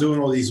Maloka and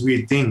doing all these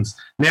weird things.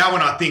 Now,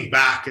 when I think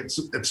back, it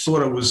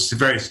sort of was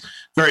very,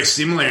 very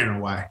similar in a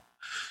way.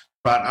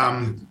 But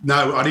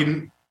no, I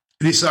didn't.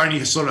 This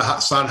only sort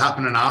of started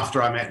happening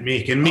after I met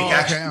Mick, and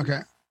Mick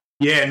okay.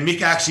 Yeah, and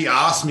Mick actually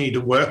asked me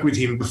to work with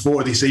him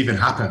before this even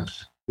happened.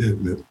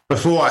 Yeah.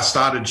 Before I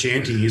started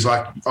chanting, he's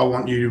like, I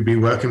want you to be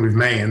working with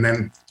me. And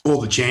then all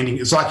the chanting,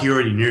 it's like he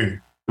already knew.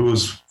 It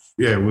was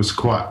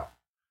quite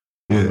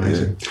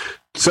amazing. Yeah.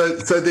 So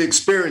the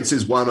experience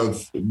is one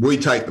of, we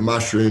take the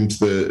mushrooms,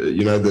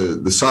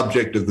 the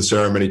subject of the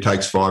ceremony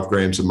takes 5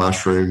 grams of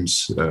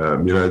mushrooms.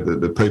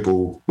 The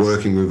people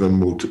working with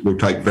them will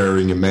take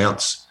varying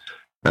amounts.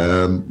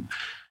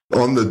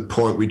 on the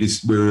point we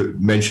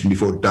mentioned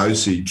before,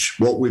 dosage,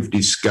 what we've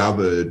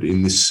discovered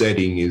in this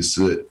setting is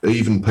that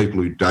even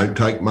people who don't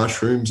take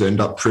mushrooms end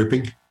up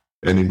tripping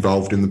and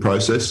involved in the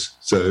process.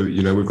 So,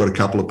 we've got a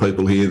couple of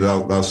people here,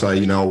 they'll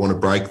say, I want to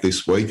break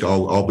this week.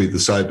 I'll be the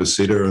sober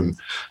sitter, and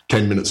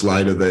 10 minutes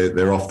later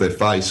they're off their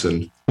face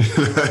and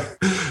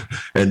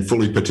and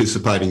fully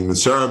participating in the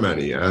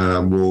ceremony.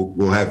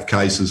 We'll have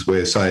cases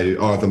where, say,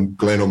 either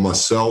Glen or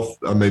myself.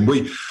 I mean,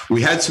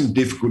 we had some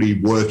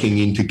difficulty working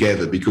in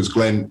together because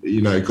Glen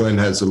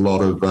has a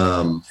lot of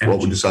what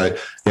would you say?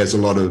 He has a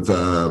lot of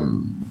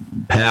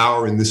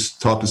power in this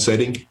type of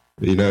setting.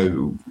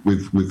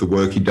 With the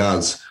work he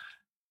does,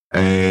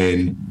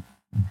 and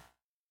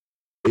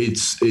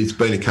it's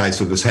been a case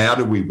of us. How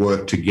do we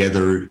work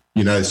together?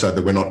 So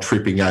that we're not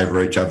tripping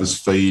over each other's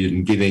feet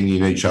and getting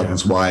in each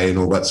other's way and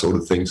all that sort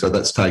of thing. So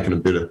that's taken a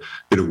bit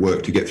of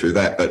work to get through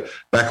that. But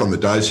back on the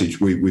dosage,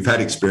 we've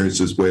had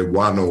experiences where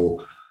one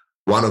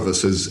of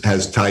us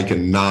has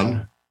taken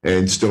none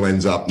and still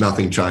ends up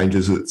nothing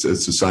changes. It's the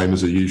same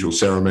as a usual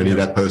ceremony. Yeah.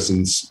 That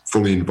person's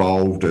fully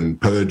involved and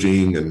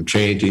purging and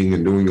chanting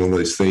and doing all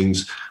these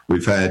things.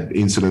 We've had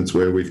incidents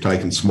where we've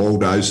taken small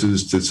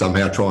doses to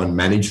somehow try and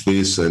manage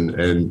this, and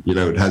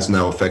it has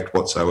no effect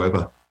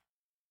whatsoever.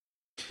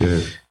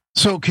 Yeah.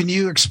 So can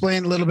you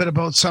explain a little bit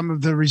about some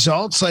of the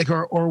results,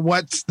 or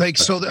what,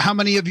 so how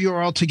many of you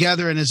are all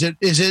together, and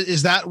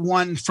is that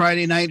one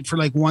Friday night for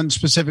one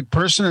specific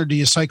person, or do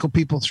you cycle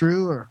people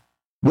through, or?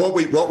 What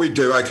we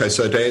do, okay,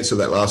 so to answer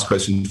that last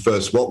question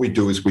first, what we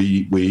do is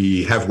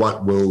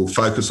we'll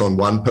focus on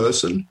one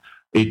person.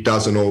 It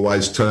doesn't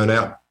always turn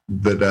out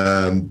that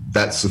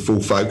that's the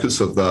full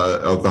focus of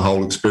the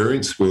whole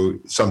experience.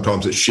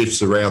 Sometimes it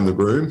shifts around the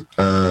room.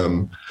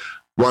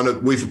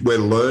 We're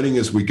learning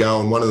as we go,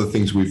 and one of the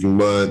things we've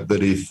learned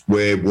that if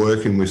we're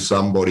working with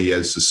somebody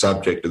as the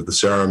subject of the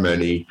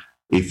ceremony,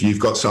 if you've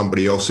got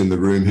somebody else in the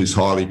room who's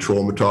highly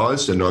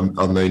traumatized, and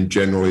I mean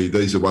generally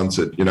these are ones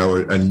that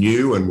are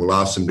new, and we'll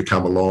ask them to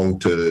come along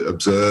to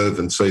observe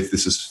and see if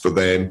this is for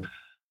them.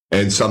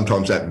 And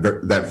sometimes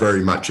that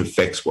very much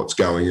affects what's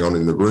going on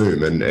in the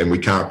room, and we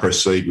can't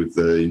proceed with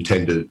the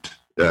intended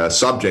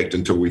subject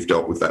until we've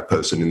dealt with that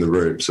person in the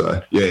room.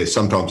 So yeah,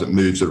 sometimes it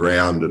moves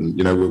around, and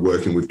we're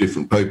working with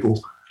different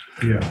people.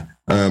 Yeah.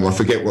 I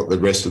forget what the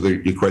rest of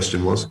your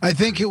question was. I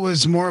think it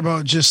was more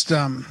about just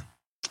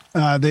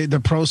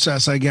the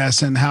process, I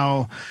guess, and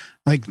how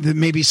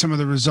maybe some of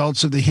the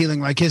results of the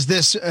healing. Is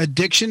this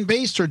addiction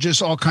based or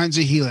just all kinds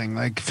of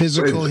healing,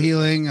 physical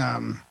healing?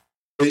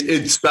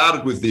 It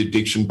started with the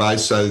addiction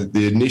base. So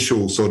the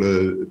initial sort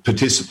of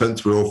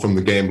participants were all from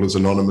the Gamblers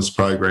Anonymous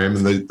program,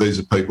 and these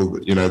are people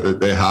that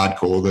they're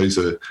hardcore. These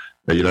are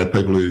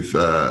people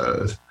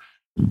who've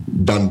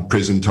done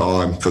prison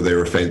time for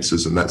their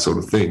offences and that sort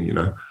of thing.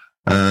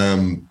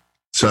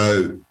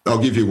 So I'll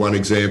give you one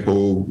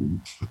example.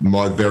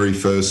 My very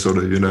first sort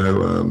of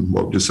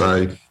what would you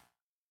say,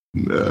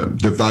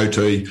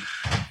 devotee.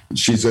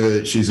 She's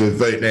a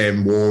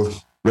Vietnam War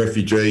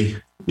refugee.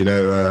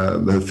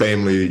 Her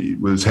family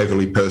was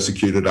heavily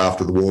persecuted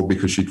after the war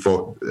because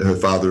her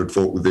father had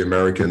fought with the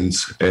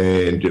Americans,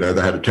 and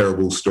they had a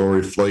terrible story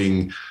of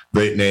fleeing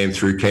Vietnam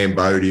through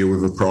Cambodia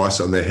with a price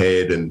on their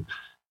head, and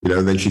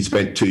then she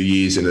spent 2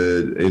 years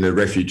in a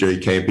refugee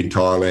camp in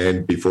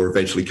Thailand before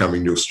eventually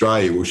coming to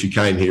Australia. Well, she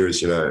came here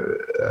as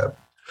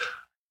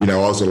I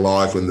was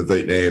alive when the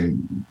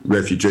Vietnam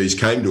refugees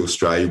came to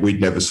Australia. We'd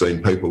never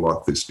seen people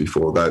like this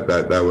before.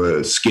 They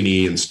were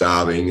skinny and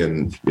starving,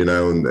 and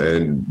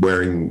and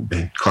wearing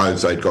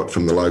clothes they'd got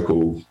from the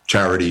local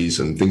charities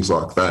and things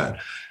like that.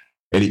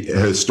 And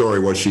her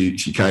story was she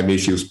came here.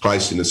 She was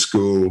placed in a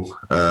school.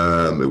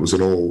 It was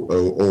an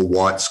all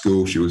white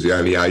school. She was the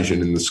only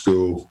Asian in the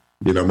school.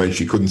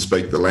 She couldn't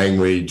speak the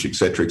language, et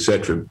cetera, et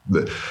cetera.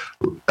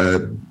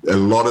 A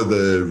lot of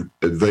the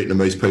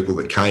Vietnamese people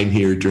that came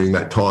here during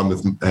that time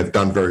have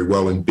done very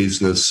well in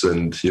business,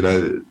 and,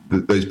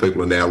 these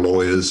people are now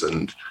lawyers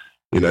and,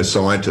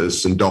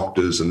 scientists and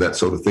doctors and that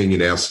sort of thing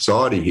in our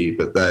society here,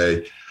 but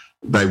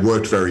they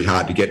worked very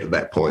hard to get to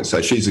that point.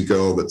 So she's a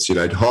girl that's,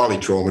 highly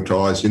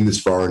traumatised in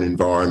this foreign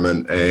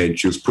environment, and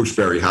she was pushed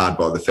very hard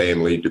by the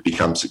family to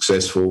become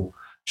successful.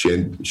 She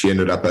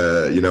ended up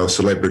a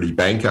celebrity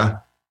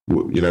banker,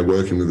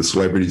 working with the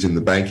celebrities in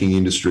the banking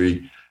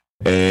industry,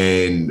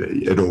 and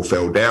it all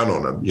fell down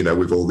on her,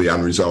 with all the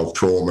unresolved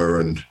trauma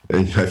and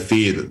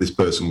fear that this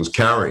person was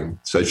carrying.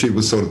 So she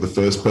was sort of the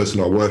first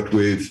person I worked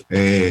with,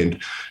 and,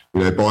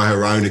 by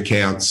her own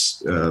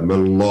accounts, a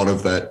lot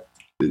of that,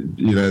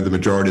 the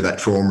majority of that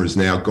trauma is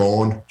now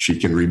gone. She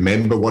can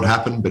remember what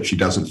happened, but she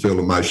doesn't feel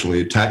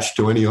emotionally attached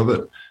to any of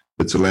it.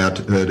 It's allowed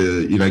her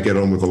to, get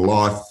on with her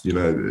life.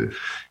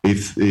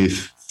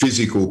 If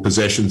physical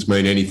possessions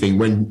mean anything,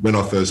 when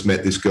I first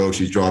met this girl,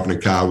 she's driving a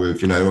car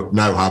with, no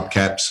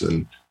hubcaps,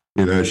 and,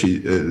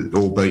 she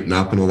all beaten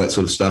up and all that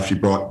sort of stuff. She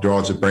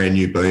drives a brand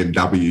new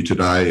BMW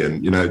today,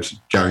 and, she's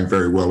going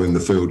very well in the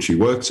field she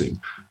works in.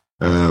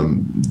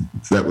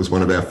 That was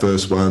one of our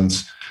first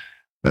ones.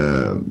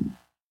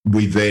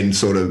 We then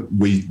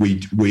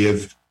we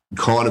have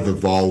kind of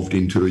evolved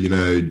into,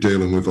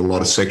 dealing with a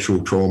lot of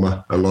sexual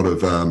trauma, a lot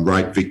of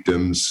rape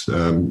victims,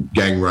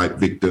 gang rape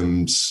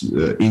victims,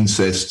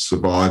 incest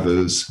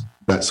survivors,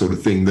 that sort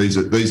of thing. These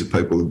are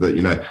people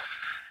that,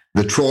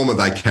 the trauma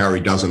they carry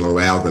doesn't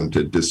allow them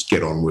to just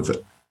get on with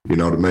it. You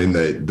know what I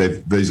mean?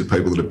 These are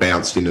people that have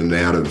bounced in and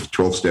out of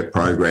 12-step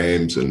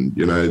programs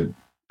and,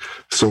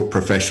 sought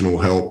professional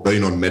help,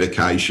 been on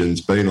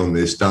medications, been on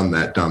this, done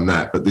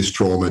that. But this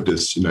trauma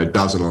just,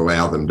 doesn't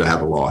allow them to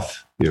have a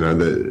life.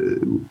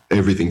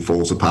 Everything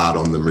falls apart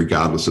on them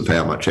regardless of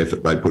how much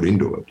effort they put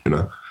into it,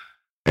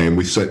 And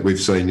we've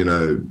seen,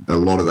 a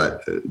lot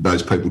of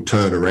those people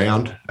turn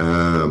around.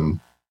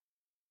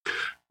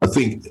 I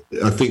think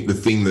the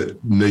thing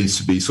that needs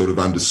to be sort of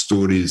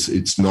understood is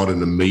it's not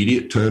an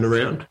immediate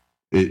turnaround.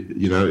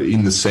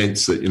 In the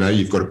sense that,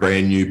 you've got a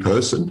brand new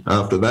person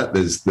after that.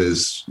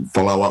 There's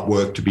follow-up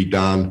work to be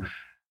done.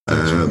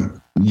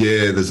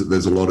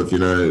 There's a lot of,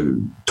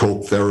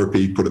 talk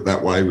therapy, put it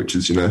that way, which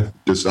is,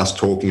 just us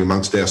talking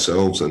amongst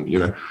ourselves. And,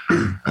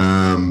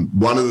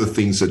 one of the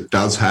things that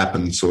does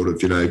happen sort of,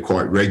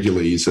 quite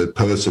regularly is a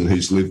person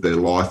who's lived their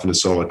life in a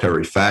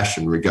solitary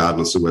fashion,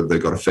 regardless of whether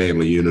they've got a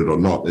family unit or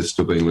not, they've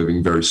still been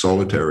living very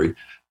solitary,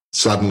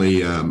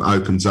 suddenly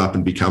opens up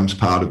and becomes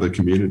part of the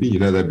community.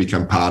 They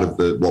become part of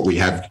what we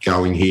have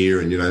going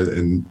here,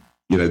 and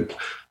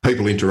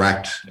people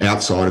interact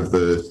outside of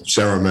the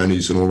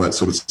ceremonies and all that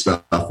sort of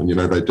stuff, and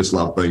they just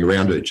love being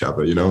around each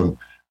other. And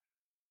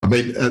I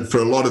mean, for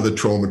a lot of the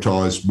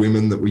traumatized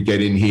women that we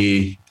get in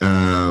here,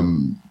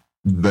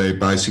 they're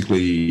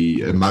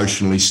basically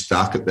emotionally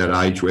stuck at that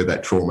age where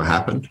that trauma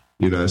happened.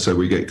 So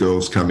we get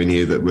girls come in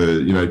here that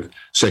were,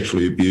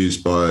 sexually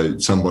abused by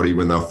somebody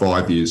when they were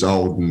 5 years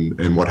old.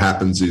 And what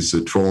happens is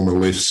the trauma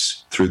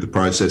lifts through the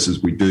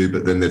processes we do,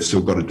 but then they've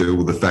still got to deal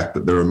with the fact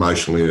that they're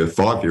emotionally a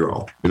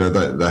 5-year-old.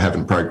 They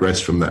haven't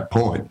progressed from that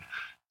point.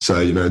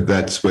 So,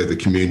 that's where the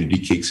community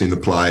kicks into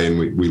play, and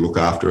we look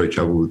after each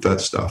other with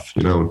that stuff,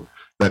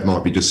 That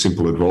might be just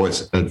simple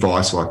advice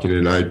like,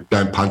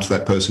 don't punch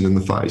that person in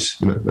the face.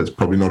 That's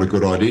probably not a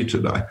good idea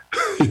today.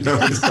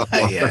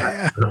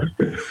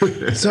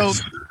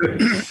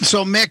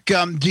 So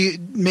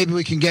Mick, maybe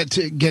we can get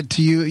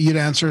to you to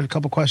answer a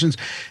couple questions.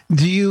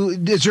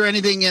 Is there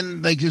anything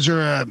is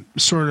there a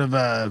sort of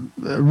a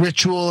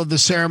ritual of the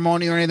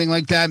ceremony or anything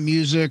like that,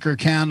 music or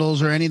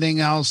candles or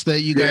anything else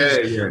that you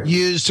guys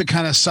use to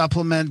kind of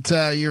supplement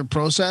your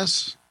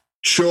process?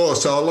 Sure.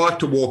 So I like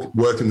to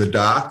work in the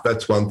dark.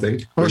 That's one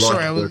thing. I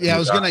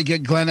was going to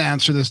get Glenn to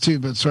answer this too,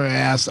 but sorry, I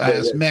asked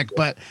Mick.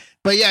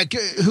 But yeah,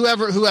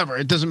 whoever,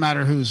 it doesn't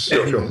matter who's.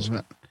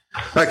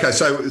 Okay,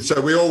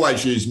 so we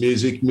always use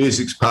music.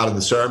 Music's part of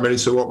the ceremony.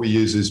 So what we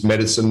use is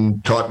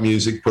medicine type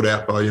music put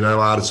out by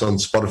artists on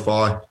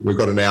Spotify. We've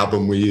got an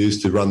album we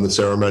use to run the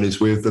ceremonies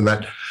with, and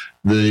that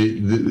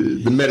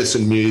the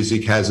medicine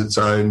music has its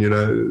own.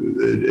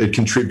 It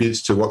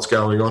contributes to what's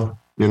going on.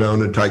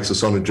 And it takes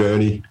us on a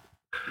journey.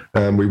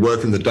 We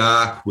work in the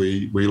dark.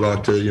 We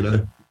like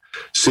to,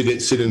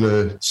 sit in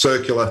a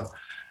circular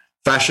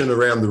fashion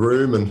around the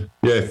room and,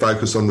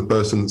 focus on the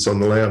person that's on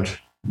the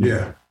lounge.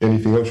 Yeah.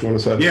 Anything else you want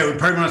to say? Yeah, we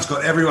pretty much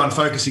got everyone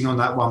focusing on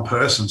that one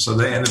person. So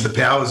the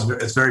power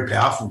it's very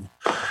powerful.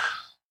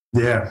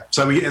 Yeah.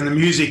 So the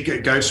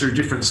music goes through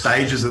different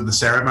stages of the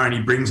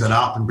ceremony, brings it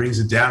up and brings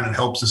it down, and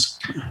helps us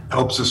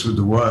with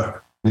the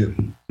work. Yeah.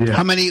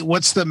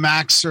 What's the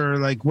max or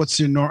what's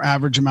the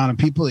average amount of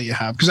people that you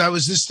have? Because I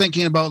was just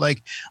thinking about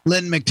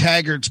Lynn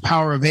McTaggart's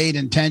Power of 8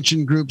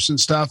 intention groups and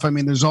stuff. I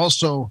mean, there's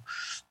also,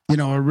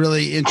 a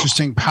really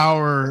interesting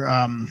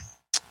power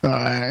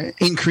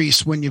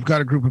increase when you've got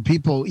a group of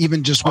people,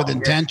 even just with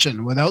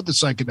intention, without the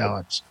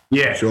psychedelics.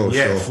 Yeah, sure.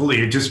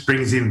 Fully. It just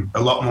brings in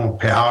a lot more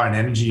power and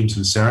energy into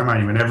the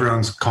ceremony when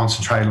everyone's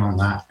concentrating on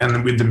that. And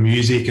then with the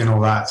music and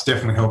all that, it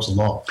definitely helps a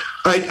lot.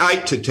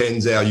 8 to 10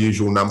 is our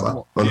usual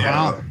number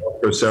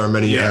for a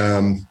ceremony.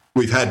 Yeah.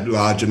 We've had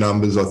larger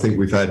numbers. I think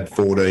we've had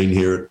 14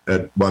 here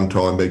at one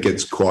time, but it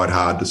gets quite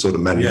hard to sort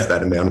of manage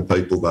that amount of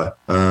people though.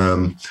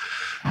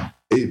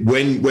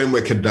 When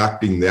we're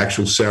conducting the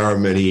actual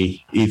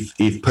ceremony,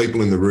 if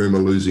people in the room are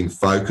losing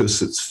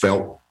focus, it's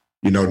felt.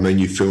 You know what I mean?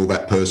 You feel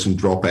that person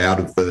drop out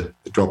of the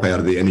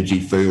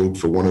energy field,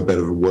 for want of a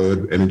better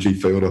word. Energy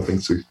field, I think,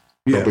 is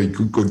probably a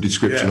good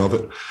description of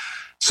it.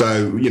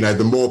 So,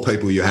 the more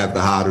people you have, the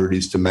harder it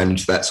is to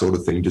manage that sort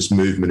of thing. Just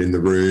movement in the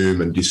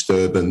room and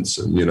disturbance,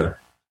 and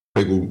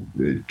people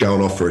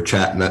going off for a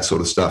chat and that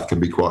sort of stuff can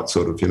be quite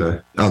sort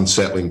of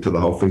unsettling to the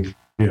whole thing.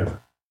 Yeah.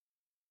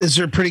 Is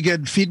there pretty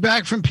good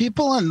feedback from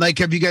people? And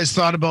have you guys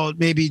thought about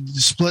maybe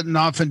splitting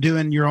off and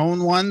doing your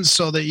own ones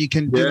so that you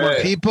can do more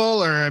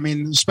people? Or, I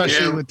mean,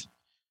 especially with...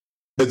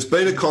 It's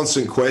been a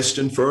constant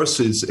question for us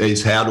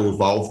is how to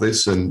evolve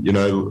this. And,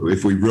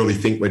 if we really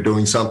think we're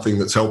doing something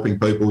that's helping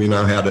people,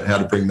 how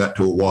to bring that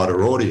to a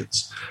wider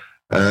audience.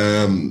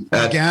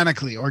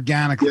 Organically,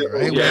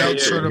 right? Without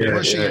sort of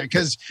pushing it.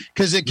 Because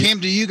it came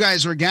to you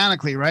guys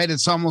organically, right?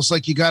 It's almost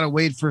like you got to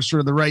wait for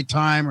sort of the right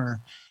time or...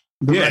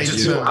 The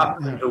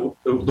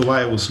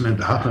way it was meant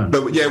to happen.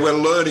 But yeah, we're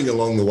learning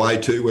along the way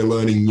too. We're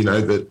learning,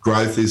 that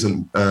growth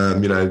isn't,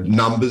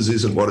 numbers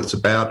isn't what it's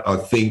about. I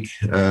think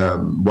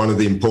one of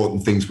the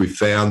important things we've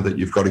found that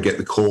you've got to get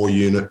the core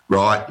unit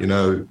right.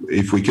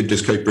 If we could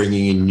just keep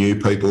bringing in new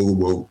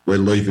people, we're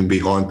leaving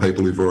behind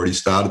people who've already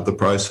started the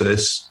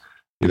process,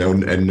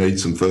 and need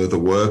some further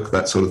work,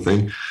 that sort of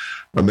thing.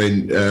 I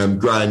mean,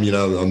 Graham,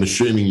 I'm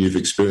assuming you've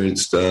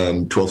experienced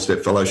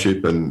 12-step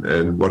fellowship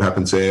and what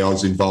happens there. I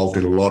was involved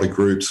in a lot of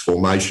groups,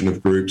 formation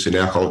of groups in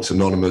Alcoholics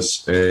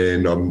Anonymous,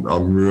 and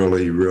I'm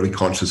really, really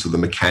conscious of the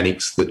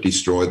mechanics that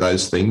destroy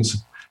those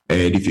things.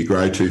 And if you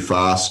grow too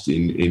fast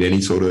in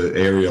any sort of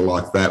area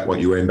like that,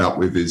 what you end up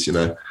with is,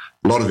 a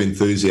lot of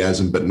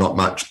enthusiasm, but not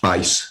much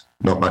base,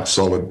 not much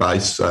solid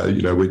base. So,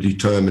 we're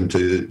determined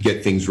to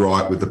get things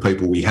right with the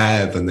people we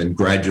have and then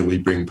gradually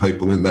bring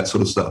people in, that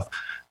sort of stuff.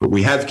 But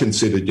we have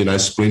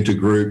considered, splinter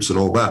groups and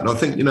all that. And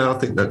I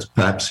think that's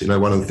perhaps,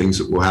 one of the things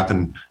that will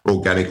happen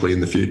organically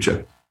in the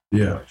future.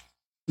 Yeah.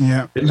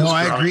 Yeah. No,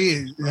 I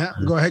agree. Yeah.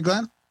 Go ahead,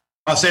 Glenn.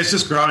 I say it's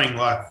just growing.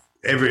 Like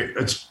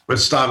it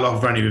started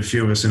off with only a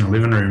few of us in the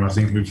living room. I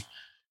think we've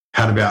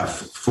had about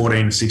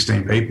 14 to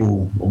 16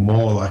 people or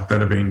more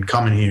that have been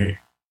coming here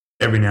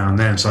every now and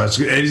then. So it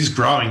is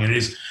growing, and it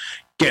is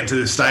getting to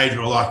the stage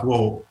where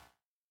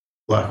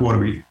what do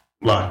we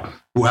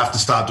we'll have to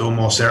start doing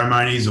more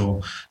ceremonies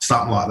or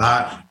something like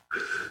that.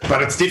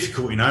 But it's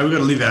difficult, we've got to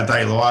live our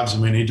daily lives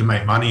and we need to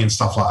make money and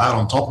stuff like that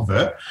on top of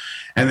it.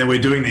 And then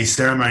we're doing these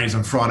ceremonies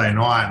on Friday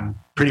night, and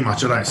pretty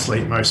much I don't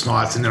sleep most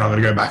nights, and then I've got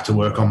to go back to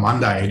work on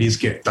Monday.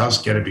 It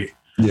does get a bit.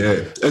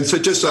 Yeah. And so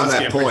just on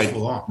that point,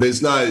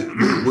 there's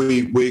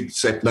we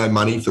accept no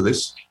money for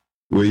this.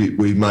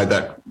 We made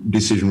that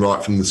decision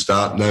right from the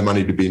start. No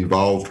money to be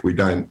involved. We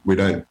don't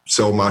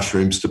sell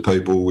mushrooms to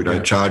people. We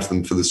don't charge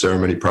them for the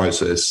ceremony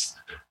process.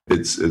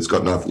 It's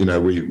got nothing.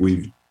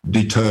 We've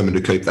determined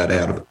to keep that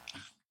out of it.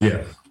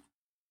 Yeah.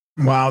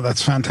 Wow,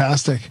 that's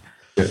fantastic.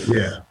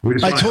 Yeah.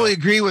 I totally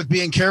agree with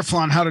being careful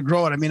on how to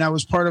grow it. I mean, I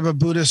was part of a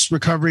Buddhist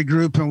recovery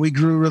group, and we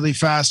grew really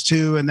fast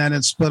too, and then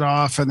it split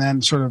off and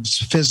then sort of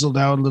fizzled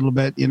out a little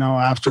bit,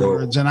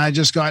 afterwards. And I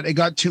just it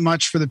got too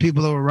much for the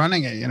people that were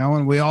running it,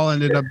 and we all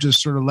ended up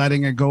just sort of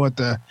letting it go at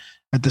the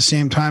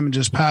same time and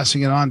just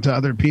passing it on to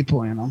other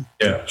people,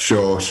 Yeah,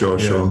 sure.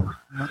 Yeah.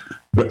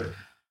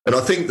 And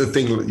I think the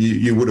thing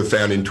you would have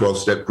found in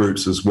 12-step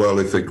groups as well,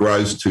 if it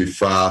grows too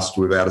fast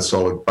without a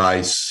solid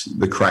base,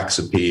 the cracks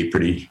appear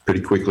pretty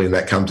quickly, and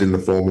that comes in the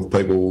form of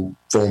people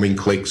forming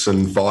cliques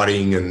and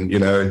fighting and,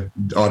 I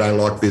don't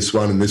like this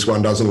one and this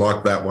one doesn't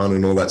like that one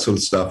and all that sort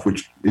of stuff,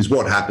 which is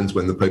what happens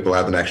when the people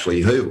haven't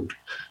actually healed,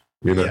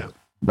 Yeah.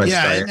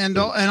 And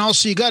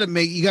also you got to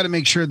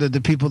make sure that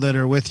the people that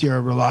are with you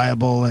are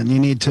reliable, and you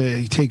need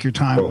to take your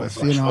time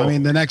with, I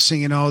mean, the next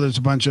thing you know, there's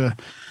a bunch of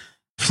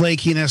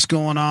flakiness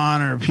going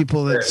on, or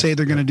people that say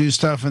they're going to do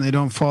stuff and they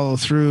don't follow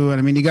through. And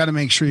I mean, you got to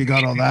make sure you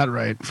got all that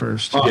right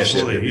first. Oh,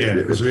 absolutely, yeah,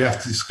 because we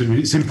have to.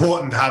 It's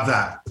important to have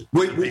that.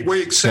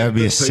 We accept that'd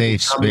be a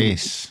safe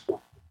space.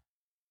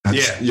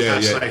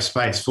 Safe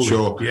space. Fully.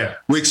 Sure. Yeah,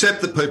 we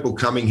accept that people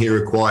coming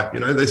here are quite.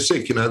 They're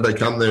sick. They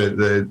come.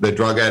 They're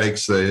drug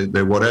addicts.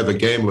 They're whatever,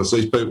 gamblers.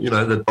 These people.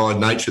 They're by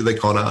nature they're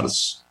con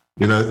artists.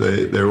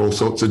 They're all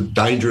sorts of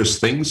dangerous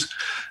things.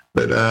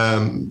 But,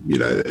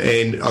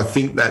 and I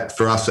think that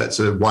for us,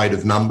 that's a weight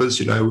of numbers.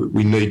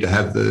 We need to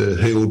have the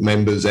healed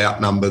members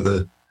outnumber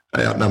the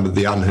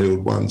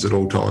unhealed ones at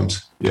all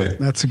times. Yeah.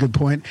 That's a good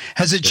point.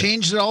 Has it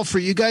changed at all for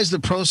you guys, the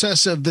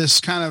process of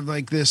this kind of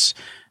like this?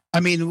 I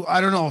mean,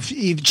 I don't know if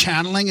even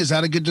channeling, is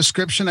that a good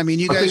description? I mean,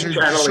 you guys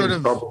are sort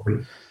of...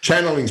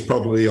 Channeling's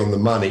probably on the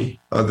money.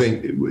 I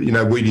think,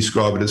 we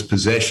describe it as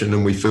possession,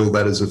 and we feel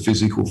that as a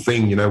physical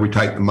thing. We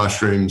take the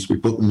mushrooms, we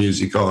put the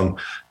music on,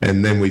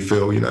 and then we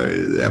feel,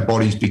 our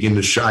bodies begin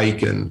to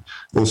shake and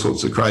all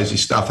sorts of crazy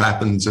stuff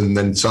happens. And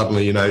then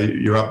suddenly,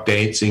 you're up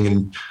dancing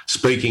and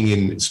speaking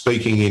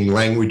in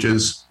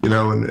languages,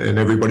 and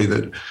everybody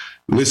that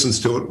listens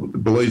to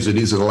it believes it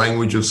is a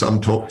language of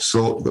some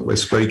sort that we're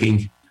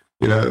speaking.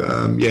 But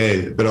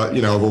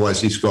I've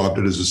always described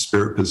it as a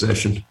spirit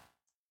possession.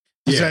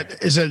 Is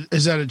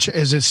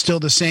it still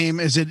the same?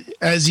 Is it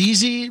as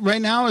easy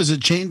right now? Has it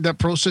changed? That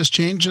process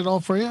changed at all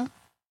for you?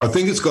 I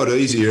think it's got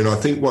easier, and I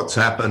think what's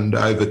happened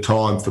over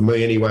time for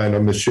me anyway, and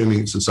I'm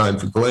assuming it's the same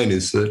for Glenn,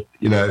 is that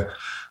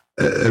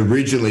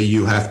originally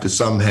you have to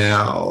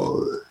somehow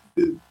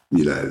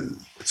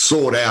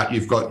sort out.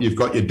 You've got your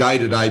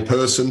day-to-day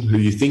person who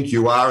you think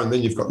you are, and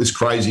then you've got this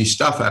crazy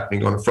stuff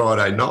happening on a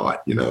Friday night.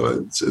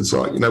 It's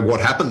like, what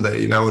happened there?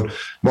 And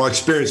my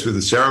experience with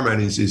the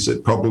ceremonies is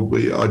that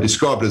probably I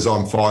describe it as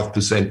I'm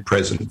 5%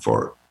 present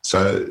for it.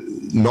 So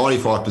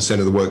 95%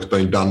 of the work's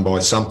been done by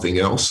something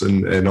else,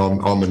 and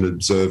I'm an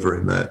observer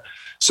in that.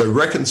 So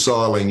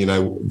reconciling,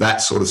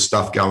 that sort of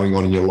stuff going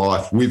on in your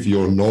life with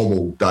your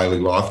normal daily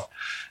life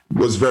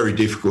was very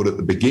difficult at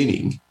the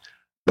beginning.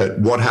 But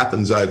what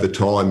happens over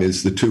time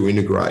is the two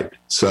integrate.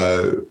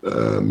 So,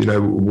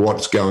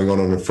 what's going on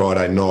a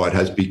Friday night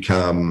has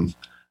become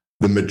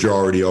the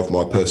majority of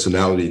my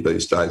personality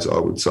these days, I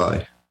would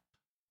say.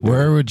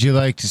 Where would you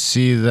like to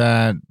see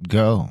that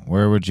go?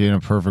 Where would you, in a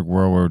perfect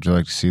world, where would you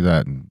like to see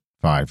that in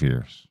 5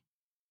 years?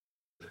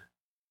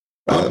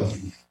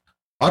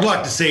 I'd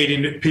like to see it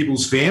in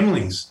people's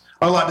families.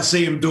 I'd like to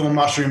see them doing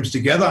mushrooms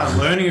together and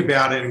learning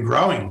about it and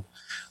growing.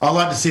 I'd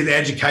like to see the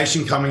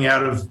education coming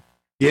out of,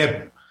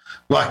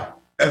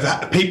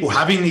 of people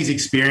having these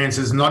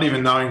experiences, not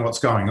even knowing what's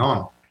going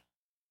on.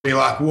 Be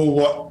like,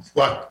 well,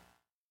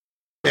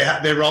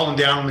 they're rolling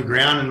down on the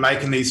ground and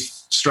making these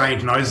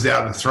strange noises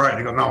out of the throat.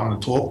 They've got no one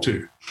to talk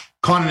to.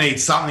 Kind of need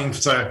something.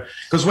 So,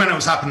 because when it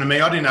was happening to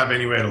me, I didn't have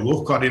anywhere to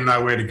look. I didn't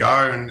know where to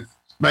go. And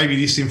maybe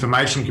this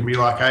information can be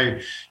like,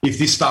 hey, if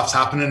this stuff's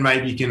happening,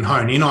 maybe you can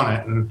hone in on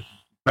it and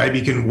maybe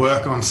you can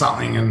work on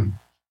something and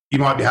you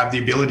might have the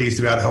abilities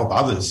to be able to help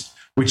others,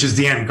 which is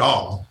the end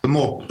goal. The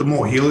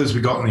more healers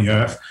we got on the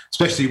earth,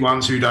 especially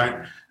ones who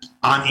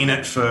aren't in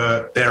it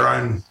for their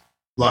own,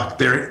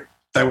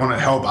 they want to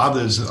help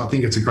others. I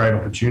think it's a great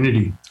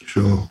opportunity.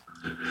 Sure.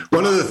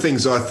 One of the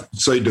things I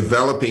see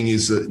developing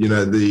is that,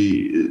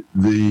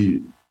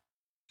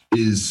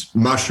 is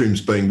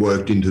mushrooms being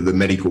worked into the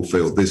medical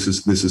field. This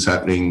is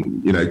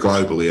happening,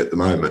 globally at the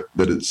moment,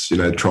 that it's,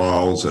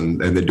 trials and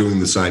they're doing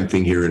the same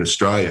thing here in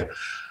Australia.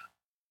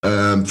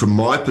 From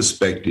my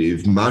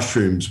perspective,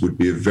 mushrooms would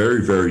be a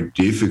very, very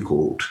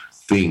difficult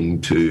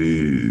thing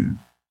to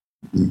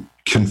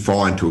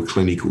confine to a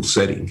clinical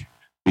setting,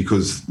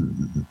 because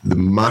the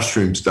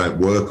mushrooms don't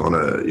work on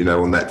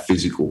on that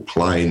physical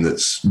plane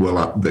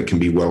that can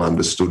be well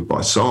understood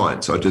by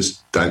science. I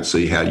just don't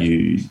see how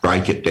you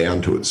break it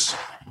down to its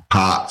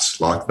parts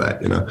like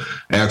that.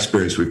 Our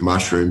experience with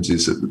mushrooms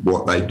is that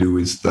what they do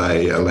is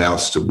they allow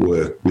us to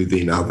work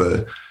within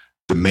other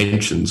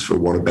dimensions, for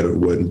want of a better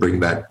word, and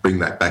bring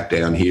that back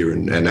down here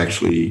and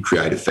actually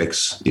create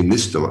effects in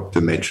this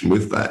dimension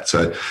with that.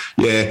 So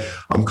yeah,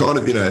 I'm kind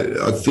of,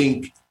 I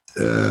think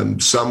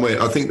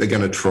somewhere, I think they're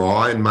going to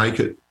try and make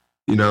it,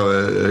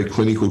 a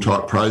clinical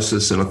type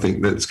process, and I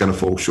think that's going to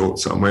fall short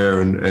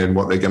somewhere. And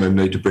what they're going to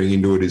need to bring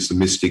into it is the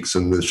mystics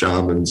and the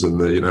shamans and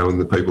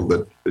the people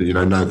that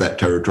know that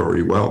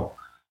territory well.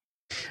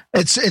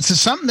 It's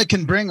something that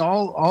can bring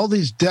all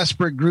these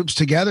desperate groups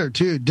together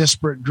too.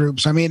 Disparate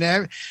groups. I mean,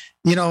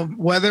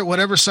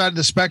 whatever side of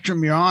the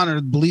spectrum you're on or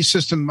the belief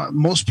system,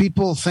 most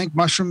people think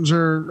mushrooms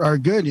are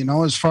good.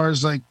 As far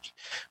as like,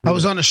 I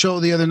was on a show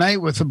the other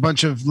night with a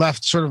bunch of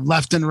left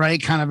and right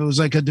kind of, it was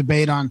like a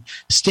debate on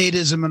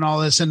statism and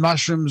all this, and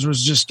mushrooms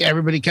was just,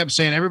 everybody kept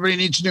saying everybody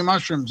needs to do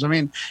mushrooms. I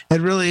mean,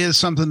 it really is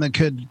something that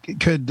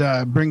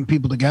could bring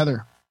people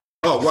together.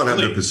 Oh,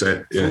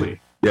 100%. Yeah.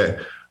 Yeah.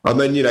 I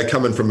mean,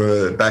 coming from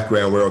a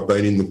background where I've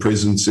been in the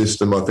prison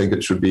system, I think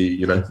it should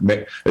be,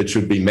 it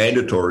should be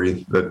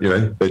mandatory that,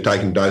 they're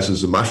taking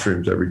doses of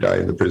mushrooms every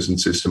day in the prison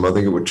system. I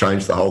think it would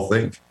change the whole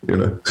thing,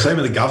 Same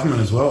with the government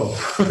as well.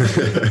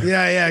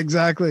 Yeah,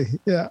 exactly.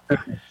 Yeah.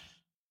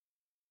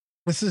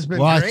 This has been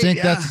great. I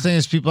think that's the thing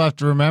is people have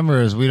to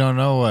remember is we don't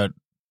know what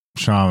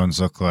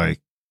shamans look like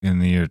in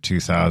the year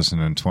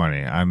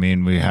 2020. I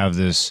mean, we have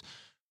this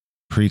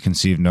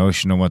preconceived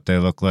notion of what they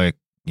look like,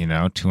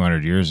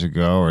 200 years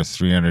ago or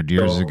 300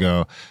 years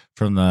ago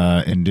from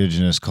the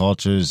indigenous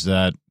cultures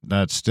that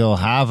still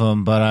have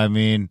them. But I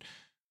mean,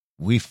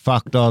 we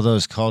fucked all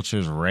those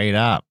cultures right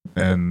up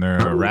and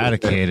they're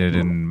eradicated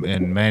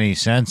in many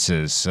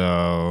senses.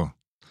 So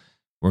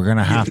we're going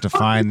to have to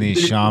find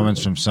these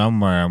shamans from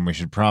somewhere, and we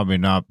should probably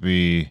not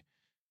be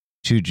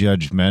too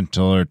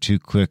judgmental or too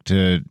quick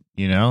to,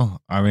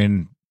 I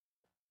mean,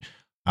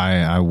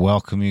 I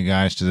welcome you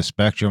guys to the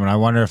spectrum, and I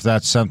wonder if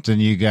that's something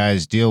you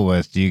guys deal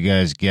with. Do you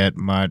guys get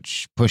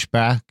much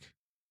pushback?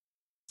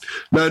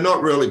 No,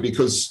 not really,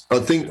 because I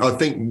think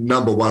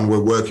number one,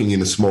 we're working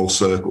in a small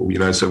circle,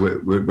 so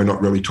we're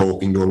not really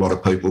talking to a lot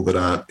of people that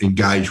aren't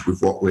engaged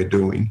with what we're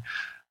doing.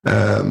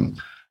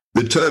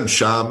 The term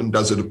shaman,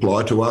 does it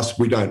apply to us?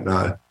 We don't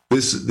know.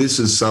 This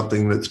is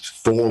something that's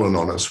fallen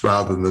on us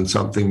rather than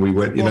something we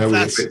went,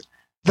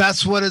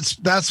 That's what it's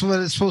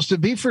supposed to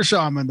be for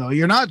shaman, though.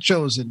 You're not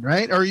chosen,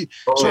 right? Or you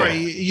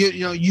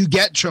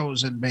get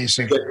chosen,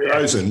 basically. Get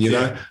chosen,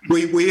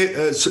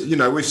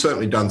 we've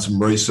certainly done some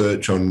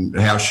research on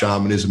how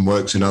shamanism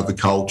works in other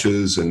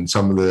cultures and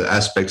some of the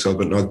aspects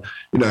of it. And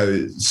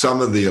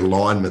some of the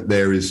alignment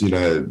there is,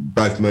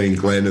 both me and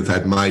Glenn have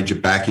had major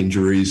back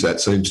injuries.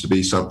 That seems to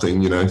be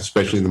something,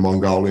 especially in the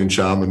Mongolian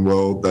shaman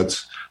world,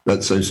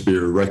 that seems to be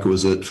a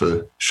requisite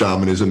for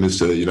shamanism, is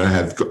to,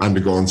 have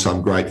undergone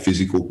some great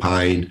physical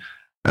pain.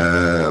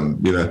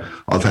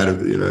 I've had,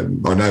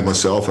 I know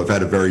myself, I've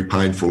had a very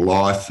painful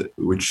life,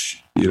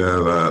 which,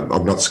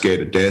 I'm not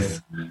scared of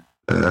death,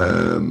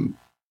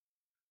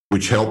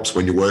 which helps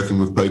when you're working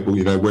with people.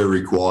 We're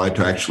required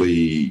to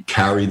actually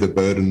carry the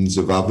burdens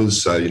of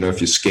others. So,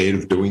 if you're scared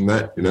of doing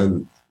that,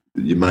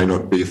 you may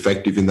not be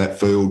effective in that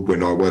field.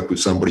 When I work with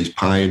somebody's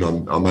pain,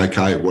 I'm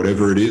okay,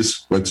 whatever it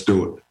is, let's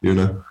do it,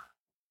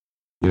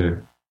 Yeah.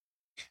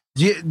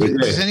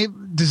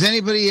 Does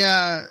anybody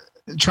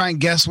try and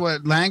guess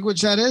what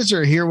language that is,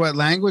 or hear what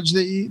language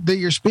that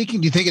you're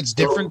speaking? Do you think it's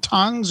different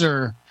tongues,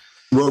 or?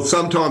 Well,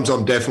 sometimes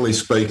I'm definitely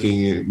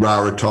speaking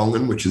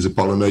Rarotongan, which is a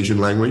Polynesian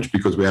language,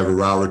 because we have a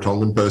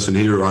Rarotongan person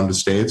here who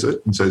understands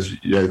it and says,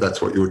 yeah,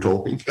 that's what you were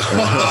talking.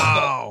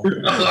 Wow.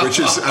 Which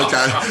is,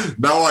 okay,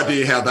 no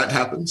idea how that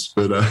happens,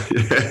 but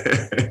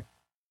yeah.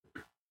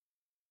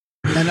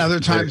 And other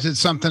times it's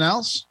something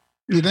else,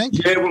 you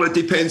think? Yeah, well, it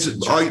depends.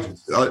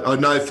 I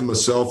know for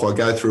myself, I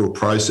go through a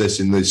process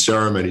in these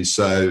ceremonies.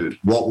 So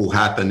what will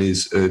happen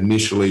is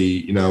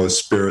initially, a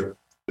spirit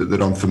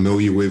that I'm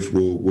familiar with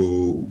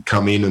will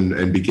come in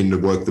and begin to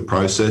work the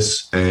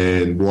process.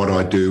 And what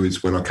I do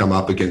is when I come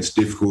up against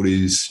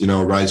difficulties,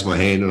 I raise my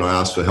hand and I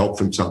ask for help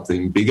from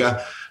something bigger.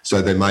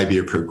 So there may be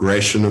a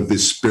progression of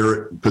this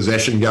spirit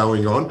possession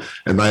going on,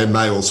 and they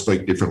may all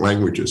speak different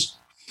languages.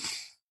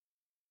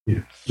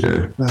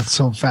 Yeah. That's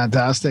so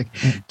fantastic.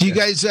 Do you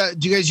guys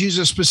use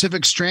a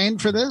specific strain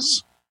for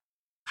this?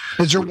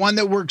 Is there one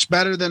that works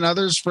better than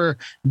others for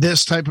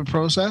this type of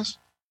process?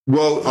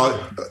 Well,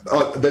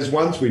 there's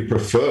ones we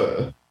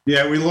prefer.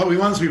 Yeah, we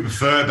ones we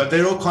prefer, but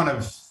they're all kind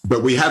of.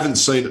 But we haven't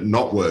seen it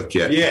not work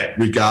yet. Yeah,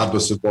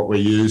 regardless of what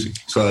we're using.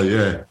 So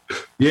yeah,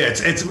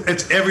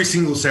 it's every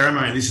single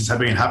ceremony. This has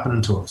been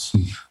happening to us.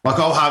 Like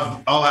I'll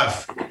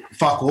have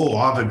fuck all.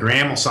 I'll have a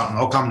gram or something.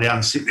 I'll come down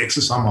and sit next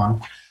to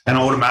someone, and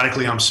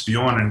automatically I'm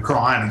spewing and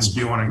crying and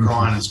spewing and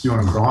crying and spewing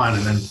and crying,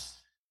 and then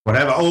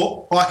whatever.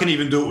 Or I can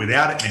even do it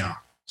without it now.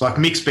 It's like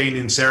Mick's been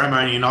in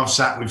ceremony, and I've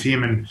sat with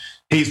him, and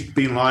he's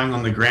been lying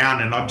on the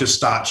ground, and I just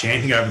start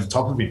chanting over the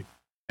top of him.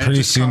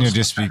 Pretty soon you'll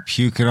just be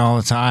puking all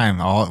the time.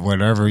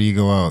 Wherever you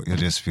go out, you'll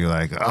just be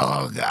like,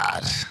 oh,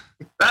 God.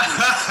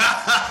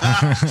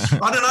 I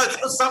don't know. It's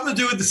got something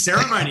to do with the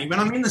ceremony. When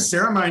I'm in the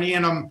ceremony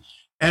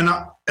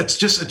it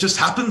just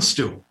happens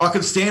still. I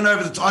can stand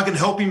over I can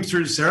help him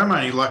through the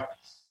ceremony. Like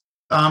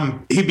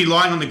he'd be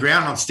lying on the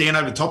ground, and I'd stand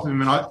over the top of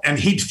him, and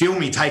he'd feel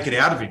me take it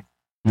out of him.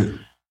 Yeah.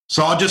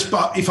 So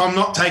if I'm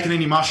not taking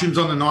any mushrooms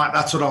on the night,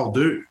 that's what I'll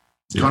do,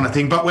 kind of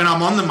thing. But when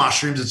I'm on the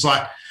mushrooms, it's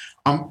like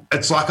I'm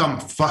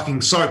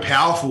fucking so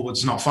powerful.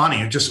 It's not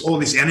funny. It just all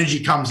this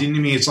energy comes into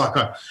me. It's like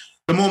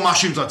the more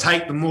mushrooms I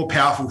take, the more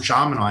powerful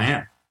shaman I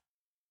am.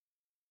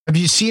 Have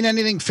you seen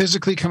anything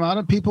physically come out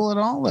of people at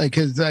all? I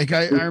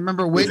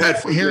remember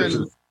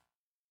hearing.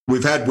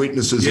 We've had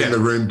witnesses in the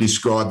room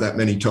describe that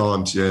many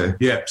times. Yeah,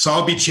 yeah. So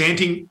I'll be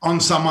chanting on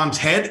someone's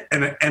head,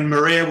 and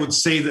Maria would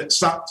see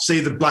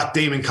the black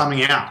demon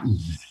coming out,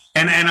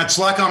 and it's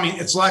like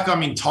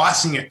I'm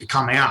enticing it to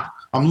come out.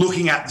 I'm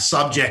looking at the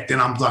subject, and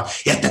I'm like,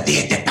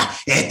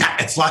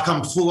 it's like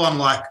I'm full on,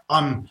 like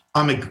I'm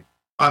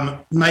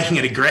making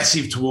it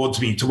aggressive towards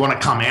me to want to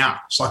come out.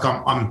 It's like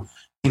I'm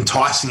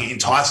enticing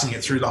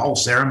it through the whole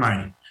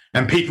ceremony,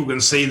 and people can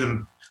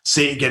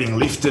see it getting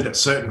lifted at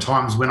certain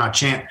times when I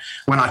chant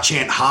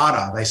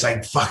harder. They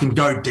say, fucking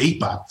go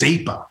deeper.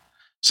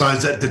 So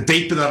that the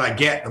deeper that I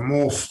get, the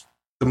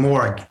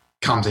more it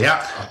comes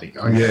out, I think.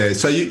 Yeah.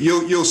 So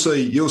you'll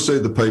see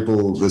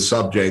the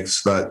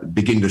subjects that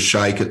begin to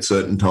shake at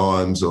certain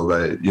times, or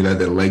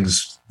their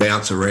legs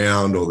bounce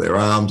around, or their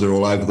arms are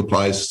all over the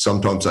place.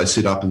 Sometimes they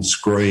sit up and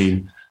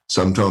scream.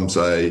 Sometimes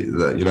they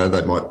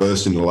might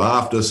burst into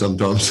laughter.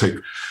 Sometimes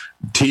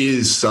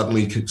tears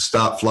suddenly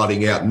start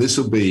flooding out, and this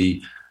will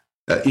be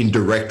in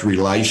direct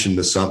relation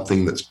to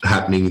something that's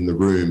happening in the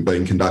room,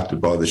 being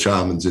conducted by the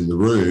shamans in the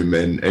room,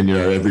 and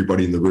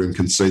everybody in the room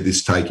can see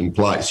this taking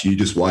place. You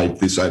just waved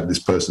this over this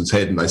person's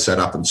head, and they sat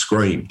up and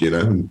screamed.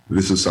 And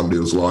this is somebody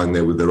who's lying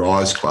there with their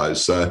eyes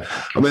closed. So,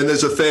 I mean,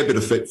 there's a fair bit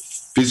of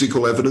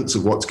physical evidence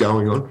of what's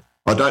going on.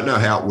 I don't know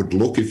how it would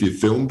look if you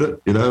filmed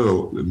it.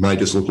 Or it may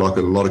just look like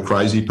a lot of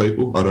crazy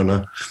people. I don't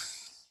know.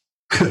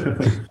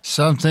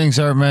 Some things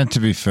are meant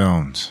to be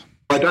filmed.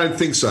 I don't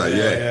think so.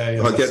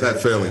 Yeah. I get that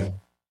feeling.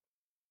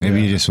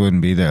 Maybe you just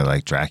wouldn't be there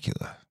like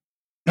Dracula.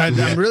 I'm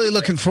really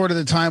looking forward to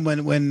the time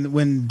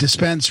when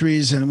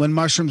dispensaries and when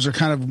mushrooms are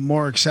kind of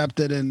more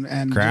accepted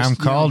and Graham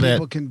called it.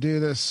 People can do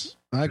this.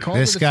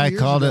 This guy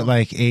called it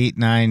like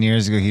 8-9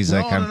 years ago. He's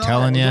like, I'm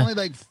telling you,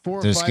 like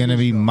there's going to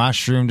be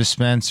mushroom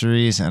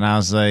dispensaries. And I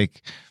was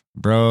like,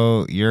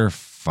 bro, you're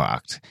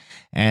fucked.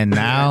 And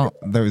now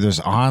there's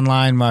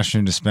online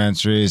mushroom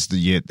dispensaries.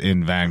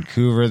 In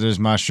Vancouver, there's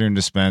mushroom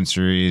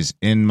dispensaries.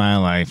 In my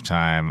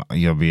lifetime,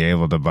 you'll be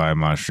able to buy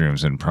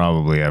mushrooms in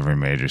probably every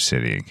major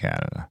city in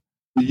Canada.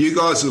 You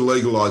guys have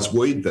legalized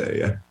weed there,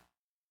 yeah?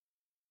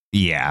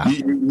 Yeah.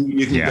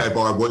 You can go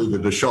buy weed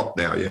at a shop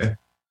now, yeah?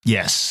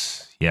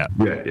 Yes. Yeah.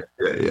 Yeah.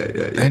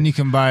 And you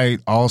can buy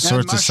all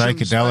sorts of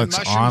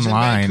psychedelics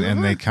online,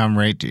 and they come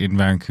right in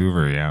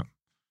Vancouver, yeah.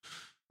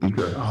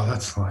 Okay. Oh,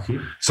 that's lucky.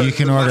 So you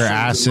can order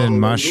acid,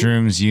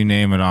 mushrooms, you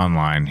name it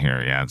online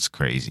here. Yeah, it's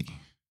crazy.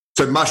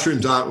 So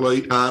mushrooms aren't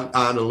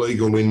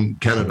illegal in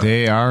Canada?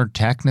 They are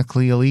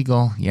technically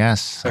illegal,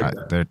 yes. Okay.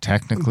 They're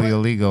technically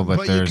illegal,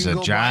 but there's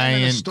a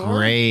giant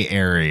gray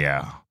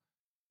area.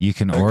 You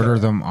can order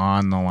them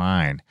on the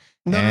line.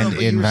 No,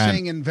 but you were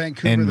saying in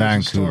Vancouver. In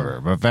there's a store.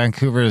 Vancouver, but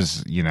Vancouver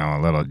is, a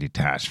little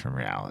detached from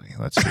reality.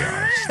 Let's be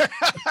honest.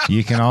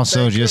 You can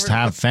also just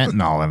have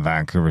fentanyl in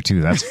Vancouver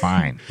too. That's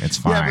fine. It's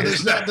fine. Yeah,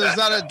 but there's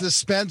not a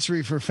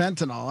dispensary for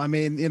fentanyl. I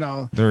mean,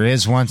 there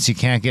is. Once you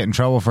can't get in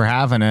trouble for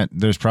having it,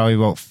 there's probably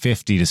about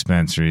 50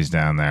 dispensaries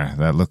down there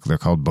they're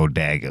called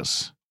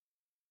bodegas.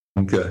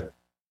 Okay.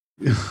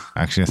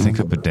 Actually, I think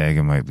a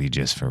bodega might be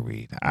just for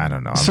weed. I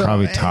don't know. I'm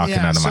probably talking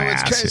out of my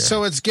ass here.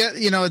 So it's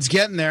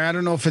getting there. I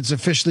don't know if it's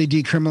officially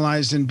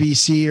decriminalized in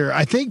BC, or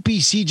I think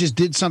BC just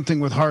did something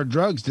with hard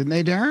drugs, didn't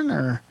they, Darren?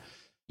 Or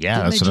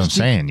yeah, that's what I'm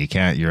saying.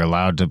 You're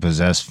allowed to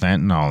possess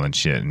fentanyl and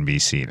shit in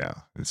BC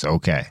now. It's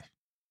okay.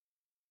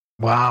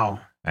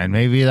 Wow. And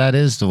maybe that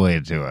is the way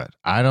to do it.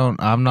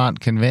 I'm not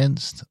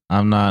convinced.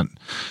 I'm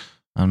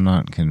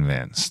not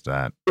convinced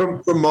that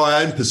from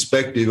my own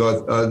perspective,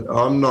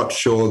 I'm not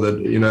sure that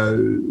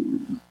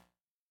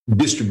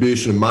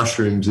distribution of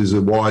mushrooms is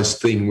a wise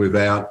thing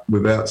without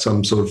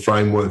some sort of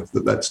framework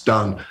that's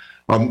done.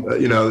 I'm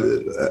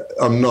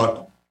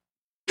not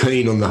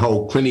keen on the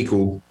whole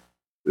clinical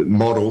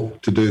model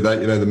to do that.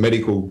 The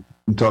medical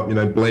type,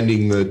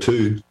 blending the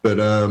two, but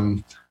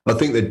I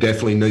think there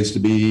definitely needs to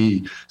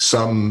be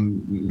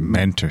some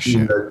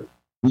mentorship.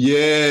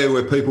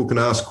 Where people can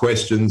ask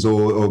questions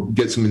or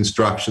get some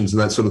instructions and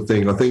that sort of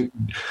thing. I think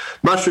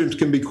mushrooms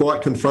can be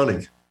quite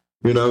confronting,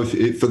 for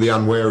the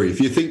unwary.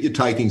 If you think you're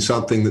taking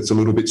something that's a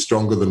little bit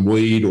stronger than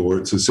weed, or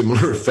it's a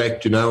similar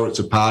effect, or it's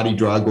a party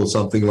drug or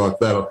something like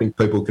that, I think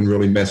people can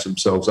really mess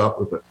themselves up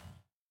with it.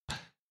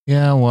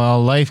 Yeah,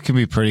 well, life can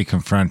be pretty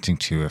confronting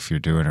too if you're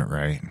doing it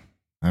right.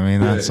 I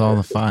mean, that's all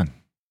the fun.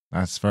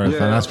 That's part of the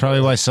fun. That's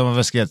probably why some of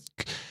us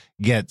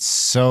get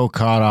so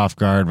caught off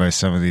guard by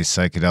some of these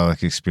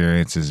psychedelic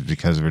experiences,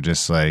 because we're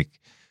just like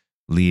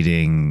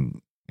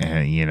leading,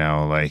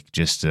 like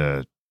just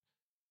a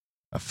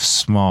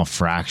small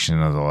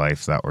fraction of the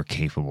life that we're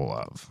capable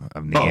of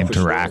the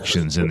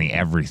interactions and the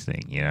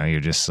everything. You're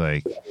just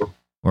like,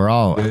 we're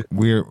all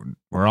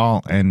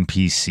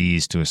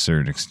NPCs to a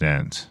certain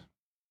extent.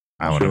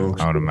 I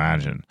would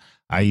imagine.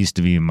 I used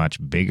to be a much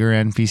bigger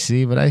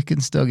NPC, but I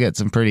can still get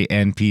some pretty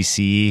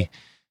NPC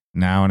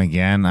now and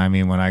again. I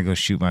mean, when I go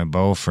shoot my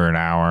bow for an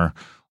hour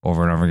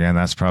over and over again,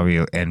 that's probably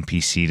an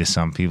NPC to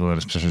some people at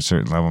a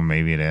certain level.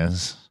 Maybe it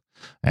is.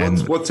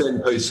 And what's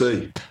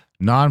NPC?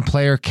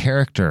 Non-player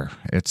character.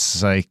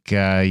 It's like,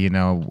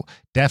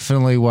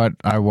 definitely what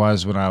I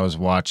was when I was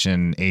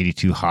watching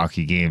 82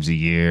 hockey games a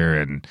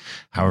year and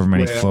however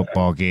many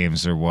football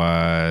games there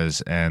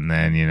was. And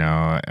then,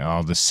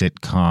 all the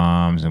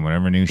sitcoms and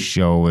whatever new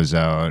show was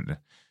out.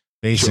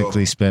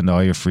 Basically spend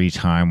all your free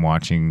time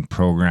watching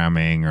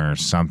programming or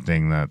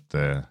something that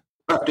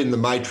in the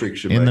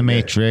Matrix.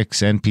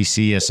 Matrix,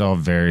 NPC, it's all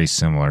very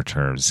similar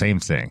terms. Same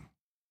thing.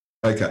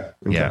 Okay.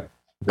 Yeah.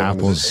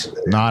 Apples,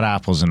 not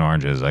apples and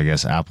oranges. I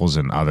guess apples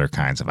and other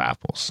kinds of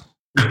apples.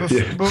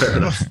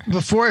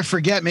 Before I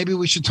forget, maybe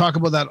we should talk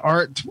about that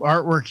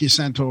artwork you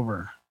sent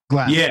over,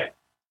 Glenn.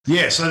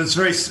 Yeah. So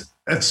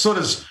it sort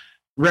of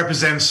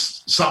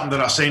represents something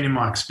that I've seen in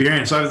my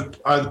experience over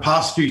the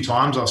past few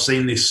times. I've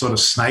seen this sort of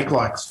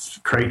snake-like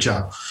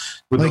creature,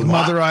 with like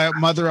Mother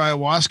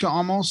Ayahuasca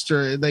almost,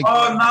 or like.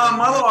 Oh no,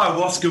 Mother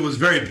Ayahuasca was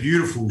very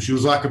beautiful. She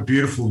was like a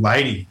beautiful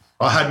lady.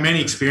 I had many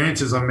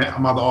experiences. I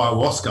met Mother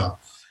Ayahuasca.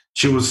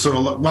 She was sort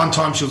of one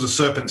time she was a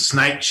serpent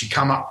snake. She's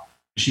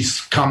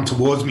come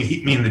towards me,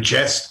 hit me in the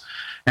chest,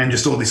 and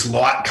just all this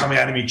light coming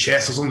out of my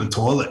chest. I was on the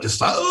toilet, just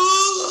like,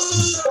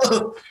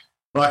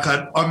 like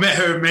I met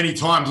her many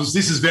times.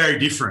 This is very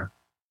different,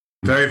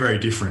 very, very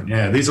different.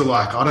 Yeah, these are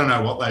like, I don't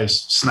know what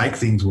those snake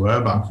things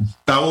were, but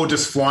they're all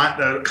just flying,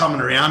 they're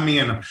coming around me,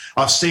 and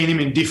I've seen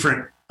him in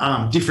different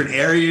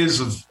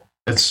areas of.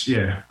 It's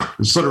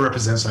sort of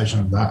representation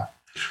of that.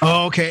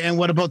 Oh, okay. And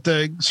what about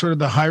the sort of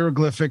the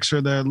hieroglyphics or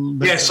the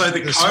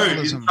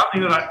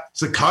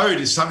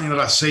code is something that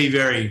I see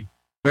very,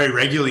 very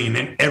regularly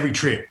in every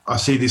trip. I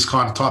see this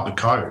kind of type of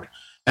code,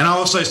 and I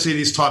also see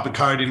this type of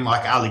code in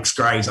like Alex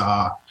Gray's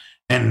art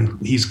and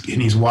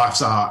his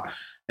wife's art,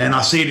 and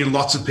I see it in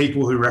lots of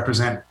people who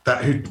represent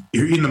that who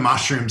in the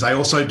mushrooms. They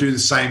also do the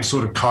same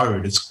sort of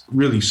code. It's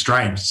really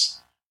strange.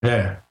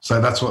 Yeah,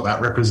 so that's what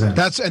that represents.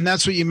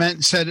 That's what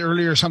you said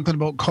earlier, something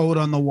about code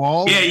on the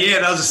wall. Yeah,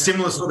 that was a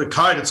similar sort of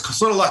code. It's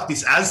sort of like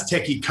this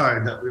Aztec-y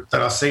code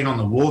that I've seen on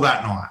the wall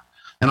that night,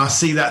 and I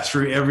see that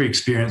through every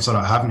experience that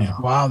I have now.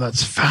 Wow,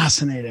 that's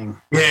fascinating.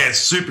 Yeah, it's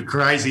super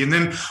crazy. And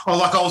then, I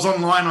was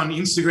online on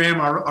Instagram.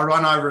 I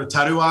run over a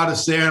tattoo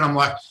artist there, and I'm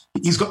like,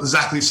 he's got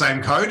exactly the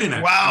same code in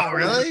it. Wow,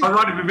 really? I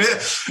write him a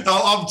bit.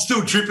 I'm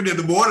still tripping in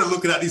the morning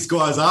looking at this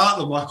guy's art.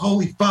 I'm like,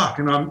 holy fuck.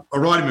 And I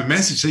write him a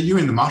message. So you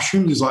in the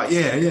mushrooms? He's like,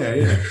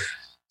 yeah.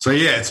 So,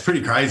 yeah, it's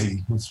pretty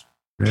crazy.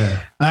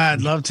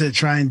 I'd love to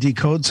try and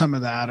decode some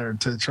of that, or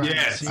to try.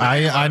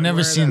 Yeah, I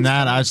never seen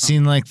that. I've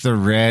seen like the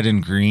red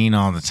and green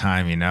all the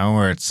time,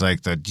 where it's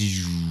like the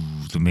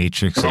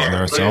Matrix.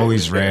 It's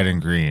always red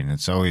and green.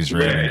 It's always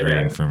red and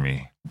green for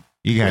me.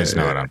 You guys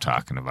know what I'm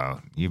talking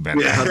about. You've been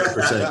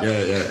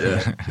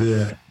 100%.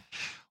 Yeah.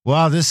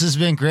 Well, this has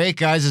been great,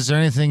 guys. Is there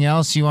anything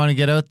else you want to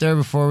get out there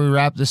before we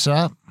wrap this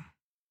up?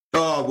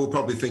 Oh, we'll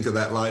probably think of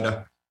that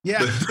later.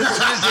 Yeah,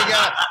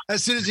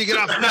 as soon as you get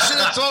off, we should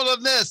have told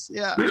them this.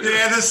 Yeah,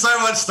 there's so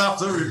much stuff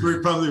that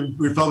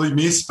we probably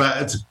missed,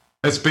 but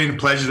it's been a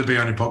pleasure to be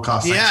on your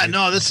podcast. Yeah,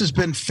 no, this has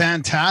been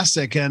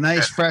fantastic. A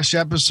nice fresh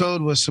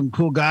episode with some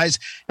cool guys.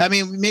 I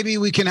mean, maybe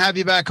we can have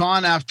you back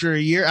on after a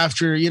year,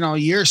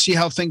 see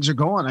how things are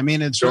going. I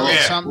mean, it's really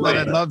something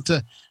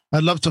that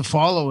I'd love to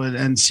follow it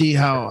and see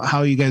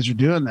how you guys are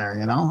doing there.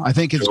 You know, I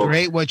think it's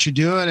great what you're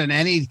doing, and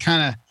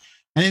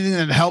anything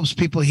that helps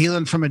people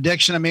healing from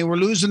addiction. I mean, we're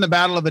losing the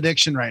battle of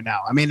addiction right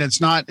now. I mean,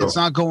 it's not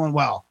going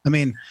well. I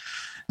mean,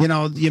 you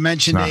know, you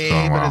mentioned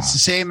AA, but it's the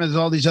same as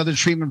all these other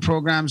treatment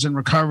programs in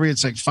recovery.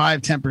 It's like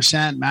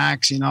 5-10%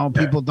 max. You know,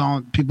 people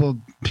don't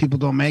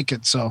make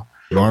it. So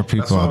more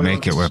people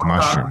make it with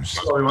mushrooms.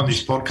 That's why we want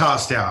this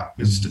podcast out.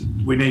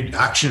 We need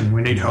action.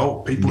 We need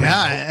help. People.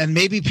 And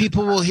maybe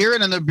people will hear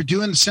it and they'll be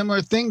doing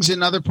similar things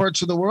in other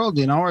parts of the world.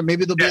 You know, or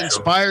maybe they'll be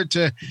inspired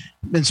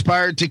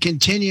to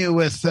continue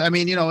with. I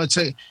mean, you know,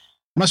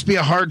 must be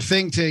a hard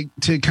thing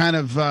to kind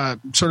of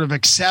sort of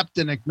accept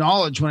and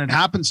acknowledge when it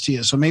happens to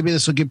you. So maybe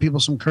this will give people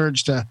some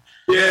courage to.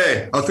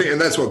 Yeah, I think, and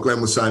that's what Glenn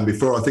was saying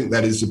before. I think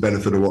that is the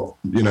benefit of what,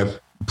 you know,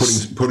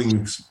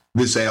 putting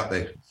this out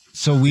there.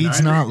 So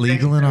weed's not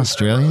legal in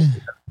Australia?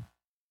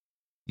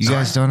 You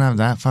guys don't have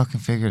that fucking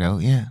figured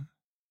out yet?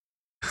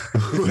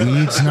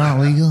 Weed's not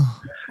legal?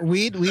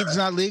 Weed's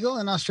not legal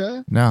in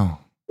Australia? No.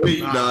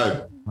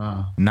 No.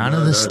 None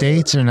of the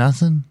states or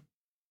nothing?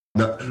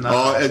 No.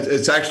 Oh,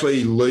 it's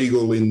actually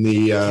legal in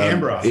the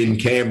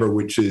Canberra,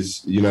 which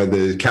is, you know,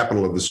 the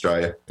capital of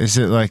Australia. Is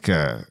it like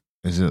a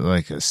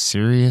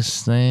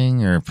serious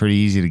thing or pretty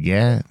easy to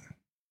get?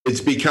 It's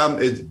become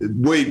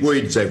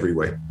weeds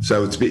everywhere,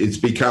 so it's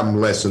become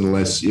less and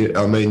less.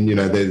 I mean, you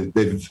know,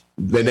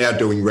 they're now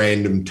doing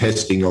random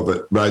testing of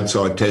it,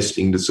 roadside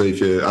testing to see if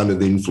you're under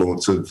the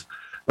influence of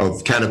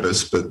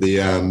cannabis. But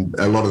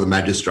a lot of the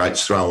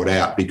magistrates throw it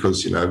out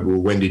because, you know,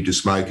 well, when did you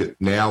smoke it?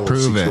 Now or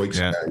prove 6 it, weeks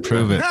ago?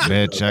 Prove it,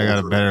 bitch! I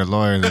got a better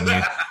lawyer than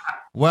you.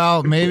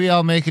 Well, maybe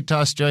I'll make it to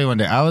Australia one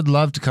day. I would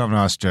love to come to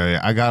Australia.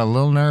 I got a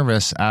little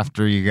nervous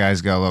after you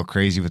guys got a little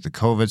crazy with the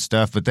COVID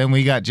stuff, but then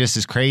we got just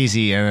as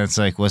crazy, and it's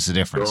like, what's the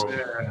difference?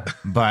 Yeah.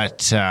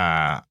 But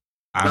I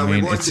mean,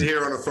 we want you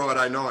here on a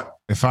Friday night.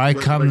 If I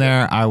come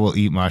there, I will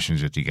eat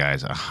mushrooms with you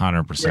guys,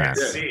 100%.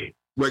 Yeah.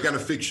 We're going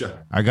to fix you.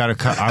 I got to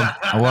cut.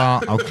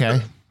 Well, okay.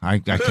 I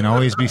can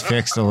always be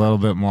fixed a little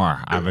bit more.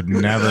 I would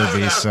never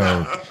be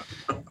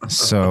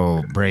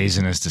so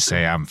brazen as to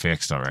say I'm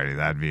fixed already.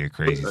 That'd be a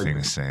crazy thing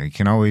to say. You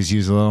can always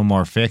use a little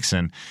more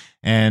fixing.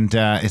 And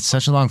it's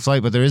such a long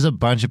flight, but there is a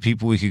bunch of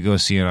people we could go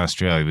see in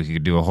Australia. We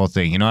could do a whole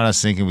thing. You know what I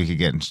was thinking? We could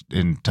get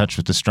in touch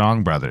with the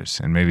Strong brothers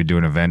and maybe do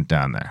an event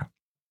down there.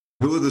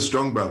 Who are the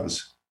Strong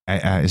brothers?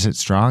 Is it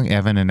Strong?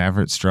 Evan and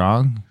Everett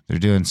Strong? They're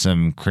doing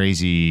some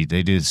crazy.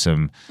 They did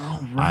some.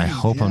 Oh, right. I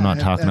hope I'm not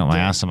talking out my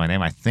ass on my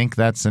name. I think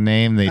that's the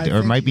name. Or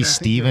it might be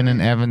Stephen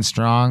and Evan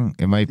Strong.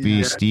 It might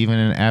be Stephen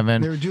and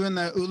Evan. They were doing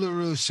the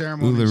Uluru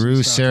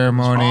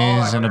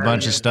ceremonies. And a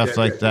bunch of stuff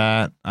like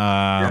that.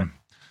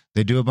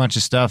 They do a bunch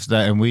of stuff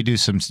and we do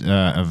some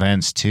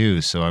events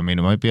too. So I mean,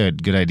 it might be a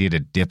good idea to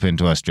dip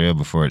into Australia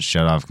before it's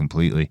shut off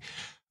completely,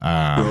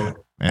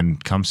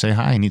 and come say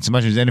hi and eat some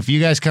mushrooms. And if you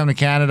guys come to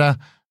Canada,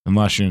 the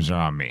mushrooms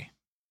are on me.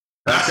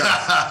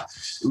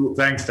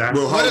 Thanks, Dan.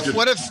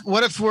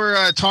 What if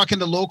we're talking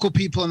to local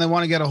people and they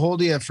want to get a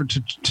hold of you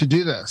to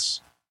do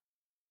this?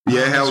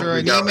 Yeah, is there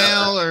an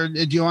email, or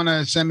do you want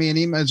to send me an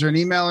email? Is there an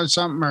email or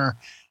something, or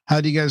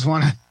how do you guys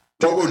want to?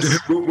 What we'll do,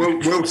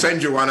 we'll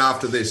send you one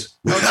after this.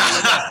 So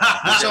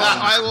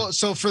I will.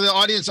 So for the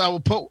audience, I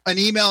will put an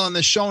email in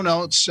the show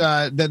notes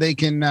that they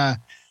can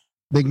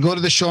go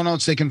to the show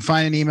notes. They can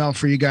find an email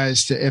for you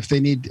guys if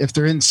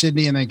they're in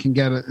Sydney and they can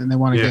get it and they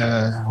want to get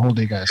a hold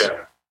of you guys.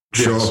 Yeah.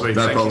 Sure, sweet.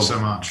 No Thank problem. you so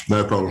much.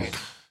 No problem.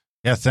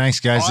 Yeah,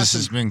 thanks, guys. Awesome. This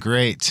has been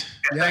great.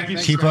 Yeah, thank you.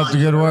 Keep up the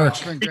good work.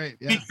 It's been great.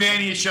 Yeah. Big fan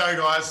of your show,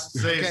 guys.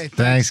 See you. Okay,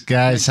 Thanks,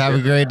 guys. Have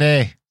a great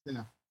day.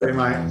 Yeah. Hey,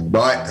 mate.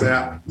 Bye.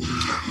 Yeah.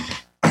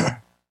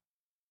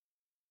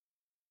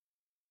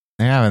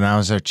 Yeah, and that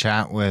was our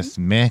chat with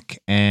Mick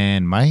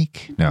and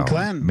Mike. No,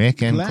 Glenn.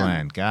 Mick and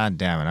Glenn. God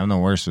damn it. I'm the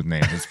worst with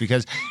names. It's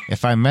because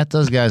if I met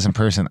those guys in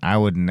person, I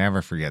would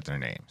never forget their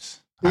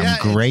names. Yeah,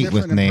 I'm great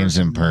with names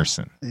in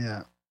person.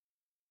 Yeah.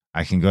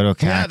 I can go to a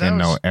camp that and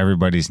know was-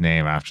 everybody's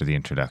name after the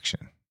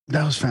introduction.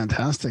 That was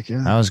fantastic.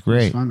 Yeah. That was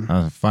great. fun. That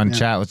was a fun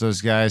chat with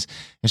those guys.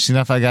 Interesting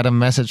enough, I got a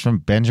message from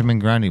Benjamin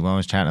Grundy when I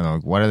was chatting. I'm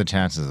like, what are the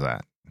chances of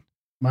that?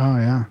 Oh,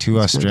 yeah. Two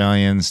That's good.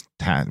 Australians.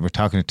 We're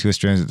talking to two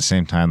Australians at the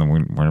same time. The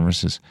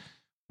universe is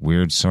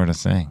weird sort of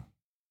thing.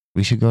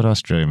 We should go to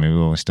Australia. Maybe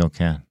we still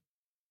can.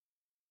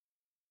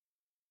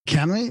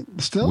 Can we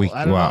still?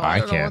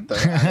 I can.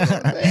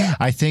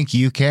 I think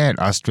you can.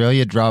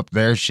 Australia dropped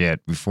their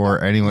shit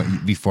before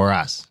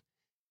us.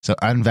 So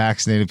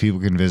unvaccinated people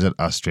can visit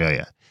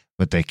Australia,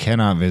 but they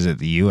cannot visit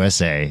the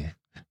USA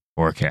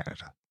or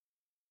Canada.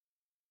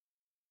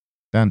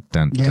 Dun,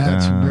 dun, Yeah,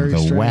 it's dun. very The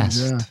strange,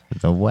 West. yeah.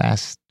 The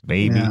West.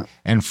 baby. Yeah.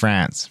 And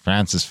France.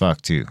 France is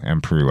fucked too.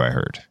 And Peru, I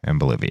heard. And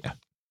Bolivia.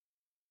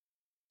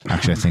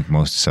 Actually, I think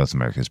most of South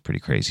America is pretty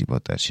crazy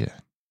about that shit.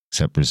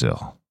 Except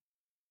Brazil.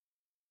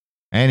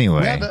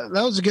 Anyway. Yeah,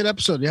 that was a good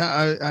episode.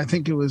 Yeah, I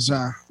think it was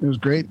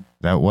great.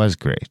 That was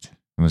great.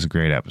 It was a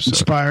great episode.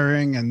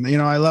 Inspiring. And,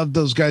 I love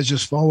those guys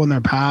just following their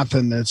path.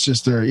 And it's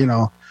just their,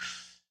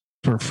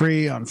 for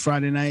free on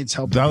Friday nights.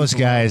 Helping those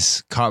people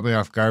guys caught me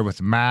off guard with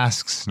the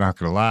masks. Not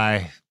going to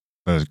lie.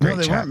 But it was a great No,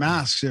 they chat. weren't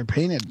masks. They're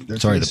painted. Their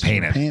Sorry, the faces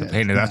were painted. The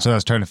painted. That's what I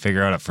was trying to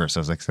figure out at first. I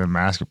was like, is that a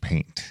mask or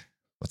paint?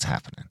 What's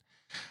happening?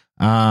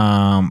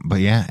 But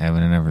yeah,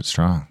 Evan and Everett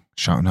Strong.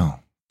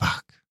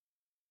 Fuck.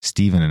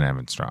 Steven and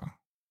Evan Strong.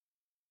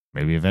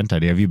 Maybe event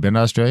idea. Have you been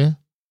to Australia?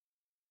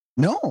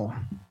 No.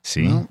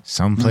 See? No.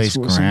 Someplace That's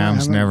what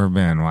Graham's someone never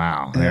been.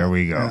 Wow. Yeah, There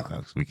we go. yeah.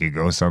 Folks. We could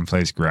go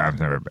someplace Graham's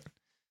never been.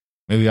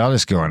 Maybe I'll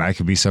just go and I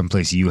could be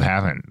someplace you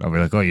haven't. I'll be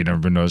like, oh, you never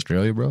been to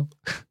Australia, bro?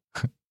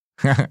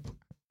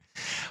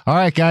 All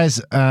right, guys.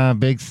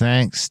 Big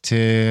thanks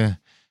to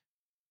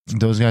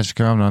those guys for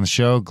coming on the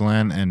show.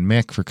 Glen and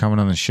Mick for coming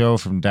on the show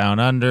from Down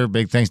Under.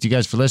 Big thanks to you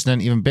guys for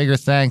listening. Even bigger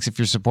thanks if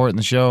you're supporting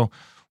the show.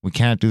 We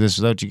can't do this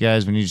without you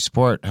guys. We need your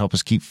support. Help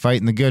us keep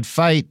fighting the good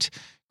fight.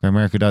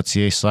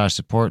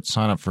 GrandAmerica.ca/support.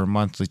 Sign up for a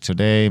monthly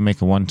today.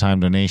 Make a one-time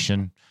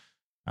donation.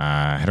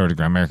 Head over to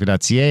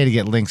GrandAmerica.ca to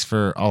get links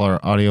for all our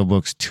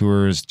audiobooks,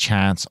 tours,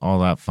 chats, all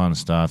that fun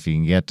stuff. You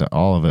can get to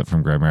all of it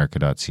from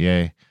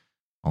GrandAmerica.ca.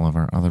 All of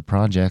our other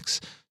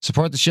projects.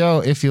 Support the show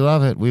if you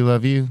love it. We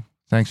love you.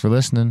 Thanks for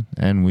listening,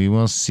 and we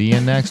will see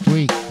you next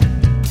week.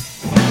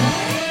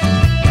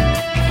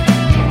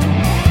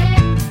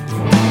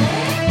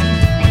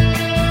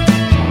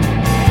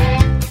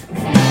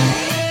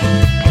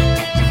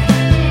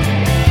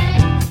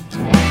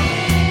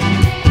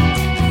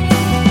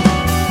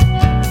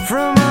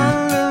 From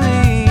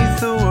underneath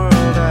the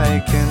world I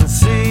can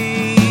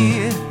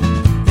see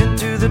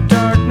into the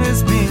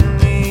darkness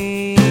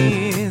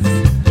beneath.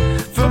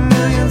 For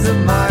millions of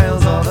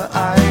miles all the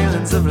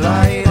islands of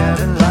light have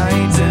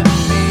enlightened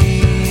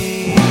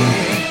me.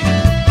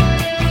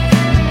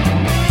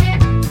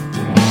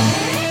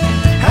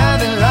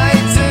 Have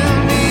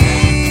enlightened me.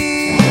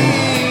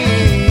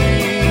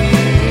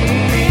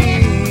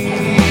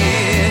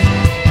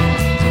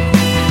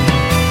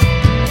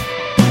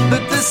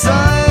 But the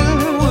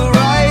sun will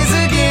rise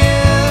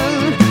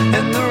again,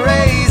 and the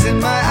rays in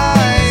my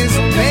eyes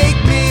will make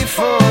me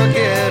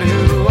forget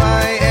who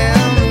I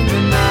am in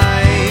the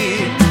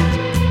night.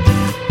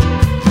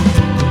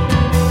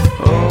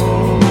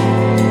 Oh,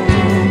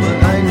 but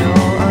I know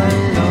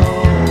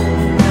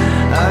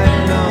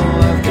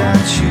I've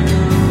got you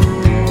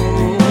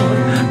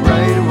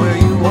right where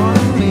you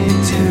want me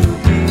to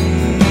be.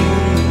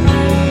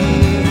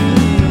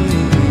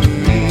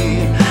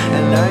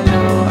 And I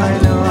know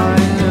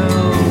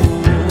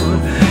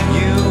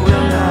you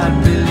will not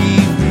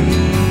believe me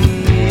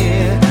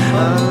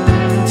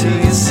until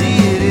you see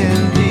it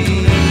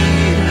indeed.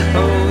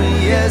 Oh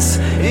yes,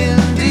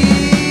 indeed.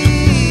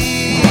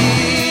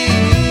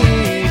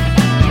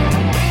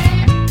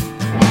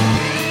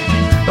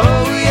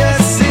 Oh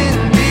yes,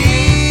 indeed.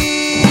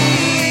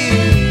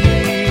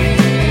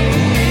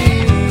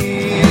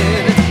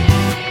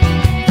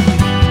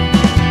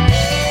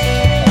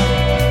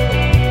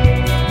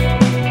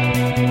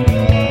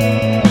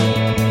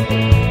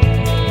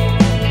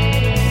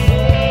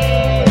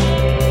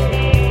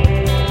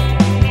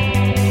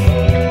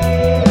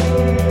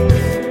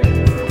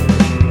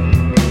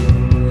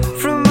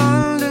 From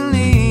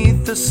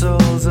underneath the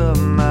soles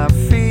of my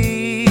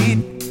feet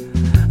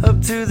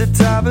up to the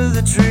top of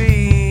the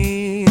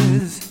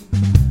trees,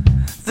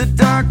 the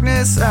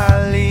darkness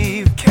I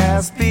leave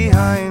cast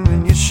behind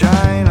when you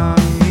shine